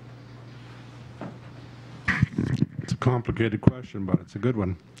 It's a complicated question, but it's a good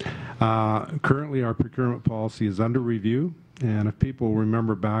one. Currently, our procurement policy is under review, and if people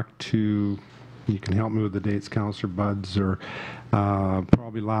remember back to, you can help me with the dates, Councillor Buds, or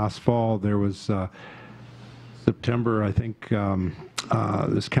probably last fall, there was September, I think,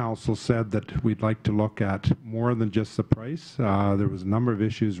 this council said that we'd like to look at more than just the price. There was a number of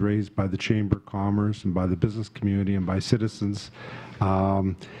issues raised by the Chamber of Commerce and by the business community and by citizens.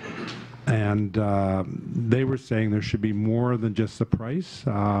 And they were saying there should be more than just the price.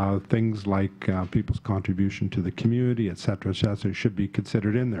 Things like people's contribution to the community, et cetera, should be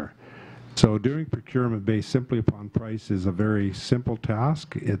considered in there. So doing procurement based simply upon price is a very simple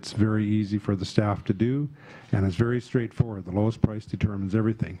task. It's very easy for the staff to do, and it's very straightforward. The lowest price determines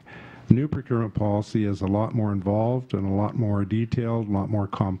everything. The new procurement policy is a lot more involved and a lot more detailed, a lot more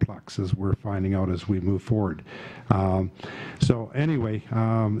complex, as we're finding out as we move forward. So anyway,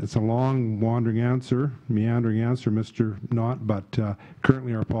 it's a long, meandering answer, Mr. Knott, but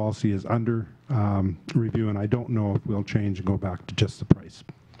currently our policy is under review, and I don't know if we'll change and go back to just the price.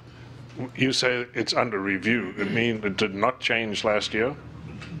 You say it's under review. It means it did not change last year?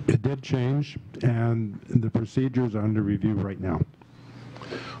 It did change, and the procedures are under review right now.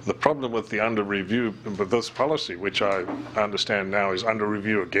 The problem with the under review, with this policy, which I understand now is under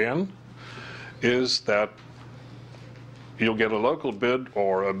review again, is that you'll get a local bid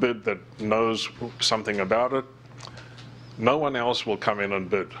or a bid that knows something about it. No one else will come in and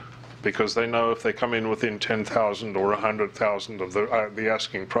bid, because they know if they come in within 10,000 or 100,000 of the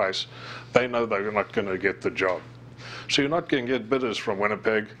asking price, they know they're not going to get the job. So you're not going to get bidders from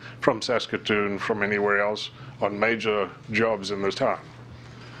Winnipeg, from Saskatoon, from anywhere else on major jobs in the town.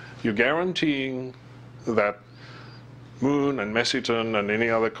 You're guaranteeing that Moon and Messington and any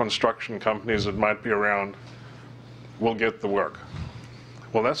other construction companies that might be around will get the work.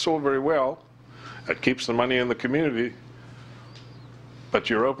 Well, that's all very well. It keeps the money in the community, but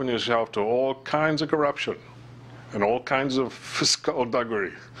you're opening yourself to all kinds of corruption and all kinds of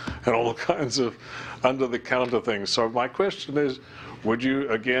skullduggery and all kinds of under-the-counter things. So my question is, would you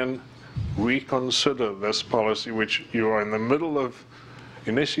again reconsider this policy, which you are in the middle of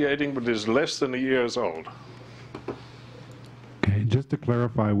initiating, but is less than a year old? Okay, just to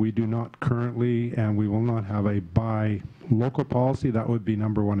clarify, we do not currently, and we will not have a buy local policy. That would be,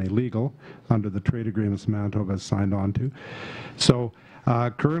 number one, illegal under the trade agreements Manitoba has signed on to. So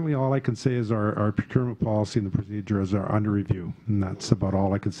currently all I can say is our procurement policy and the procedures are under review, and that's about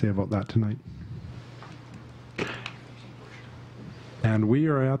all I can say about that tonight. And we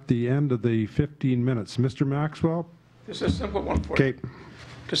are at the end of the 15 minutes. Mr. Maxwell? This is a simple one for you.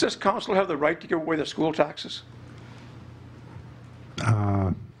 Does this council have the right to give away the school taxes?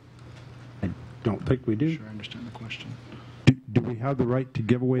 I don't think we do. Sure, I understand the question. Do we have the right to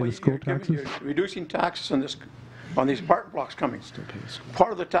give away the school taxes? You're reducing taxes on these apartment blocks coming.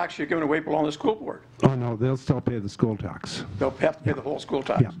 Part of the tax you're giving away belong to the school board. Oh, no, they'll still pay the school tax. They'll have to pay the whole school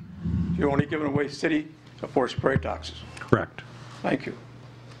tax. Yeah. You're only giving away city of Portage la Prairie taxes. Correct. Thank you.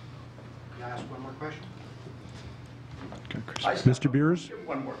 Can I ask one more question? Mr. Beers?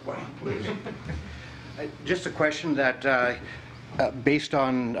 One more question, please. Just a question that, based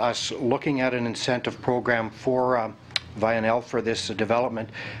on us looking at an incentive program for Vianel for this development,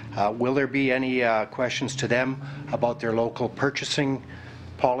 will there be any questions to them about their local purchasing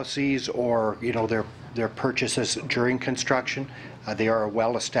policies or, you know, their purchases during construction? They are a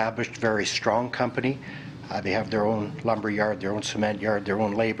well-established, very strong company. They have their own lumber yard, their own cement yard, their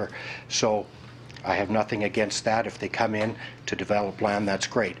own labor. So I have nothing against that. If they come in to develop land, that's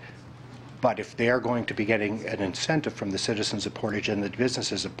great. But if they are going to be getting an incentive from the citizens of Portage and the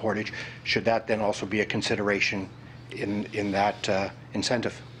businesses of Portage, should that then also be a consideration in that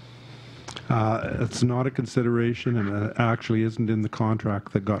incentive? It's not a consideration, and it actually isn't in the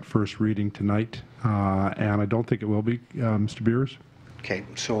contract that got first reading tonight, and I don't think it will be, Mr. Beers. Okay,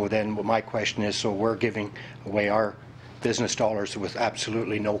 so then my question is, so we're giving away our business dollars with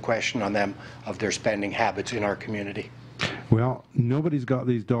absolutely no question on them of their spending habits in our community? Well, nobody's got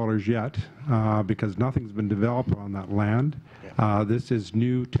these dollars yet because nothing's been developed on that land. This is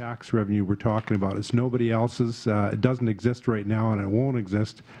new tax revenue we're talking about. It's nobody else's. It doesn't exist right now, and it won't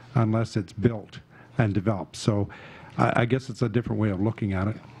exist unless it's built and developed. So I guess it's a different way of looking at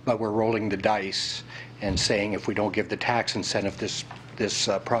it. But we're rolling the dice and saying if we don't give the tax incentive, this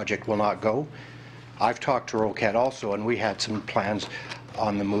project will not go. I've talked to Roquette also, and we had some plans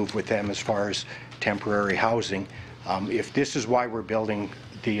on the move with them as far as temporary housing. If this is why we're building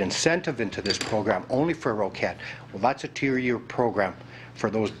the incentive into this program only for Roquette, well, that's a 2-year program for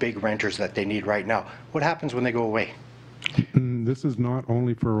those big renters that they need right now. What happens when they go away? This is not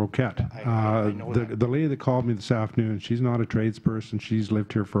only for Roquette. The lady that called me this afternoon, she's not a tradesperson. She's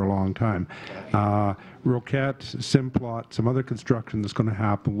lived here for a long time. Roquette, Simplot, some other construction that's going to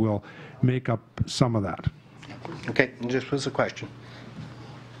happen will make up some of that. Okay, just was a question.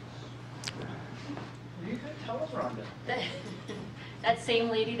 That same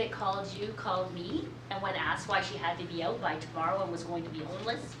lady that called you called me, and when asked why she had to be out by tomorrow and was going to be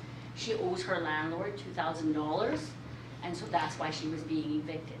homeless, she owes her landlord $2,000, and so that's why she was being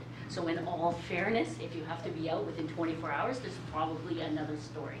evicted. So in all fairness, if you have to be out within 24 hours, there's probably another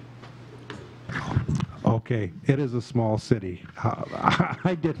story. Okay, it is a small city.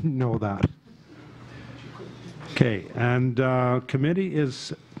 I didn't know that. Okay, and committee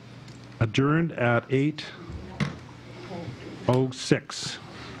is adjourned at 8:06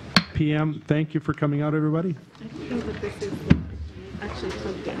 p.m. Thank you for coming out, everybody. I think that this is actually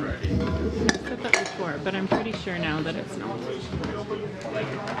plugged in. I said that before, but I'm pretty sure now that it's not.